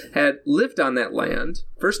Americans, had lived on that land?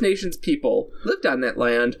 First Nations people lived on that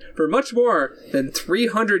land for much more than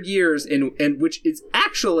 300 years, and which is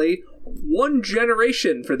actually one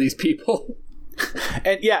generation for these people.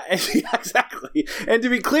 And exactly. And to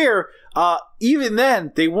be clear, even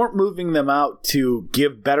then, they weren't moving them out to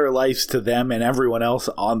give better lives to them and everyone else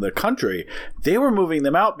on the country. They were moving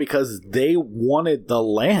them out because they wanted the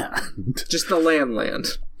land. Just the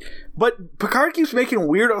land. But Picard keeps making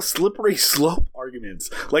weirdo slippery slope arguments.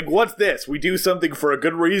 Like, what's this? We do something for a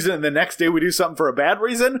good reason and the next day we do something for a bad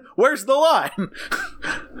reason? Where's the line?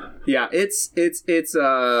 Yeah, it's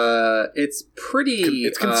pretty...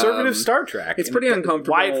 It's conservative Star Trek. It's pretty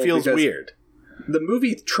uncomfortable. Why it feels weird. The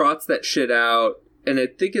movie trots that shit out, and I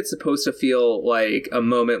think it's supposed to feel like a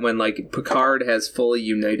moment when, Picard has fully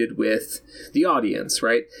united with the audience,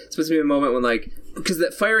 right? It's supposed to be a moment when, because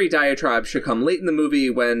that fiery diatribe should come late in the movie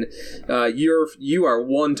when you are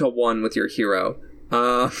one-to-one with your hero.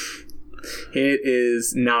 It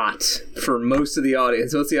is not for most of the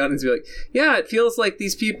audience. Most of the audience will be like, yeah, it feels like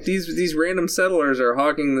these random settlers are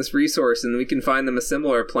hogging this resource, and we can find them a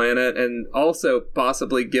similar planet, and also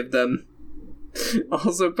possibly give them a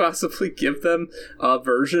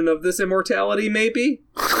version of this immortality, maybe.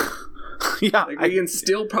 Yeah, we can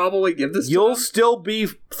still probably give this. You'll still be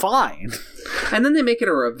fine. And then they make it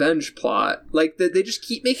a revenge plot. They just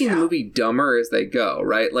keep making the movie dumber as they go,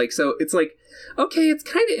 right? So it's okay, it's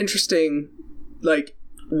kind of interesting.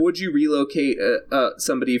 Would you relocate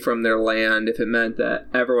somebody from their land if it meant that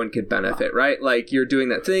everyone could benefit, right? You're doing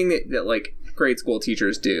that thing that grade school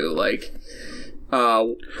teachers do.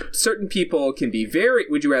 Certain people can be very...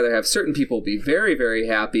 Would you rather have certain people be very, very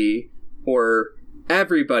happy, or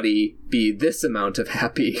everybody be this amount of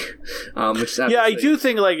happy? I do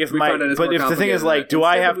think if the thing is do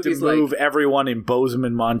I have to move everyone in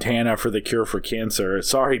Bozeman, Montana for the cure for cancer?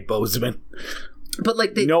 Sorry, Bozeman. But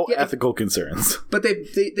ethical concerns. But they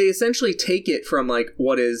essentially take it from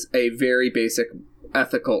what is a very basic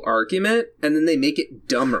ethical argument, and then they make it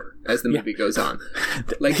dumber as the movie goes on.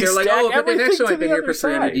 They're but they've actually been here for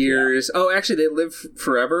 300 years. Yeah. Oh, actually, they live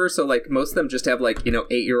forever. So most of them just have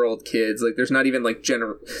 8-year-old kids. There's not even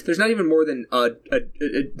there's not even more than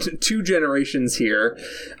 2 generations here.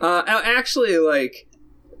 Actually,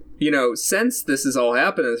 since this has all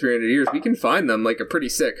happened in 300 years, we can find them a pretty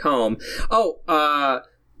sick home.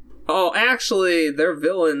 Actually, their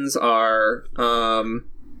villains are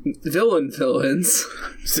villains.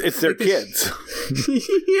 It's their kids.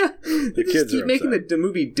 Yeah, they just keep making the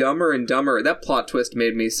movie dumber and dumber. That plot twist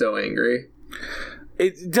made me so angry.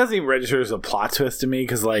 It doesn't even register as a plot twist to me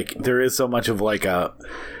because there is so much of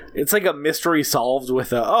it's a mystery solved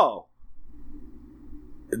with it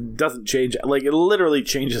doesn't change. It literally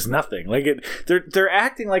changes nothing. They're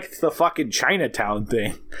acting like it's the fucking Chinatown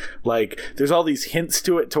thing. There's all these hints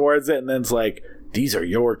to it towards it, and then it's these are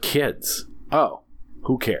your kids. Oh,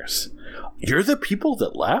 who cares? You're the people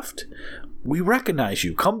that left? We recognize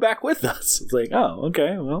you. Come back with us. It's oh,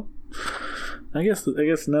 okay, well, I guess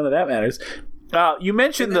none of that matters. You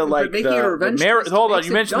mentioned the marriage. Hold on,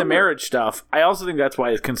 you mentioned the marriage stuff. I also think that's why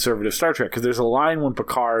it's conservative Star Trek, because there's a line when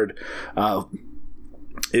Picard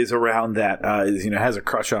is around that has a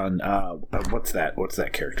crush on what's that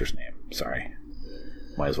character's name? Sorry,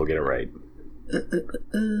 might as well get it right.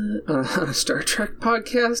 Star Trek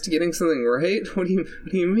podcast, getting something right? What do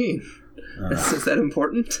you mean? Is that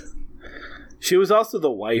important? She was also the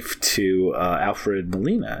wife to Alfred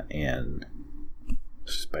Molina in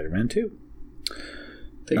Spider-Man 2. I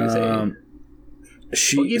think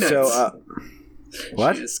it's Boogie Nights.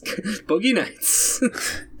 What? Boogie Nights.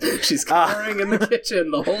 She's cowering in the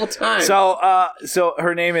kitchen the whole time. So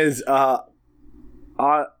her name is Ani,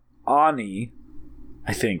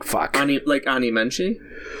 I think. Fuck. Ani, like Ani Menchi?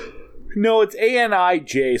 No, it's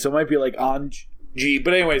Anij, so it might be like Anji.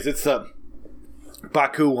 But anyways, it's the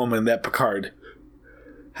Baku woman that Picard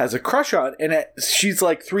has a crush on, and she's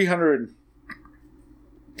like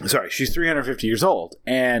 350 years old,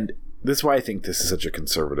 and this is why I think this is such a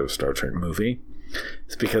conservative Star Trek movie.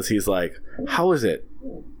 It's because he's like, how is it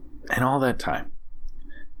in all that time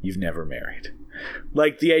you've never married?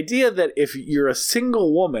 Like, the idea that if you're a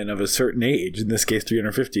single woman of a certain age, in this case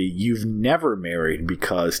 350, you've never married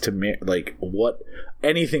because what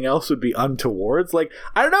anything else would be untowards. Like,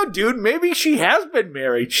 I don't know, dude, maybe she has been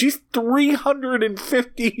married. She's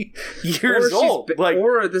 350 years old.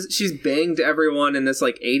 She's banged everyone in this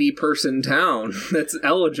like 80-person town that's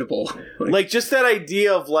eligible. Like, just that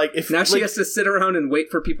idea of like, if now she has to sit around and wait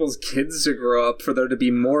for people's kids to grow up for there to be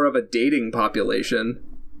more of a dating population.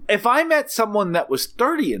 If I met someone that was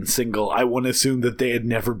 30 and single, I wouldn't assume that they had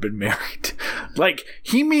never been married. Like,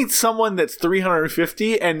 he meets someone that's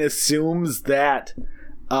 350 and assumes that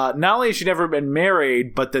not only has she never been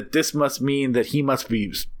married, but that this must mean that he must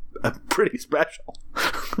be pretty special.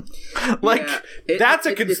 Like, yeah,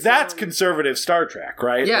 that's conservative Star Trek,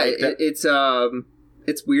 right? Yeah, like it's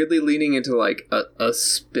weirdly leaning into like a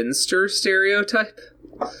spinster stereotype.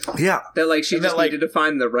 Yeah, that like she just needed to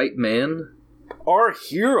find the right man. Our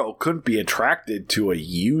hero couldn't be attracted to a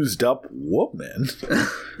used up woman.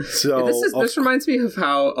 So this reminds me of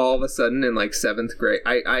how all of a sudden in like 7th grade,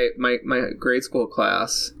 my grade school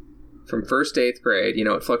class from 1st to 8th grade,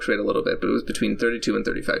 it fluctuated a little bit, but it was between 32 and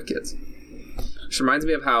 35 kids. Which reminds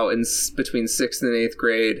me of how between 6th and 8th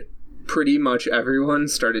grade, pretty much everyone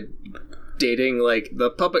started dating like the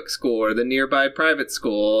public school or the nearby private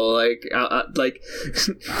school, like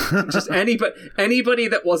just anybody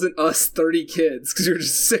that wasn't us 30 kids, because you're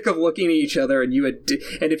just sick of looking at each other, and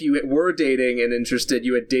and if you were dating and interested,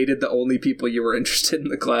 you had dated the only people you were interested in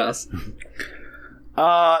the class.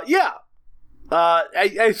 Yeah.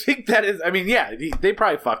 I think that is. I mean, yeah, they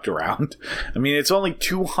probably fucked around. I mean, it's only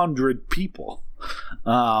 200 people.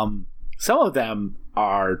 Some of them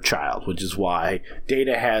are child, which is why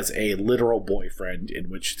Data has a literal boyfriend, in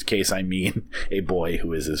which case I mean a boy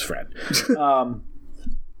who is his friend. Can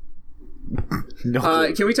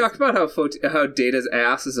we talk about how Data's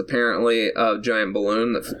ass is apparently a giant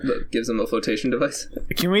balloon that gives him a flotation device?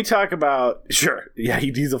 Can we talk about... Sure. Yeah,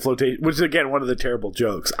 he's a flotation... Which is, again, one of the terrible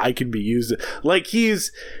jokes. I can be used... Like, he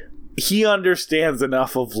understands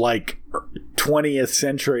enough of, like, 20th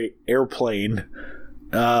century airplane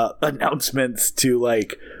announcements to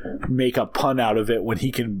like make a pun out of it when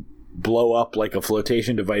he can blow up like a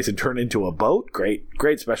flotation device and turn into a boat.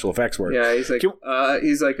 Great special effects work. Yeah, he's like,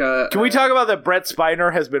 can we talk about that? Brett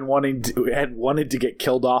Spiner has been wanted to get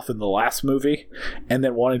killed off in the last movie, and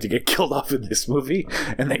then wanted to get killed off in this movie,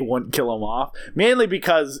 and they wouldn't kill him off, mainly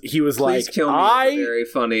because he was Please like, kill me. Very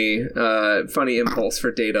funny impulse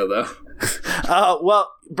for Data though.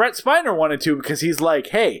 Well, Brett Spiner wanted to because he's like,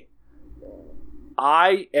 hey,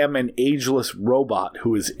 I am an ageless robot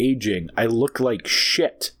who is aging. I look like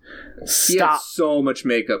shit. Stop. He has so much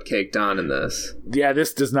makeup caked on in this. Yeah,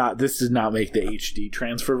 this does not make the HD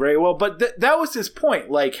transfer very well. But that was his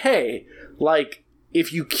point. Like, hey, like,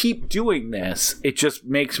 if you keep doing this, it just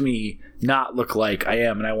makes me not look like I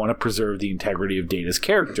am, and I want to preserve the integrity of Data's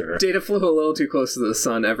character. Data flew a little too close to the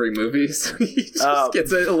sun every movie, so he just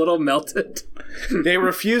gets a little melted. They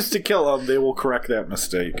refuse to kill him. They will correct that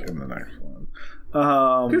mistake in the next one.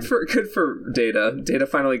 Good for Data. Data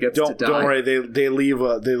finally gets to die. Don't worry, they leave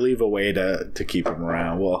a way to keep him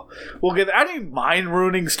around. We'll get. I didn't mind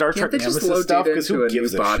ruining Star Trek Nemesis stuff because who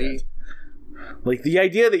gives a shit? Like, the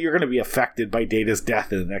idea that you're going to be affected by Data's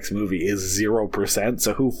death in the next movie is 0%.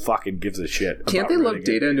 So who fucking gives a shit? Can't they load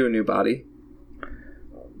Data into a new body?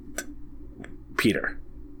 Peter,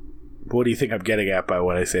 what do you think I'm getting at by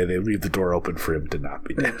when I say they leave the door open for him to not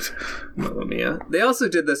be dead? Mamma mia. They also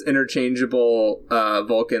did this interchangeable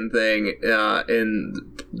Vulcan thing in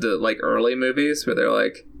the like early movies where they're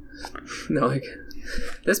like,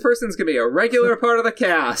 this person's gonna be a regular part of the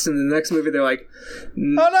cast, and the next movie they're like, oh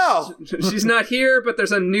no, she's not here, but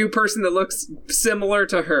there's a new person that looks similar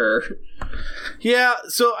to her. Yeah,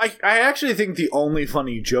 so I actually think the only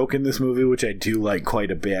funny joke in this movie, which I do like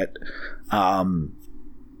quite a bit, I'm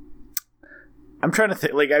trying to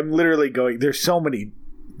think, like, I'm literally going, there's so many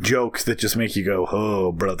jokes that just make you go,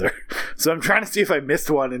 oh, brother. So I'm trying to see if I missed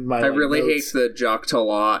one in my I really notes. hate the Jacques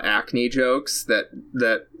Talon acne jokes that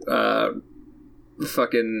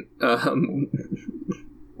fucking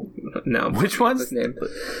no. Which one's his name?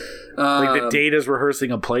 Like the Data's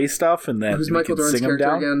rehearsing a play stuff, and then who's he Michael can Dorn's sing them character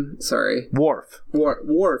down. again? Sorry, Worf.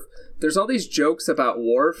 Worf. There's all these jokes about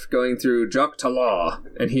Worf going through Jacques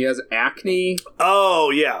Talon, and he has acne. Oh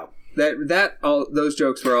yeah. All those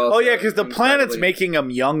jokes were all. Oh yeah, because the planet's making him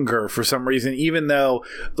younger for some reason. Even though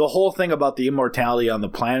the whole thing about the immortality on the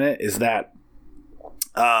planet is that,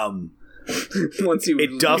 once you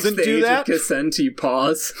it doesn't reach the do age that. of consent, you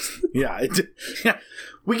pause. Yeah,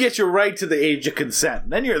 we get you right to the age of consent.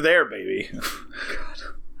 Then you're there, baby.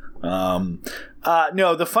 God.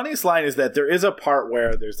 No, the funniest line is that there is a part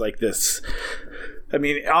where there's like this. I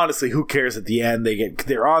mean, honestly, who cares at the end?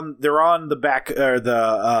 They're on the back or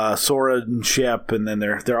the Soren ship, and then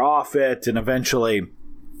they're off it, and eventually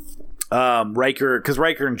Riker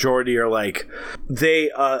and Geordi are like they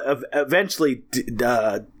eventually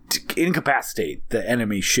incapacitate the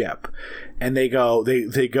enemy ship, and they go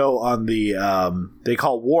on the they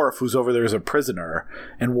call Worf, who's over there as a prisoner,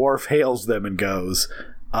 and Worf hails them and goes,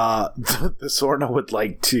 the Sorna would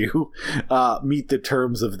like to meet the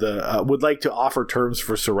terms of would like to offer terms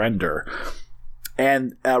for surrender.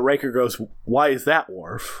 And Riker goes, why is that,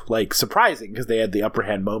 Worf? Like, surprising, because they had the upper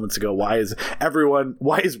hand moments ago. Why is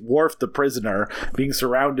Worf the prisoner being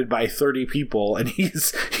surrounded by 30 people, and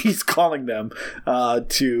he's calling them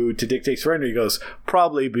to dictate surrender? He goes,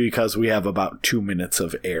 probably because we have about 2 minutes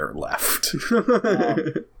of air left.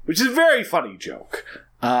 Which is a very funny joke.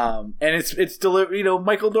 And it's delivered.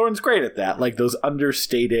 Michael Dorn's great at that, like those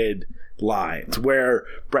understated lines where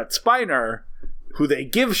Brett Spiner, who they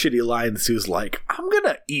give shitty lines to, is like, I'm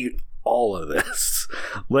gonna eat all of this.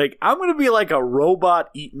 Like, I'm gonna be like a robot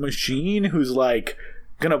eat machine who's like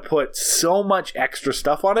gonna put so much extra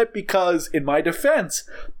stuff on it because, in my defense,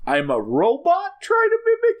 I'm a robot trying to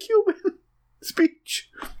mimic human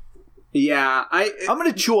speech. Yeah, I'm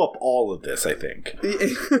gonna chew up all of this, I think.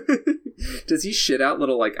 Does he shit out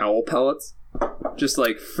little like owl pellets? Just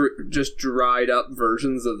like just dried up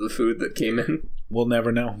versions of the food that came in? We'll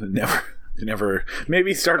never know. Never.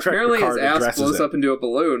 Maybe Star Trek. Apparently Picard his ass blows it up into a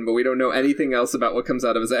balloon, but we don't know anything else about what comes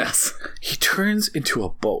out of his ass. He turns into a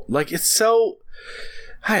boat. Like, it's so...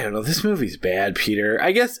 I don't know. This movie's bad, Peter.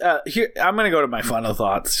 I guess here I'm going to go to my final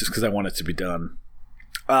thoughts just because I want it to be done.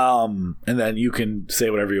 And then you can say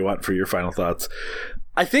whatever you want for your final thoughts.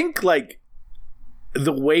 I think, like,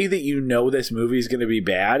 the way that you know this movie is going to be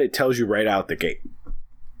bad, it tells you right out the gate.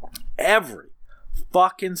 Every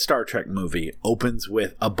fucking Star Trek movie opens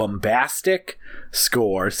with a bombastic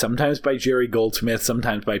score, sometimes by Jerry Goldsmith,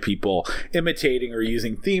 sometimes by people imitating or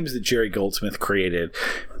using themes that Jerry Goldsmith created.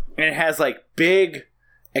 And it has, like, big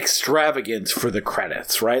extravagance for the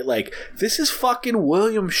credits, right? Like, this is fucking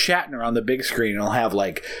William Shatner on the big screen. It'll have,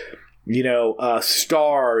 like,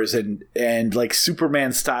 stars and like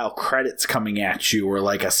Superman style credits coming at you, or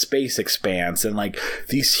like a space expanse, and like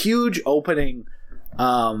these huge opening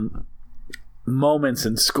moments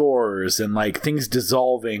and scores, and like things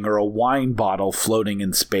dissolving, or a wine bottle floating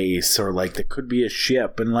in space, or like there could be a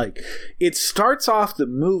ship, and like it starts off the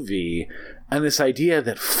movie and this idea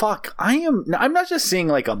that I'm not just seeing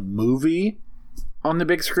like a movie on the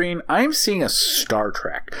big screen, I'm seeing a Star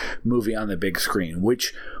Trek movie on the big screen,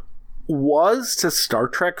 which was, to Star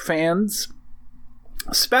Trek fans,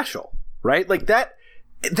 special, right? Like that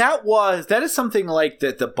is something like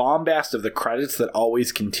that, the bombast of the credits that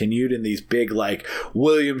always continued in these big, like,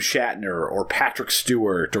 William Shatner or Patrick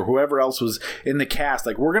Stewart or whoever else was in the cast.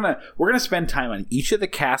 Like, we're gonna spend time on each of the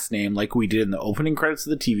cast name like we did in the opening credits of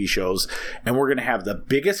the TV shows, and we're gonna have the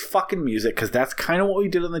biggest fucking music, because that's kind of what we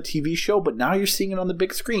did on the TV show, but now you're seeing it on the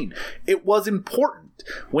big screen. It was important.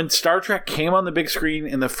 When Star Trek came on the big screen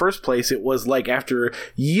in the first place, it was like after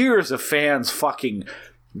years of fans fucking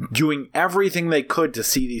doing everything they could to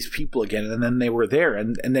see these people again, and then they were there,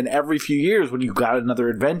 and then every few years when you got another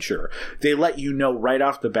adventure, they let you know right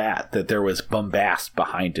off the bat that there was bombast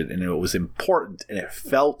behind it, and it was important, and it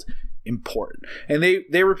felt important. And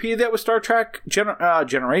they repeated that with Star Trek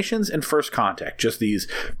Generations and First Contact, just these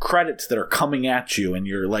credits that are coming at you, and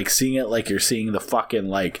you're like seeing it like you're seeing the fucking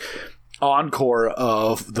like encore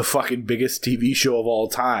of the fucking biggest TV show of all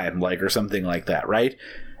time, like, or something like that, right?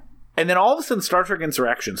 And then all of a sudden, Star Trek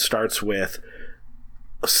Insurrection starts with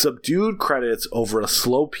subdued credits over a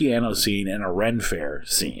slow piano scene and a Ren Fair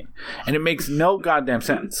scene. And it makes no goddamn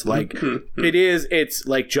sense. Like, it's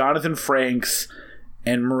like Jonathan Frakes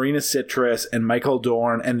and Marina Citrus and Michael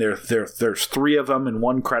Dorn, and there's three of them in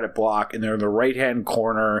one credit block, and they're in the right-hand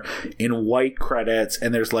corner in white credits,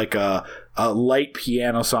 and there's like a light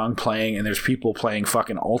piano song playing, and there's people playing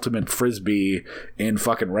fucking Ultimate Frisbee in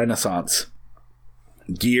fucking Renaissance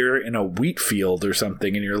gear in a wheat field or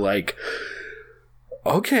something, and you're like,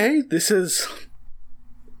 okay, this is...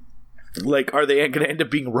 Like, are they going to end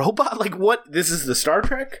up being robot? Like, what? This is the Star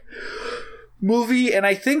Trek movie? And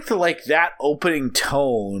I think that opening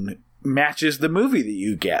tone matches the movie that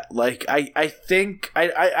you get. Like,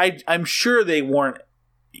 I'm sure they weren't,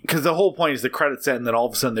 because the whole point is the credits end and then all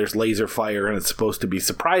of a sudden there's laser fire and it's supposed to be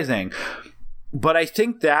surprising. But I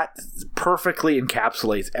think that perfectly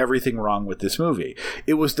encapsulates everything wrong with this movie.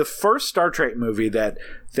 It was the first Star Trek movie that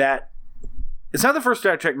it's not the first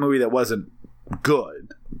Star Trek movie that wasn't good.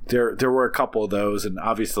 There were a couple of those, and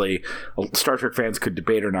obviously Star Trek fans could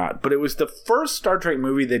debate or not, but it was the first Star Trek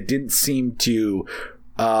movie that didn't seem to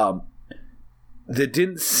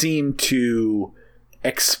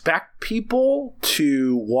expect people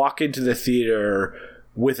to walk into the theater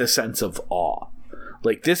with a sense of awe.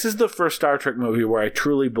 Like, this is the first Star Trek movie where I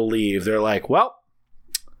truly believe they're like, well,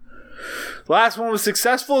 the last one was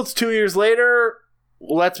successful, it's 2 years later,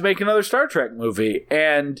 let's make another Star Trek movie.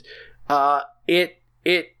 And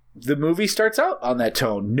the movie starts out on that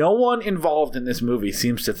tone. No one involved in this movie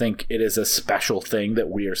seems to think it is a special thing that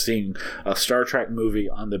we are seeing a Star Trek movie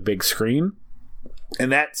on the big screen.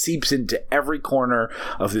 And that seeps into every corner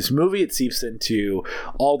of this movie. It seeps into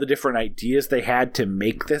all the different ideas they had to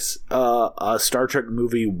make this a Star Trek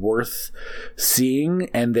movie worth seeing.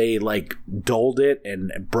 And they dulled it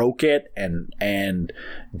and broke it and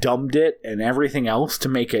dumbed it and everything else to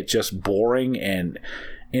make it just boring and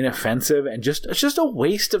inoffensive and just a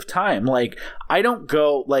waste of time. Like, I don't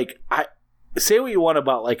go, I say what you want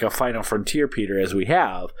about a Final Frontier, Peter, as we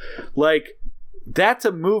have, that's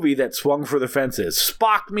a movie that swung for the fences.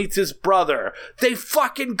 Spock meets his brother. They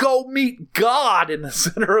fucking go meet God in the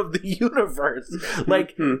center of the universe.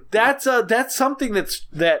 That's something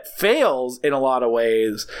that fails in a lot of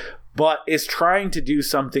ways, but is trying to do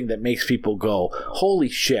something that makes people go, holy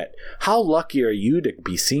shit, how lucky are you to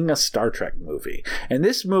be seeing a Star Trek movie? And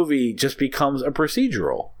this movie just becomes a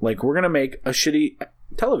procedural. We're going to make a shitty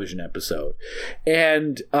television episode.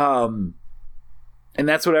 And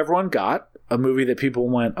that's what everyone got. A movie that people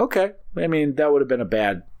went, okay, I mean, that would have been a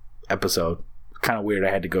bad episode. Kind of weird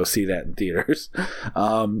I had to go see that in theaters.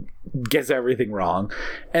 Gets everything wrong.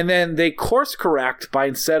 And then they course correct by,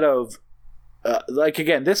 instead of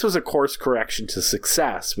again, this was a course correction to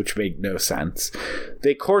success, which made no sense.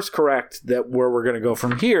 They course correct that where we're going to go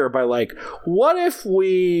from here by what if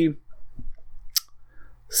we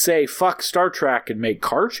say fuck Star Trek and make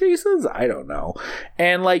car chases? I don't know.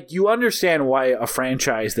 And you understand why a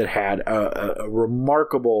franchise that had a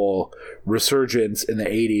remarkable resurgence in the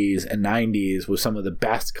 80s and 90s with some of the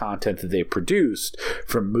best content that they produced,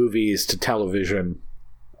 from movies to television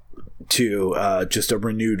to just a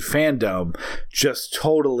renewed fandom, just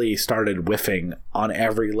totally started whiffing on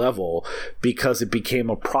every level because it became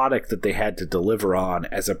a product that they had to deliver on,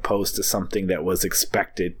 as opposed to something that was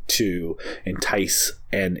expected to entice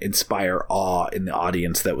and inspire awe in the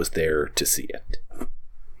audience that was there to see it.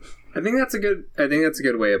 I think that's a good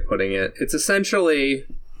way of putting it. It's essentially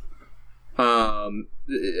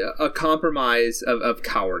a compromise of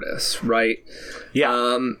cowardice, right?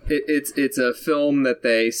 Yeah. It's a film that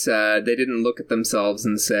they said they didn't look at themselves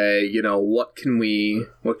and say, what can we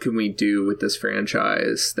do with this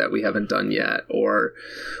franchise that we haven't done yet, or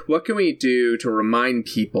what can we do to remind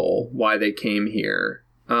people why they came here?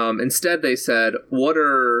 Instead, they said, what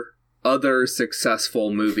are other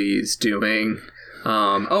successful movies doing?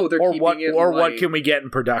 What can we get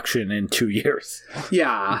in production in 2 years?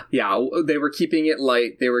 Yeah. They were keeping it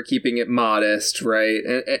light. They were keeping it modest, right?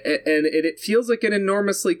 And it feels like an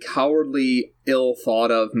enormously cowardly, ill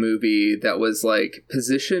thought of movie that was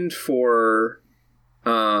positioned for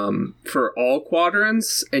all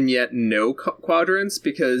quadrants and yet no quadrants,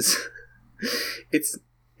 because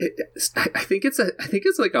I think it's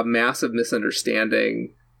a massive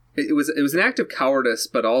misunderstanding. It was an act of cowardice,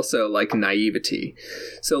 but also naivety.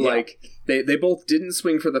 So yeah. They both didn't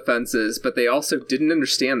swing for the fences, but they also didn't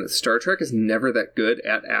understand that Star Trek is never that good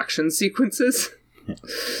at action sequences.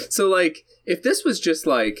 So if this was just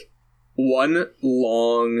one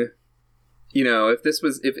long, by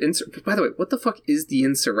the way, what the fuck is the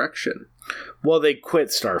Insurrection? Well, they quit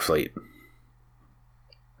Starfleet.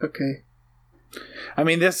 Okay. I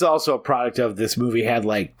mean, this is also a product of this movie had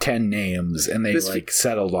 10 names and they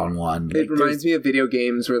settled on one. It reminds me of video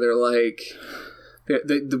games where they're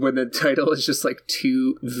when the title is just like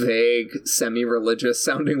two vague, semi-religious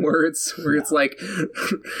sounding words, where it's like,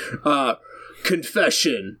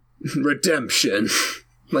 confession, redemption,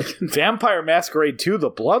 like Vampire Masquerade 2: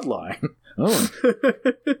 The Bloodline. Oh.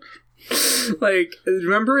 Like,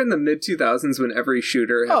 remember in the mid-2000s when every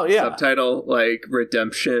shooter had a subtitle like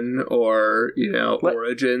Redemption or,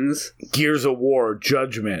 Origins? Gears of War,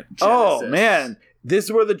 Judgment. Genesis. Oh, man. This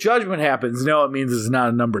is where the judgment happens. No, it means it's not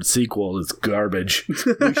a numbered sequel. It's garbage.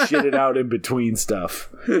 We shit it out in between stuff.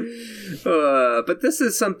 But this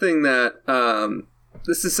is something that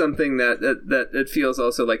that it feels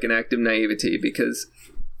also like an act of naivety, because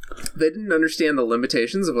they didn't understand the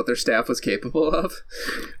limitations of what their staff was capable of.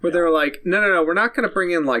 Where they were like, no, we're not going to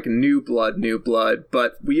bring in like new blood,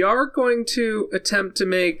 but we are going to attempt to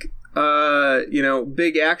make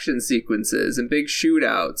big action sequences and big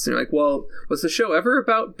shootouts. And you're like, well, was the show ever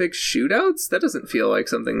about big shootouts? That doesn't feel like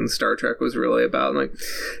something Star Trek was really about. I'm like,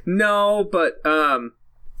 no, but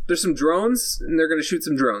there's some drones and they're going to shoot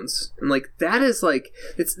some drones. And like, that is like,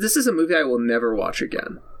 this is a movie I will never watch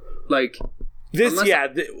again. Like,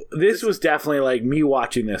 this was definitely like, me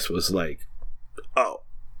watching this was like, oh.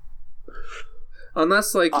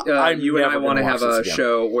 Unless, like, you and I want to have a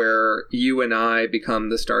show where you and I become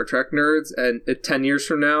the Star Trek nerds, and 10 years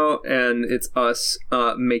from now, and it's us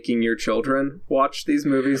making your children watch these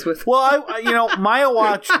movies with. Well, Maya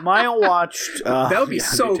watched. That would be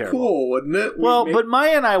so cool, wouldn't it? But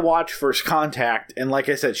Maya and I watched First Contact, and like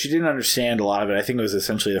I said, she didn't understand a lot of it. I think it was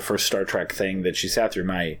essentially the first Star Trek thing that she sat through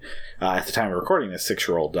my, at the time of recording this,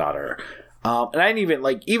 6-year-old daughter. And I didn't even,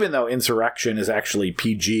 like, even though Insurrection is actually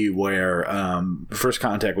PG, where First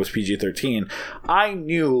Contact was PG-13, I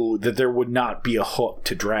knew that there would not be a hook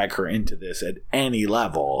to drag her into this at any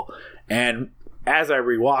level. And as I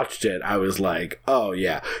rewatched it, I was like, oh,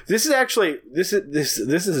 yeah. This is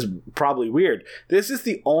probably weird. This is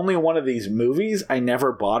the only one of these movies I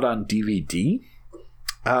never bought on DVD.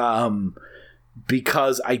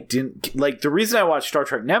 Because I didn't like, the reason I watched Star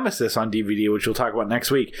Trek Nemesis on DVD, which we'll talk about next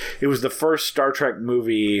week, it was the first Star Trek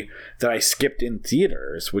movie that I skipped in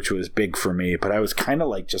theaters, which was big for me, but I was kind of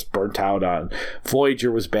like just burnt out on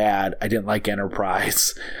Voyager was bad. I didn't like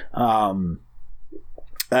Enterprise.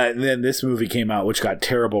 And then this movie came out, which got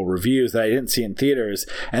terrible reviews that I didn't see in theaters,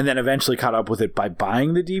 and then eventually caught up with it by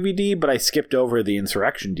buying the DVD, but I skipped over the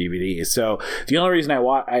Insurrection DVD. So the only reason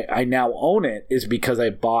I now own it is because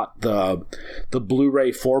I bought the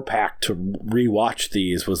Blu-ray 4-pack to rewatch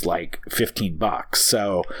these, was like $15.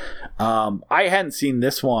 So I hadn't seen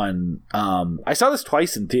this one. I saw this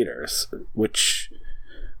twice in theaters, which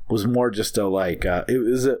was more just a like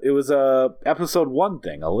it was a episode 1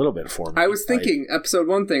 thing a little bit for me. I was thinking episode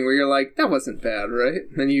 1 thing where you're like, that wasn't bad, right?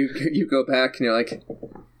 And then you go back and you're like,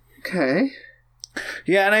 okay.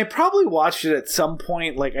 Yeah, and I probably watched it at some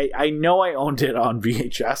point. Like, I know I owned it on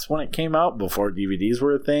VHS when it came out, before DVDs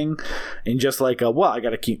were a thing, and just like, I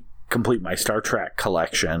gotta complete my Star Trek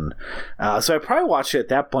collection. So I probably watched it at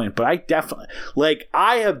that point, but I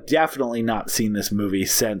have definitely not seen this movie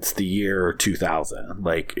since the year 2000.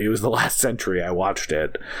 Like, it was the last century I watched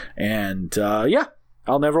it. And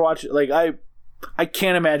I'll never watch it. Like, I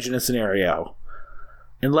can't imagine a scenario,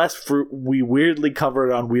 unless we weirdly cover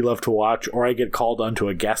it on We Love to Watch, or I get called onto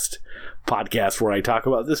a guest podcast where I talk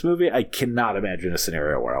about this movie. I cannot imagine a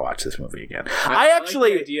scenario where I watch this movie again. I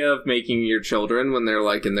actually like the idea of making your children, when they're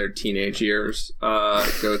like in their teenage years,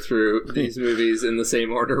 go through these movies in the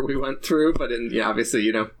same order we went through, but in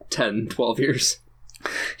obviously 10, 12 years.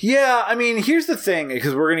 Yeah, I mean, here's the thing,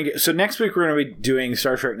 because so next week we're going to be doing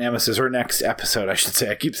Star Trek Nemesis, or next episode, I should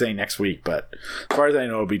say. I keep saying next week, but as far as I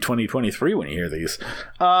know, it'll be 2023 when you hear these.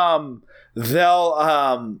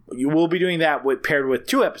 We'll be doing that paired with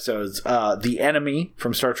 2 episodes, The Enemy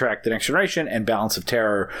from Star Trek The Next Generation and Balance of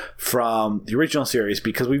Terror from the original series,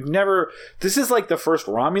 because this is like the first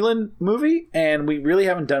Romulan movie, and we really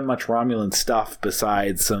haven't done much Romulan stuff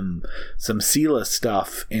besides some Sela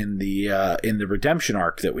stuff in the Redemption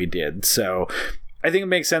arc that we did. So I think it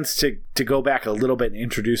makes sense to go back a little bit and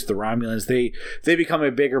introduce the Romulans. They become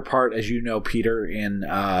a bigger part, as you know, Peter, in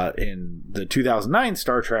the 2009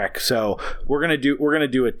 Star Trek. So we're gonna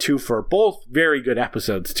do a 2 for both very good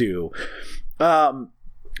episodes too.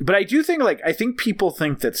 But I do think, I think people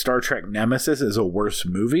think that Star Trek Nemesis is a worse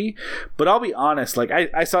movie, but I'll be honest,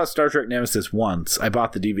 I saw Star Trek Nemesis once. I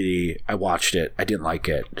bought the DVD, I watched it, I didn't like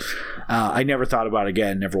it. I never thought about it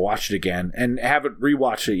again, never watched it again, and haven't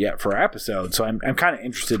rewatched it yet for our episode, so I'm kind of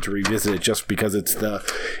interested to revisit it, just because it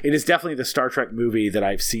is definitely the Star Trek movie that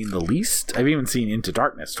I've seen the least. I've even seen Into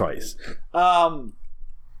Darkness twice. But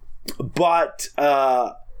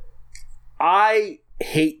I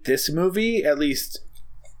hate this movie, at least.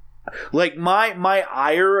 Like my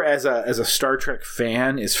ire as a Star Trek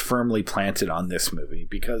fan is firmly planted on this movie,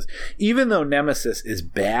 because even though Nemesis is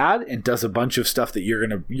bad and does a bunch of stuff that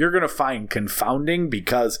you're gonna find confounding,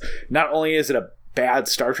 because not only is it a bad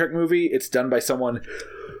Star Trek movie, it's done by someone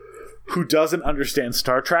who doesn't understand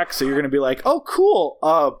Star Trek, so you're gonna be like, oh cool,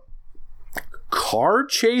 car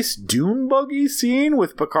chase dune buggy scene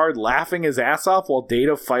with Picard laughing his ass off while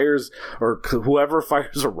Data fires, or whoever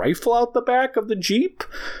fires, a rifle out the back of the Jeep.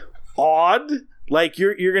 Odd. Like,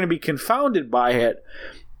 you're going to be confounded by it,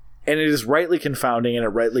 and it is rightly confounding, and it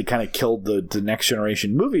rightly kind of killed the Next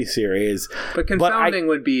Generation movie series. But confounding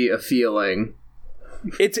would be a feeling.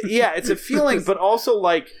 It's a feeling, but also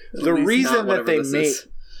like the reason that they made.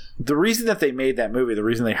 The reason that they made that movie, the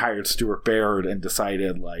reason they hired Stuart Baird and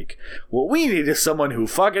decided, like, what we need is someone who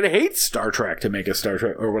fucking hates Star Trek to make a Star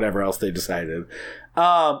Trek, or whatever else they decided,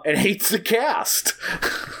 and hates the cast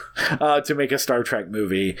to make a Star Trek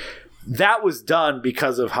movie. That was done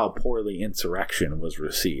because of how poorly Insurrection was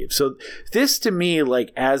received. So this, to me,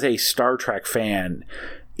 like, as a Star Trek fan,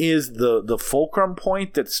 is the fulcrum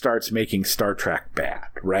point that starts making Star Trek bad,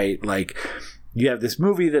 right? Like, you have this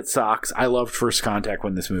movie that sucks. I loved First Contact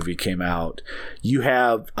when this movie came out. You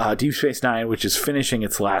have Deep Space Nine, which is finishing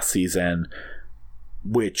its last season,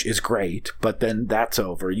 which is great, but then that's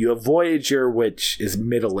over. You have Voyager, which is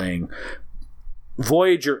middling.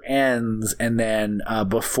 Voyager ends, and then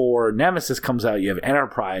before Nemesis comes out, you have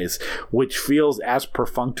Enterprise, which feels as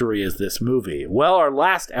perfunctory as this movie. Well, our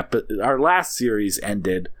last series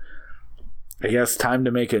ended. I guess time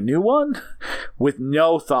to make a new one with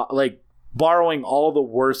no thought, like, borrowing all the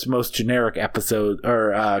worst, most generic episode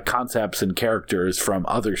or concepts and characters from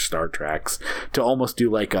other Star Treks to almost do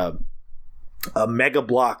like a Mega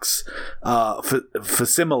Bloks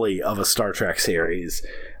facsimile of a Star Trek series.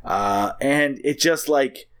 And it just,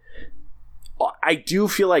 like, I do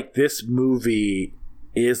feel like this movie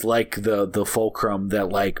is like the fulcrum that,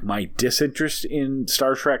 like, my disinterest in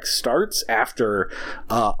Star Trek starts after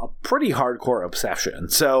a pretty hardcore obsession.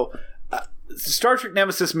 So Star Trek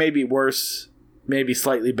Nemesis may be worse, maybe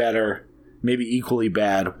slightly better, maybe equally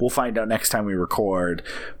bad. We'll find out next time we record.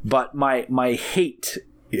 But my hate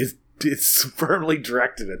is firmly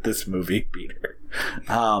directed at this movie, Peter.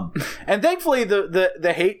 And thankfully,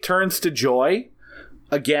 the hate turns to joy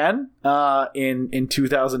again in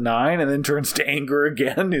 2009, and then turns to anger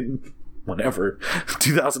again in whatever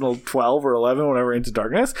 2012 or 11, whenever, Into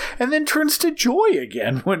Darkness, and then turns to joy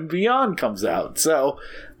again when Beyond comes out. So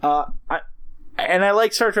I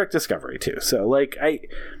like Star Trek Discovery too. So, like,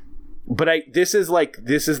 this is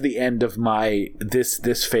the end of my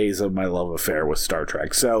this phase of my love affair with Star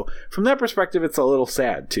Trek. So from that perspective, it's a little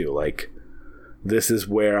sad too. Like, this is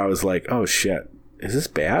where I was like, oh shit, is this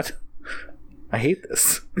bad? I hate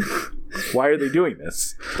this. Why are they doing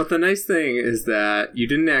this? But the nice thing is that you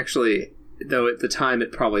didn't actually, though at the time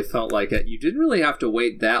it probably felt like it, you didn't really have to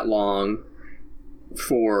wait that long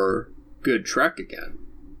for good Trek again.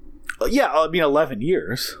 Yeah, I mean, 11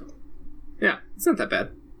 years. Yeah, it's not that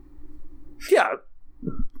bad. Yeah.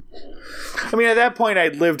 I mean, at that point,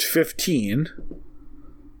 I'd lived 15.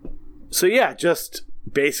 So, yeah, just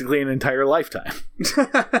basically an entire lifetime.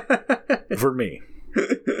 For me.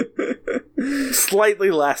 Slightly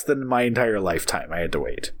less than my entire lifetime I had to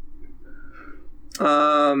wait.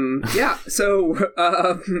 Yeah, so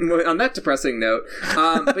on that depressing note,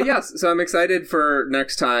 but yes, so I'm excited for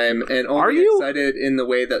next time, and only excited in the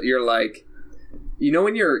way that you're like, you know,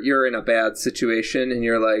 when you're in a bad situation and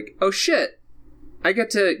you're like, oh shit, I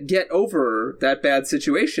get to get over that bad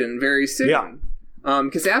situation very soon. Yeah.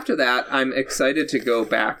 Because after that, I'm excited to go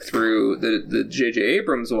back through the J.J.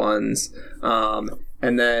 Abrams ones,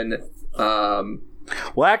 and then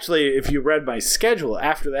well, actually, if you read my schedule,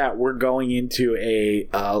 after that, we're going into a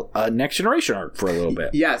Next Generation arc for a little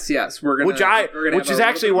bit. Yes, we're gonna. Which is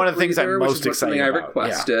actually one of the things I'm most excited about. I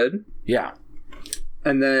requested. Yeah.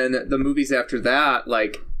 And then the movies after that,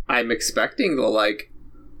 like, I'm expecting the, like,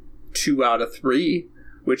 2 out of 3,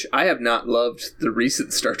 which I have not loved the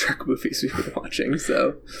recent Star Trek movies we've been watching.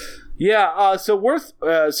 So. Yeah,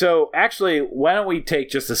 so actually, why don't we take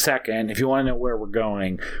just a second, if you want to know where we're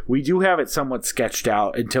going. We do have it somewhat sketched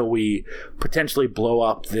out until we potentially blow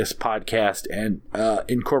up this podcast and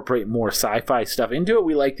incorporate more sci-fi stuff into it.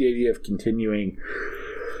 We like the idea of continuing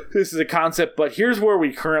this as a concept, but here's where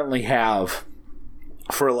we currently have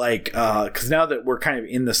for, like, because now that we're kind of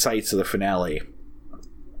in the sights of the finale,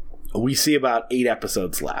 we see about 8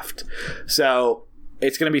 episodes left. So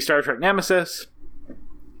it's going to be Star Trek Nemesis,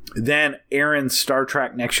 then Aaron's Star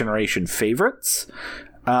Trek Next Generation favorites,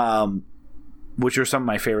 which are some of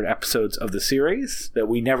my favorite episodes of the series that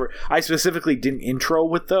I specifically didn't intro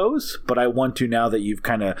with those, but I want to now that you've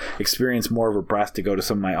kind of experienced more of a breath to go to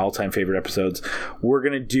some of my all-time favorite episodes. We're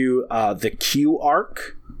going to do the Q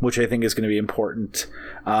arc, which I think is going to be important.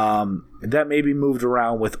 That may be moved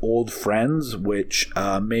around with old friends, which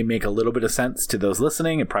may make a little bit of sense to those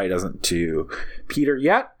listening. It probably doesn't to Peter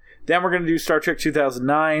yet. Then we're going to do Star Trek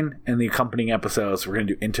 2009 and the accompanying episodes. We're going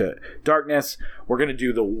to do Into Darkness. We're going to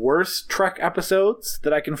do the worst Trek episodes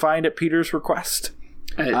that I can find at Peter's request.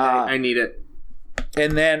 I need it.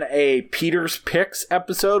 And then a Peter's Picks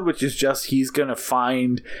episode, which is just he's going to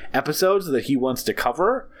find episodes that he wants to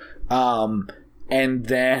cover. And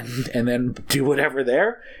then do whatever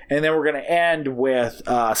there. And then we're going to end with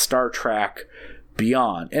Star Trek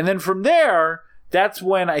Beyond. And then from there, that's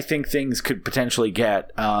when I think things could potentially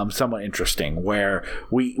get somewhat interesting, where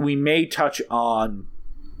we may touch on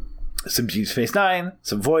some Deep Space Nine,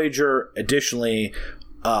 some Voyager. Additionally,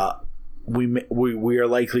 we are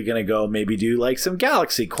likely going to go maybe do like some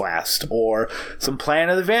Galaxy Quest or some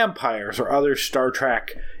Planet of the Vampires or other Star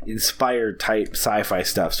Trek inspired type sci-fi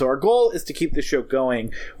stuff. So our goal is to keep the show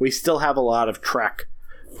going. We still have a lot of Trek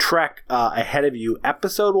ahead of you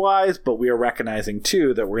episode wise, but we are recognizing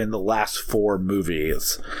too that we're in the last 4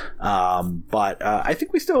 movies. But I think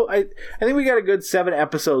I think we got a good 7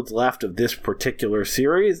 episodes left of this particular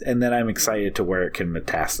series, and then I'm excited to where it can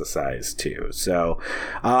metastasize too. So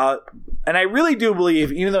and I really do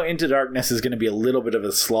believe, even though Into Darkness is going to be a little bit of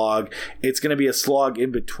a slog, it's going to be a slog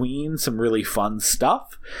in between some really fun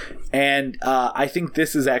stuff. And I think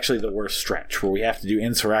this is actually the worst stretch, where we have to do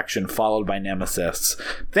Insurrection followed by Nemesis.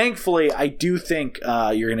 Thankfully, I do think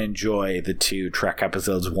you're going to enjoy the 2 Trek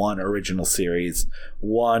episodes, 1 original series,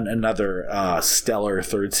 1 another stellar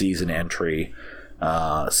 3rd season entry.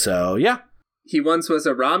 So, yeah. He once was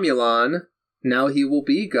a Romulan, now he will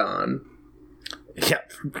be gone. Yeah,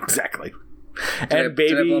 exactly. Did I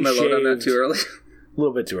blow my load on that too early? A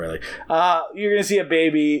little bit too early. You're going to see a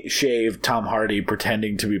baby shave Tom Hardy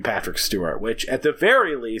pretending to be Patrick Stewart, which at the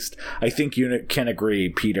very least, I think you can agree,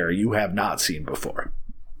 Peter, you have not seen before.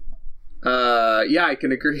 Yeah, I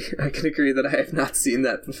can agree. I can agree that I have not seen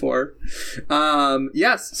that before.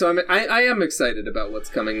 Yes, so I am excited about what's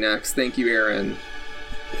coming next. Thank you, Aaron,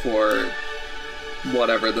 for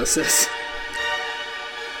whatever this is.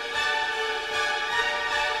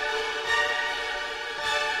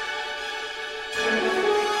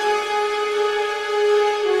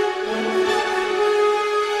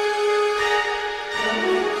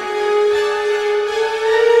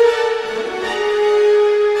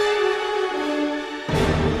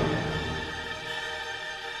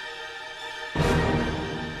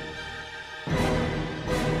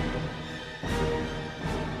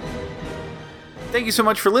 Thank you so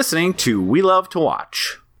much for listening to We Love to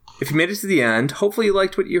Watch. If you made it to the end, hopefully you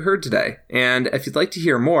liked what you heard today. And if you'd like to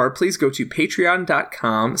hear more, please go to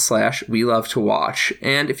patreon.com/WeLoveToWatch.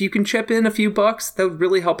 And if you can chip in a few bucks, that would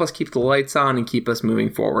really help us keep the lights on and keep us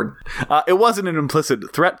moving forward. It wasn't an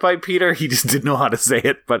implicit threat by Peter. He just didn't know how to say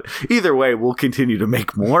it. But either way, we'll continue to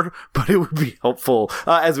make more. But it would be helpful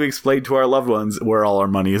as we explain to our loved ones where all our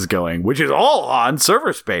money is going, which is all on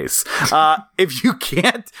server space. If you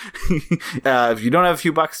can't, if you don't have a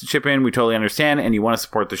few bucks to chip in, we totally understand. And you want to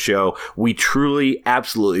support the show, we truly,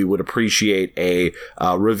 absolutely would appreciate a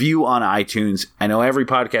review on iTunes. I know every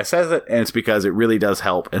podcast says it, and it's because it really does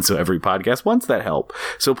help, and so every podcast wants that help.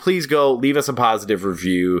 So please go leave us a positive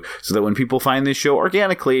review so that when people find this show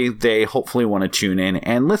organically, they hopefully want to tune in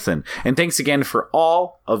and listen. And thanks again for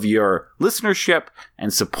all of your listenership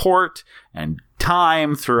and support and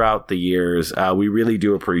time throughout the years. We really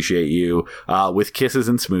do appreciate you. With kisses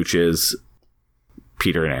and smooches,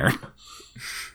 Peter and Aaron.